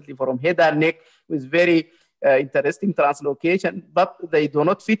cases recently from head and neck with very interesting translocation, but they do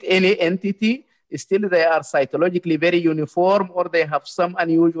not fit any entity. Still they are cytologically very uniform, or they have some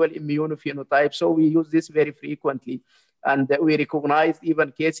unusual immunophenotype. So we use this very frequently. And we recognize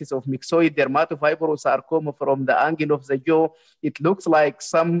even cases of myxoid dermatofibrosarcoma from the angle of the jaw. It looks like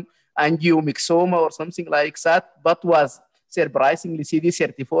some angiomyxoma or something like that, but was surprisingly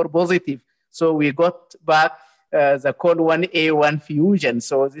CD34 positive. So we got back the COL1A1 fusion.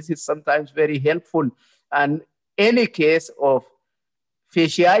 So this is sometimes very helpful. And any case of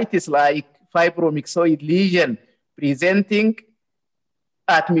fasciitis like fibromyxoid lesion presenting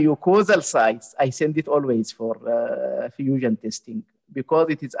at mucosal sites, I send it always for fusion testing, because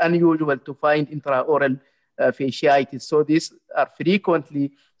it is unusual to find intraoral fasciitis. So these are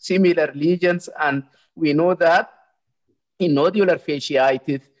frequently similar lesions. And we know that in nodular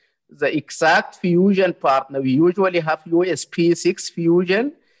fasciitis, the exact fusion partner, we usually have USP6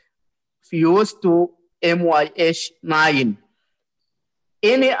 fusion fused to MYH9.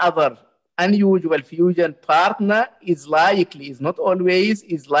 Any other unusual fusion partner is not always,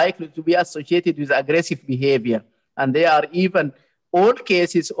 is likely to be associated with aggressive behavior. And there are even old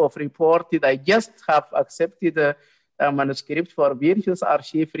cases of reported, I just have accepted a manuscript for Virtuous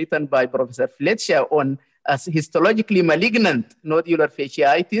Archive written by Professor Fletcher on as histologically malignant nodular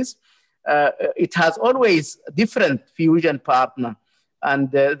fasciitis. It has always a different fusion partner.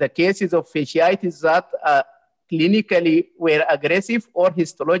 And the cases of fasciitis that clinically were aggressive or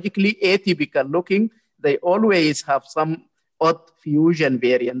histologically atypical looking, they always have some odd fusion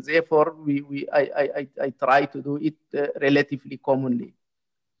variants. Therefore, I try to do it relatively commonly.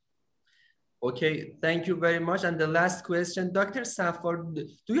 Okay, thank you very much. And the last question, Dr. Safford,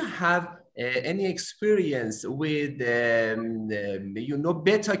 do you have any experience with,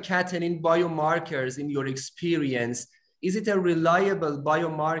 beta-catenin biomarkers in your experience? Is it a reliable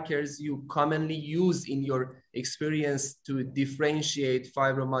biomarkers you commonly use in your experience to differentiate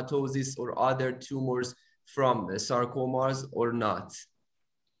fibromatosis or other tumors from sarcomas or not?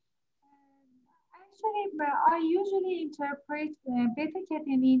 Actually, I usually interpret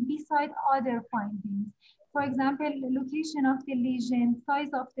beta-catenin beside other findings. For example, location of the lesion, size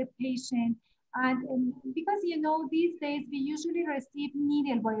of the patient, and because these days we usually receive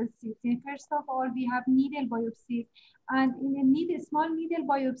needle biopsies. And first of all, we have needle biopsies, and in a small needle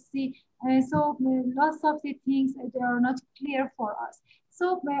biopsy, so lots of the things they are not clear for us.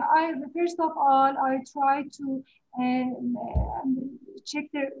 So first of all, I try to check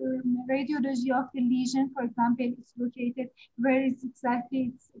the radiology of the lesion. For example, it's located, where is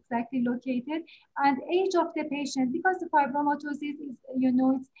exactly located, and age of the patient, because the fibromatosis is,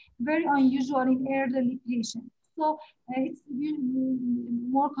 it's very unusual in elderly patients. So it's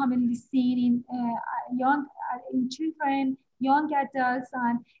more commonly seen in in children, young adults,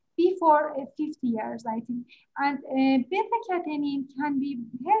 and before 50 years, I think. And beta-catenin can be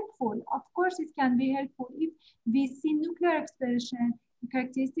helpful. Of course, it can be helpful if we see nuclear expression,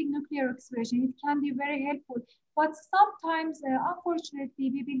 characteristic nuclear expression. It can be very helpful. But sometimes, unfortunately,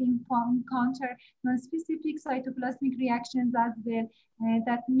 we will encounter non-specific cytoplasmic reactions as well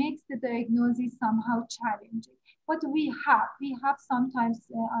that makes the diagnosis somehow challenging. But we have sometimes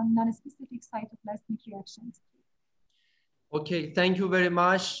non-specific cytoplasmic reactions. Okay, thank you very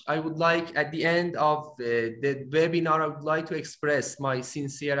much. I would like, at the end of the webinar, I would like to express my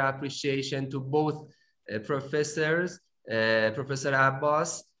sincere appreciation to both professors, Professor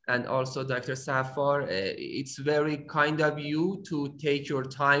Abbas and also Dr. Safar. It's very kind of you to take your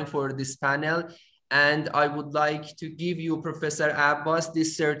time for this panel. And I would like to give you, Professor Abbas,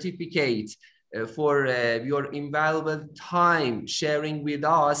 this certificate for your invaluable time sharing with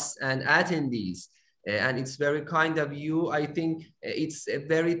us and attendees. And it's very kind of you. I think it's a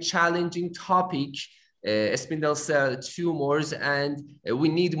very challenging topic, spindle cell tumors, and we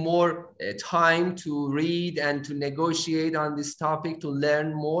need more time to read and to negotiate on this topic, to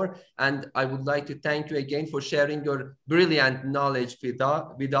learn more. And I would like to thank you again for sharing your brilliant knowledge with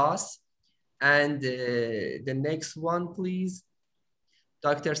us. And the next one, please.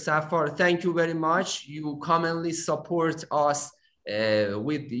 Dr. Safar, thank you very much. You commonly support us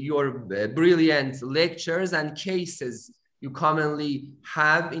with your brilliant lectures and cases you commonly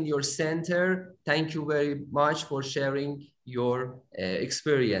have in your center. Thank you very much for sharing your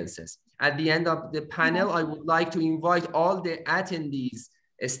experiences. At the end of the panel, I would like to invite all the attendees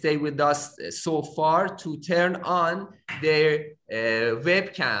stay with us so far to turn on their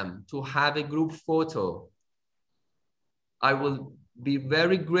webcam to have a group photo. I will be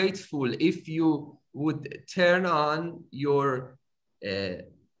very grateful if you would turn on your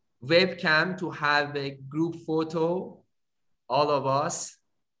webcam to have a group photo, all of us,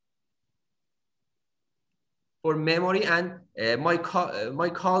 for memory. And my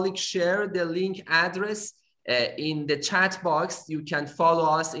colleague shared the link address in the chat box. You can follow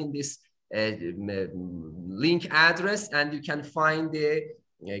us in this link address, and you can find the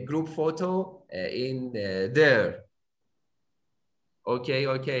group photo in there.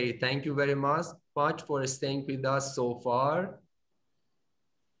 Okay. Thank you very much for staying with us so far.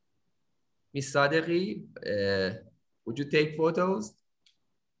 Ms. Sadeghi, would you take photos?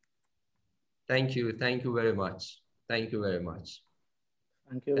 Thank you very much. Thank you very much.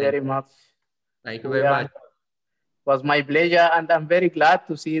 Thank you very much. Thank you very much. It was my pleasure, and I'm very glad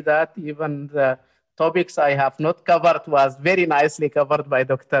to see that even the topics I have not covered was very nicely covered by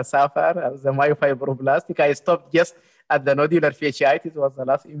Dr. Safar as the myofibroblastic. I stopped just at the nodular fasciitis, was the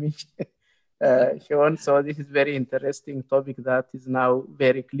last image shown. So this is very interesting topic that is now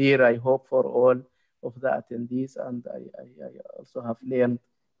very clear, I hope, for all of the attendees. And I also have learned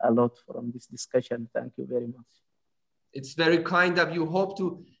a lot from this discussion. Thank you very much. It's very kind of you. Hope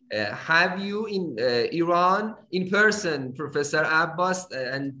to have you in Iran in person, Professor Abbas,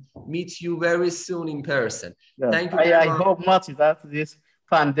 and meet you very soon in person. Yeah. Thank you. I hope much that this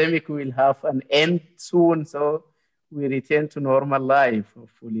pandemic will have an end soon, so we return to normal life,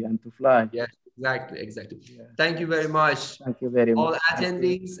 hopefully, and to fly. Yes, exactly. Yeah. Thank you very much. Thank you very much. All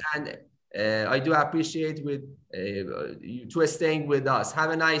attendees, and I do appreciate with you to staying with us.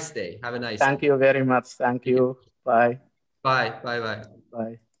 Have a nice day. Have a nice day. Thank you very much. Thank you. Bye. Bye.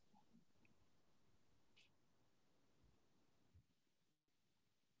 Bye.